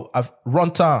same boat.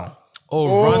 Runtown.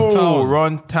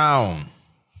 Runtown.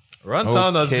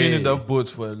 Runtown has been in Okay. the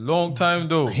boots for a long time,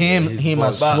 though. Him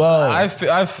as But well. I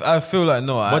feel like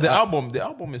no. But the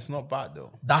album is not bad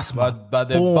though. That's my but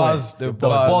the boy. buzz, the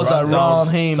buzz around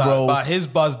him, bro. But his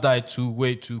buzz died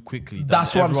way too quickly. than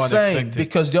That's what I'm everyone saying. expected.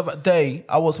 Because the other day,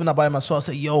 I was finna buy myself. I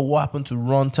said, yo, what happened to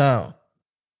Runtown?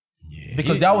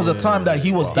 Because that was a time that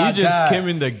he was he that just guy. came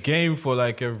in the game for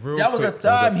like a real. That was a quick-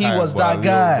 time he was Well, that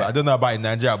guy. I don't know about in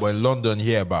Nigeria, but in London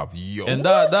here, bruv. Yo. And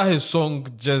that his song,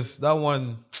 just that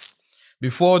one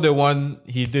before the one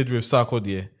he did with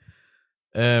Sarkodie.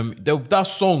 That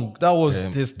song that was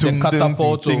the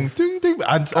catapult of. And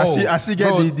I see get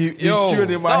bro, the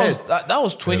tune in my head. That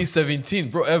was 2017,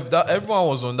 bro. Everyone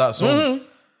was on that song. You know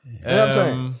what I'm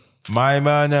saying? My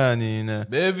man, Nina.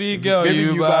 Baby girl, Baby,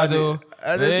 you you bad bad. oh.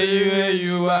 Where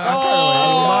you are.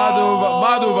 Oh.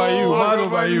 Mad over you. Mad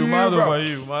over you. Mad bro. over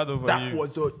you. Mad over That you.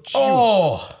 was a tune.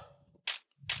 Oh,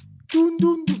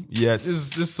 Yes.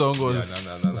 This song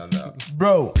was. No.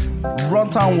 bro.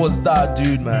 Runtown was that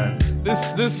dude, man.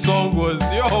 This song was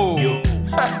yo.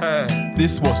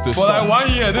 This was the For like song.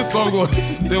 1 year, this song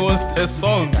was there was the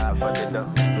song.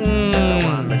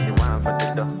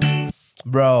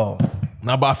 Bro.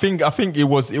 No, but I think it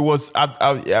was.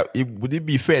 would it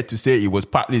be fair to say it was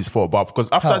partly his fault? But because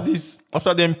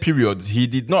after them periods,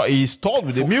 he stalled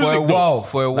with the music. For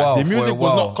a Like, while. the music for a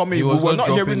was while. not coming. He We was were not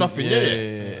hearing dropping- nothing.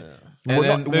 Yeah. And We're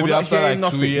then not- maybe we're not after hearing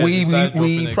like 2 nothing. years, he started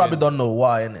We dropping probably again. don't know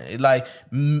why. Innit? Like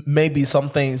maybe some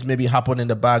things maybe happen in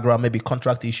the background, maybe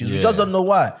contract issues. We just don't know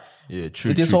why. Yeah, true.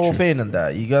 With this whole thing and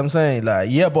that, you get what I'm saying? Like,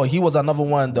 yeah, but he was another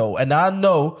one though, and I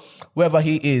know wherever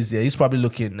he is, yeah, he's probably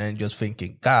looking and just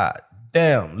thinking, God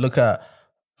damn, look at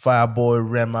Fireboy,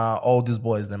 Rema, all these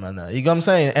boys, them and that. You get what I'm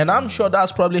saying? And I'm sure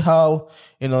that's probably how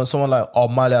someone like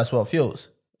Omale as well feels.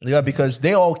 Yeah, because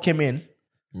they all came in.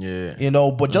 Yeah.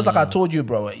 But just like I told you,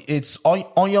 bro, it's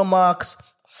on your marks,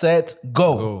 set,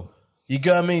 go. You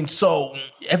get what I mean? So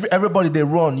everybody they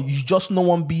run, you just no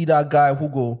one be that guy who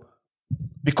go.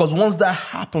 Because once that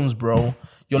happens, bro,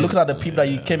 you're looking at the people that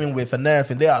you came in with and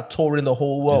everything, they are touring the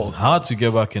whole world. It's hard to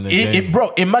get back in the game.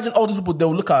 Bro, imagine all these people,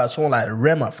 they'll look at someone like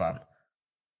Rema, fam.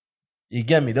 You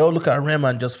get me? They'll look at Rema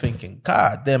and just thinking,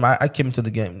 God damn, I came into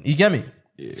the game. You get me?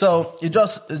 Yeah. So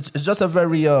it's just a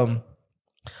very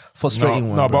frustrating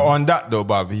one. No, bro. but on that though,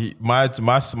 Bob, my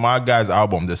guy's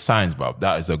album, The Signs, Bob,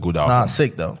 that is a good album. Nah,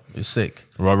 sick though. It's sick.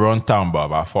 Run Town,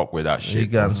 Bob, I fuck with that shit. You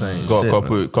get what I'm saying? He's got Sick,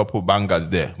 a couple bangers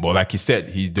there. But like you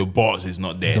said, the boss is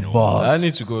not there. The no. boss. I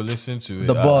need to go listen to it.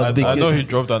 The Buzz, I know he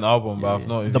dropped an album, but I've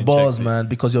not even The buzz, checked it. man,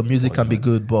 because your music can be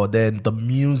good, but then the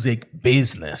music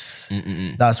business,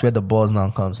 that's where the buzz now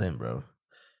comes in, bro.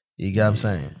 You get what I'm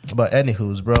saying? But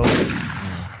anywho's, bro.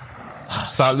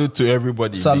 Salute to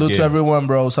everybody. in the Salute to game. everyone,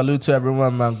 bro. Salute to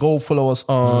everyone, man. Go follow us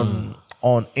on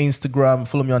Instagram.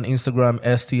 Follow me on Instagram,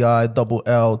 STILLTOBZ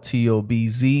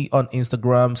on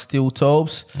Instagram, Still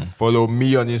Tobes. Follow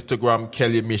me on Instagram,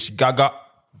 Kelly Mish Gaga.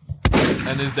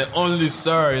 And it's the only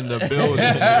sir in the building. You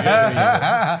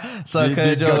get me? So The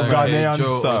okay, Joe. Ghanaian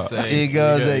Joe sir. was saying, He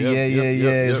goes,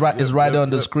 yep, It's right. It's right there on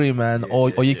the screen, man.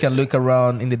 Or you can look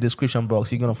around in the description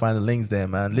box. You're gonna find the links there,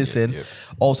 man. Listen.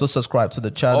 Also subscribe to the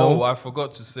channel. Oh, I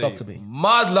forgot to say. Talk to me.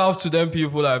 Mad love to them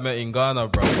people I met in Ghana,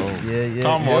 bro. Yeah.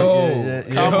 Come on. Yeah.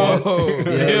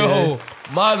 Yo,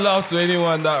 mad love to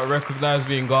anyone that recognized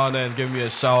me in Ghana and gave me a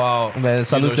shout out. Man,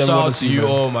 salute to shout everyone out to to see, you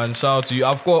man. all, man. Shout out to you.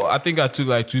 I think I took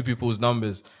like 2 people's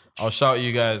numbers. I'll shout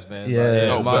you guys, man. Yeah.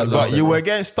 But But, mad love. you were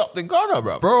getting stopped in Ghana,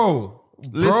 bro. Bro,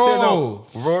 Listen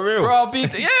up. For real. Bro,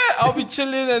 I'll be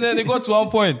chilling, and then it got to one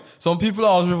point. Some people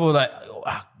I was with were like,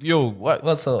 yo, what?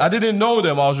 What's up? I didn't know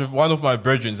them. I was with one of my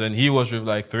brethren, and he was with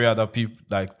like three other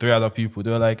people.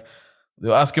 They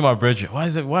were asking my brethren,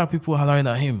 why are people hollering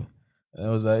at him? And I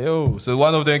was like, yo. So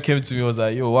one of them came to me and was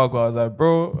like, yo, Wagwan. I was like,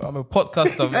 bro, I'm a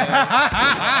podcaster, man.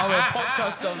 I'm a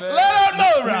podcaster, man. Let her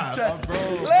know, bro.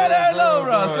 Let her know,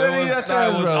 bro. Send me your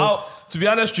chest, bro. To be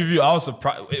honest with you, I was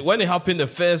surprised when it happened the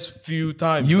first few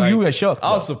times. You were shocked.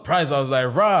 I was surprised. I was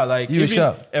like, rah, like You were even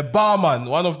shocked. a barman,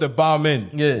 one of the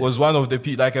barmen was one of the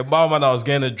people. Like a barman, I was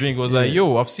getting a drink. Was like,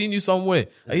 yo, I've seen you somewhere.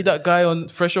 Are you that guy on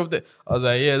Fresh Off the? I was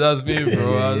like, yeah, that's me,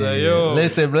 bro. I was like, yo,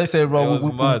 Listen, bro. It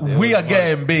was mad. It We was are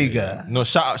getting bigger. No,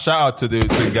 shout out to the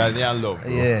Ghanaian love,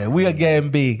 bro. Yeah, we are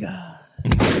getting bigger.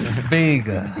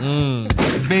 Bigger.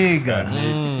 Bigger.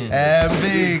 And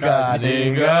bigger,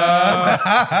 nigga.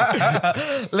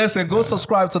 Listen, go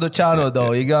subscribe to the channel,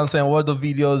 though. You get what I'm saying? Watch the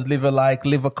videos, leave a like,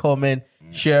 leave a comment,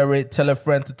 share it, tell a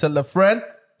friend to tell a friend.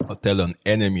 Or tell an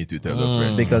enemy to tell a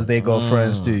friend. Because they got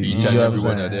friends too. Each You and know every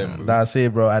what I'm one of saying? them, bro. That's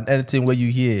it, bro. And anything where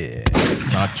you hear,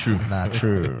 Not true. not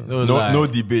true. No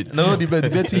debate. No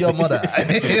debate to your mother.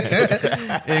 You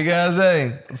get what I'm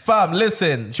saying? Fam,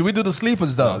 listen. Should we do the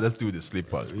sleepers though? No, let's do the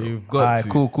slippers, bro. you've All got right,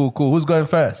 to. cool. Who's going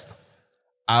first?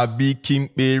 Abi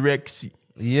Kimpe Rexy.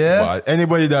 Yeah. But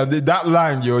anybody that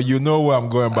line, yo, you know where I'm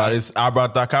going, but it's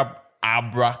abracadabra.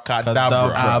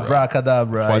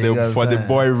 Abracadabra. For You know the what I'm saying?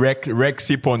 boy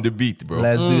Rexy on the beat, bro.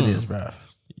 Let's do this, bro.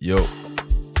 Yo.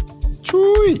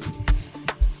 Chewy.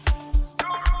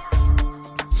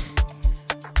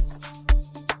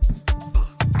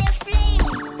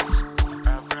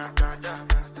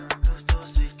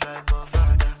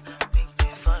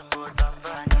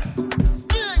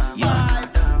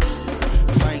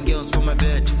 Fine girls for my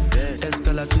bed.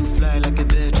 Escala to fly like a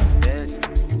bird.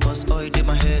 Cause oil did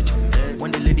my head.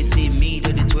 When the ladies see me,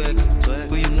 they twerk.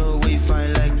 Who you know we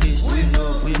fine like this? Who you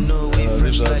know we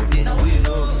fresh like this? Who you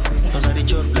know? Cause I dey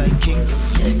chop like king.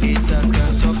 Haters can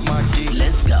suck my dick.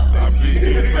 Let's go.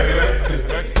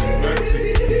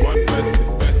 What bestie?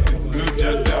 Blue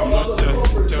jersey, I'm not just.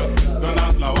 Don't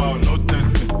ask like wow, no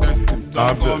testing.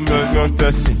 Don't call me, No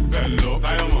testing. hello,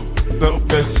 diamond. No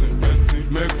person,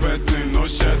 make person, no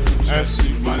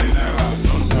chassis. Malinera,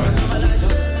 no person.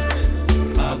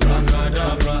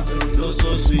 Abracadabra, flow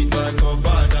so sweet like a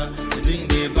father. You think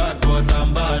they bad, but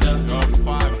I'm badder. Your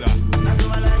father,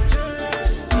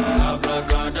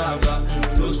 Abracadabra,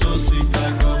 flow so sweet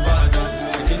like a father.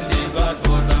 You think they bad,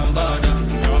 but I'm badder.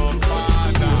 your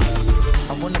father.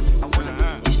 I wanna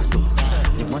disco.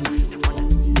 They wanna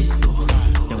disco.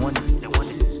 They wanna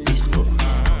disco.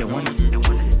 They wanna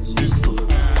disco. They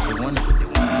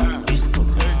wanna disco.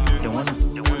 They wanna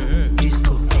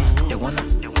disco. They wanna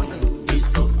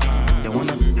disco. They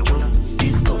wanna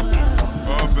disco.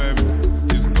 Oh baby,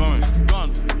 it's going.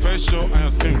 Face show and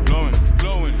your skin glowing.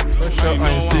 Face show and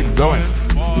your skin glowing.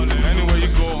 Anywhere you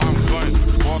go, I'm going.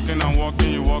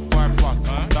 Walking, you walk quite fast.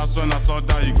 That's when I saw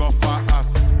that you got fat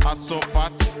ass. Ass so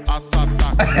fat, ass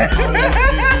attack. I wanna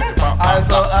give you the pap. I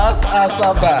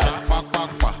saw back.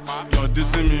 You're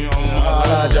dissing me on my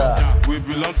Jaja. We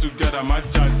belong together, my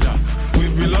jaja. We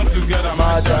belong together,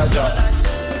 my jaja.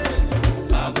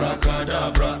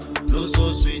 Abracadabra, flow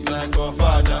so sweet like a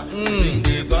father. You think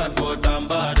they bad, but I'm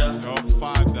badder. Your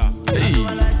father.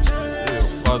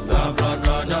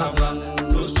 Abracadabra,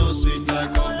 flow so sweet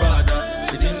like a father.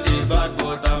 You think they bad,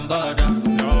 but I'm badder.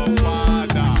 Your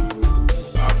father.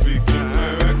 I begin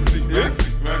Rexy.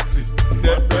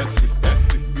 What bestie?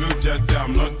 Blue jersey,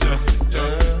 I'm not just.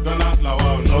 Don't ask like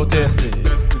wow, no testing.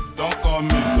 Don't call me,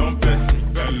 don't press me.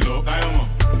 Hello, diamond,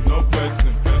 no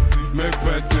person. Make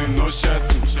person, no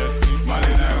chassis.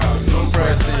 Malinera, no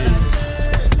pressing.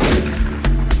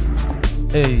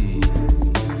 Hey.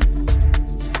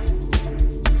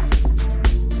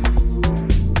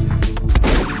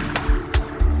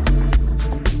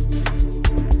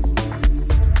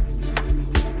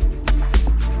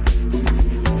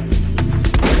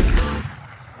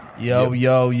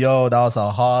 Yo, that was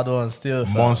a hard one still.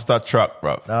 fam. Monster truck,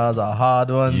 bro. That was a hard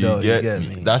one, though. You get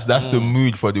me. That's the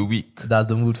mood for the week. That's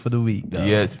the mood for the week, though. You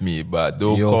get me, but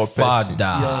don't Your call person.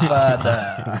 father. Your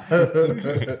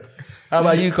father. How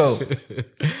about you, Cole?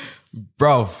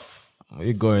 Bruv,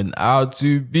 we're going out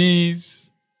to bees.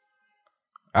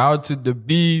 Out to the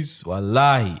bees.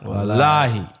 Wallahi. All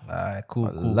right,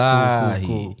 cool.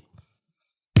 Wallahi.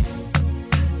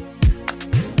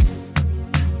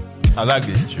 I like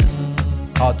this tune.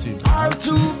 How to?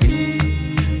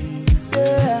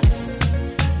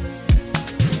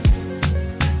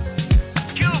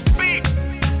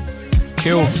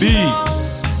 Kill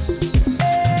bees.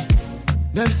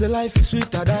 Them say life is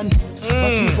sweeter than,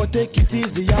 but you for take it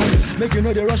easy and make you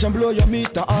know the rush and blow your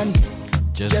meter on.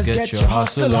 Just get your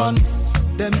hustle on.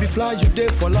 Then be fly you day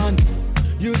for land.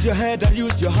 Use your head and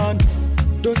use your hand.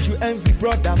 Don't you envy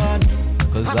brother man?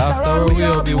 Cause after all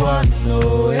we'll be one.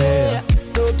 No way.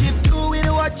 Don't keep doing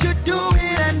what you're doing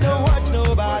and don't watch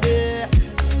nobody.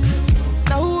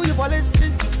 Now who you for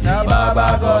listen to? Now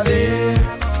Baba got it.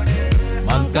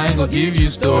 Mankind go give you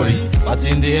story, but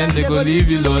in the end they go leave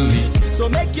you lonely. So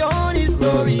make your own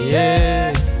story,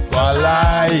 Yeah.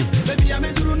 Walai. Baby, I'm a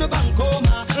duru no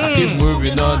bankoma. I keep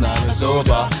moving on, I'm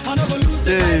sober. I never lose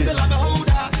the title, I'm a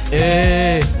holder.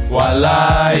 Hey,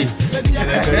 walai. Baby, I'm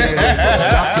a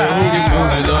Keep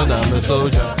moving on, I'm a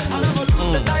soldier. I never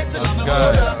lose the title, I'm a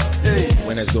holder.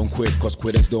 Winners don't quit, cause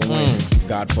quitters don't win.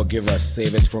 God forgive us,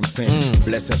 save us from sin.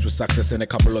 Bless us with success and a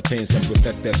couple of things, and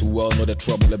protect us who all know the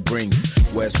trouble it brings.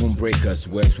 Words won't break us,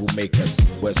 words will make us.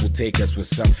 Words will take us with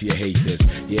some fear haters.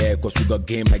 Yeah, cause we got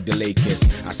game like the Lakers.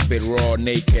 I spit raw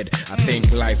naked. I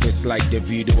think life is like the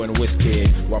video and whiskey.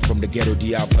 While from the ghetto,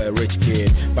 the for a rich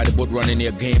kid. By the boat running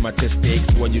your game at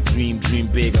stakes. When you dream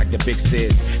big like the big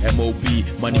sis. M.O.B.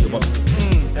 money over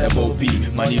M.O.B.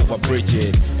 money over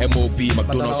bridges. M.O.B.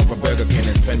 McDonald's over Burger King,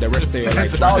 and spend the rest of your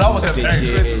life trying to stay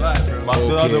kids.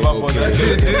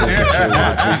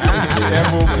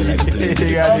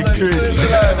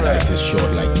 Life is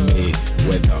short like May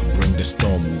weather. Bring the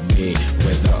storm with me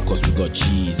weather. Cause we got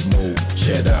cheese, mo,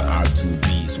 cheddar,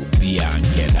 R2B. So beer and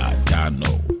get that,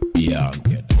 Dano. Beer and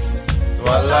get that.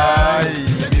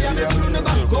 Baby, I'm a duru no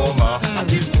bankoma. I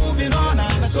keep moving on,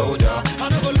 I'm a soldier. I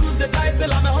never lose the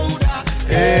title, I'm a holder.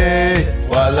 Hey,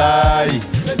 walai.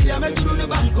 Baby, I'm a duru no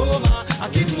bankoma. I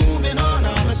keep moving on,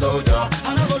 I'm a soldier.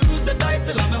 I never lose the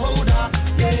title, I'm a holder.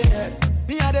 Yeah,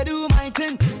 me I they do my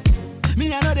thing.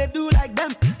 Me I know they do like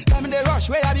them. Them in the rush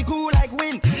where I be cool like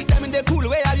wind. Them in the cool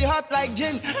where I be hot like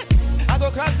gin. I go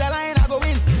cross the line, I go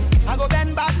win. I go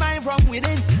bend bad mind from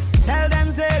within. Tell them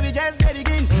say we just the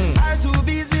begin.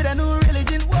 R2B's with a new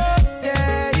religion. Whoa,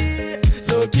 yeah, yeah.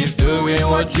 So keep doing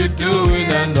what you're doing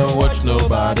and don't watch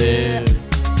nobody.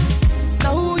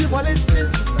 Now who you for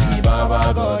listen?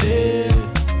 Baba got it.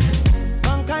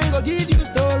 Mankind go give you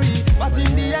story, but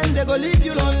in the end they go leave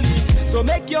you lonely. So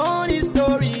make your own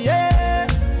story, yeah.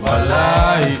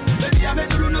 Walai. Baby, I'm a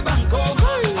duru no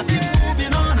bankoma. I keep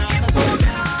moving on, I'm a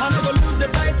soldier. I never lose the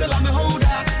title, I'm a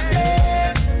holder,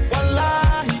 yeah.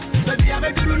 Wallahi, baby, I'm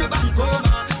a duru no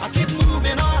bankoma. I keep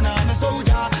moving on, I'm a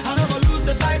soldier. I never lose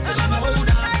the title, I'm a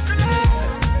holder,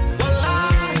 yeah.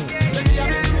 Wallahi, baby,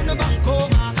 I'm a duru no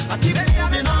bankoma. I keep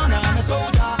moving on, I'm a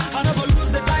soldier. I never lose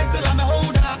the title, I'm a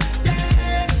holder,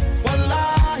 yeah.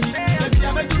 Wallahi, baby,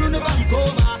 I'm a duru no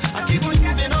bankoma. I keep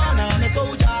moving on, I'm a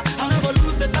soldier. I never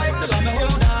lose the title, I'm a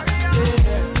holder,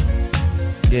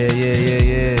 yeah.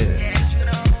 Yeah.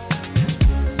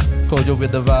 Kojo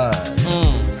with the vibe.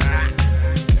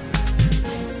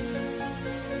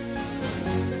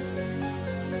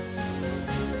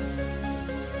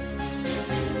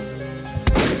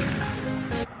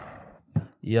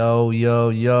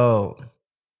 Yo.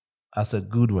 That's a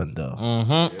good one though.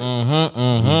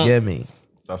 You get me?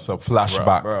 That's a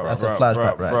flashback. That's a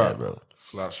flashback right there, bro.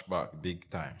 Flashback, big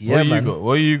time. Yeah, Where man.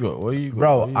 you go?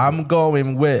 Bro, I'm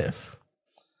going with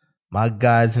my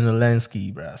guys in the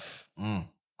Lensky, bruv.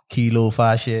 Kilo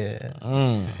Fashe.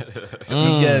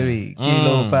 You get me?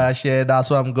 Kilo Fashe, that's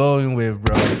what I'm going with,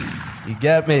 bro. You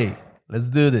get me? Let's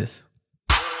do this.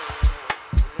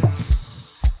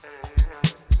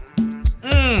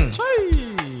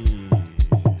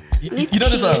 You know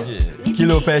this song?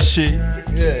 Kilo Pesci.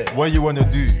 Yeah. What you wanna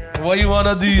do? What you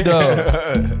wanna do, though?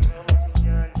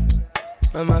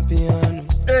 Mama piano.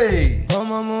 Hey.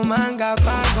 Mama manga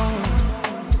bagon.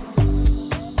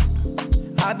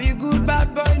 I be good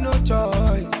bad boy, no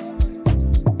choice.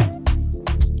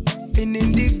 Been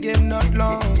in the game not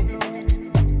long.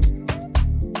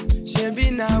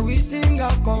 Shebi now we sing a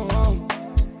come.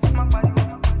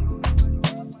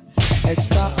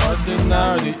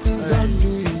 Extraordinary things I'm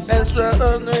doing.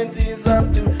 Extraordinary things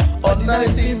I'm doing. Ordinary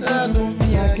things I'm doing.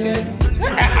 Me again.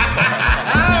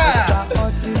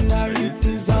 Extraordinary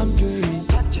things I'm doing.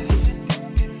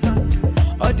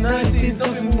 Ordinary things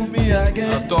don't move me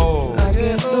again. Again, no.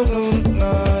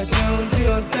 Ṣé ohun tí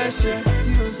o fẹ́ ṣe?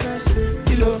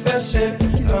 Kí ló fẹ́ ṣe?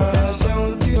 Ṣé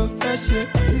ohun tí o fẹ́ ṣe?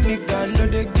 Nigga no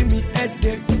dey give me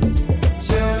headache.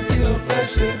 Ṣé ohun tí o fẹ́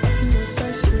ṣe?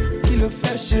 Kí ló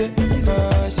fẹ́ ṣe?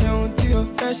 Ṣé ohun tí o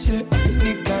fẹ́ ṣe?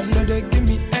 Nigga no dey give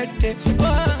me headache.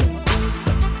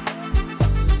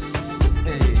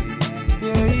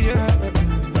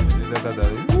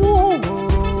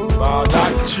 Wow,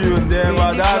 that tune there,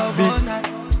 wow, that beat.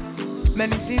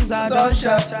 Many things I don't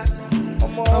shot.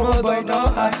 I'm a boy, don't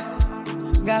hide.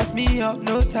 Gas me up,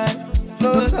 no time.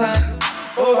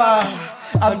 over.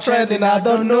 I'm trending, I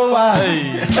don't know why.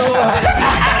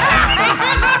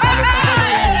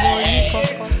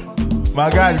 My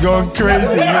guy's going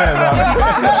crazy, man.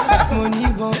 Money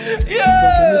bomb.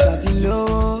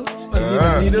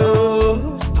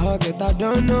 How I get, I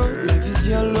don't know. Life is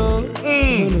yellow.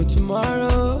 Don't know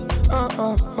tomorrow.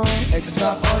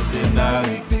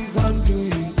 Extraordinary things I'm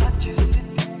doing.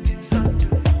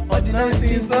 Ordinary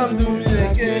things I'm doing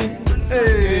again.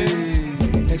 Hey.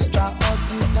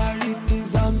 Extraordinary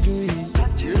things I'm doing.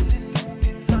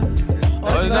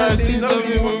 Ordinary things don't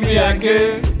move me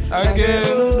again.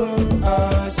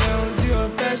 Ṣé ohun tí o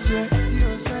fẹ́ ṣe?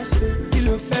 Kí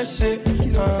ló fẹ́ ṣe?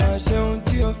 Ṣé ohun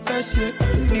tí o fẹ́ ṣe?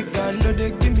 Nigga no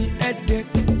dey give me headache.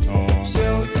 Ṣé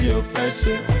ohun tí o fẹ́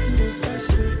ṣe?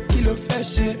 Kí ló fẹ́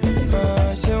ṣe?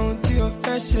 Ṣé ohun tí o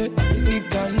fẹ́ ṣe?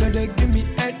 Nigga no dey give me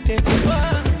headache.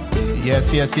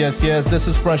 Yes. This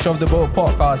is Fresh Off the Boat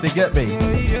podcast. They get me.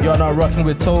 You're now rocking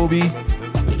with Toby,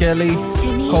 Kelly,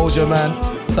 Koja, man.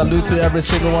 Salute to every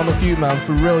single one of you, man.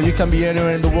 For real, you can be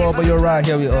anywhere in the world, but you're right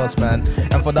here with us, man.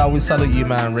 And for that, we salute you,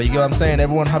 man. You know what I'm saying?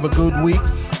 Everyone have a good week.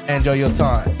 Enjoy your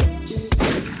time.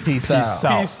 Peace out.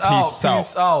 Peace out.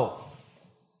 Peace out.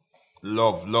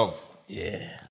 Love. Yeah.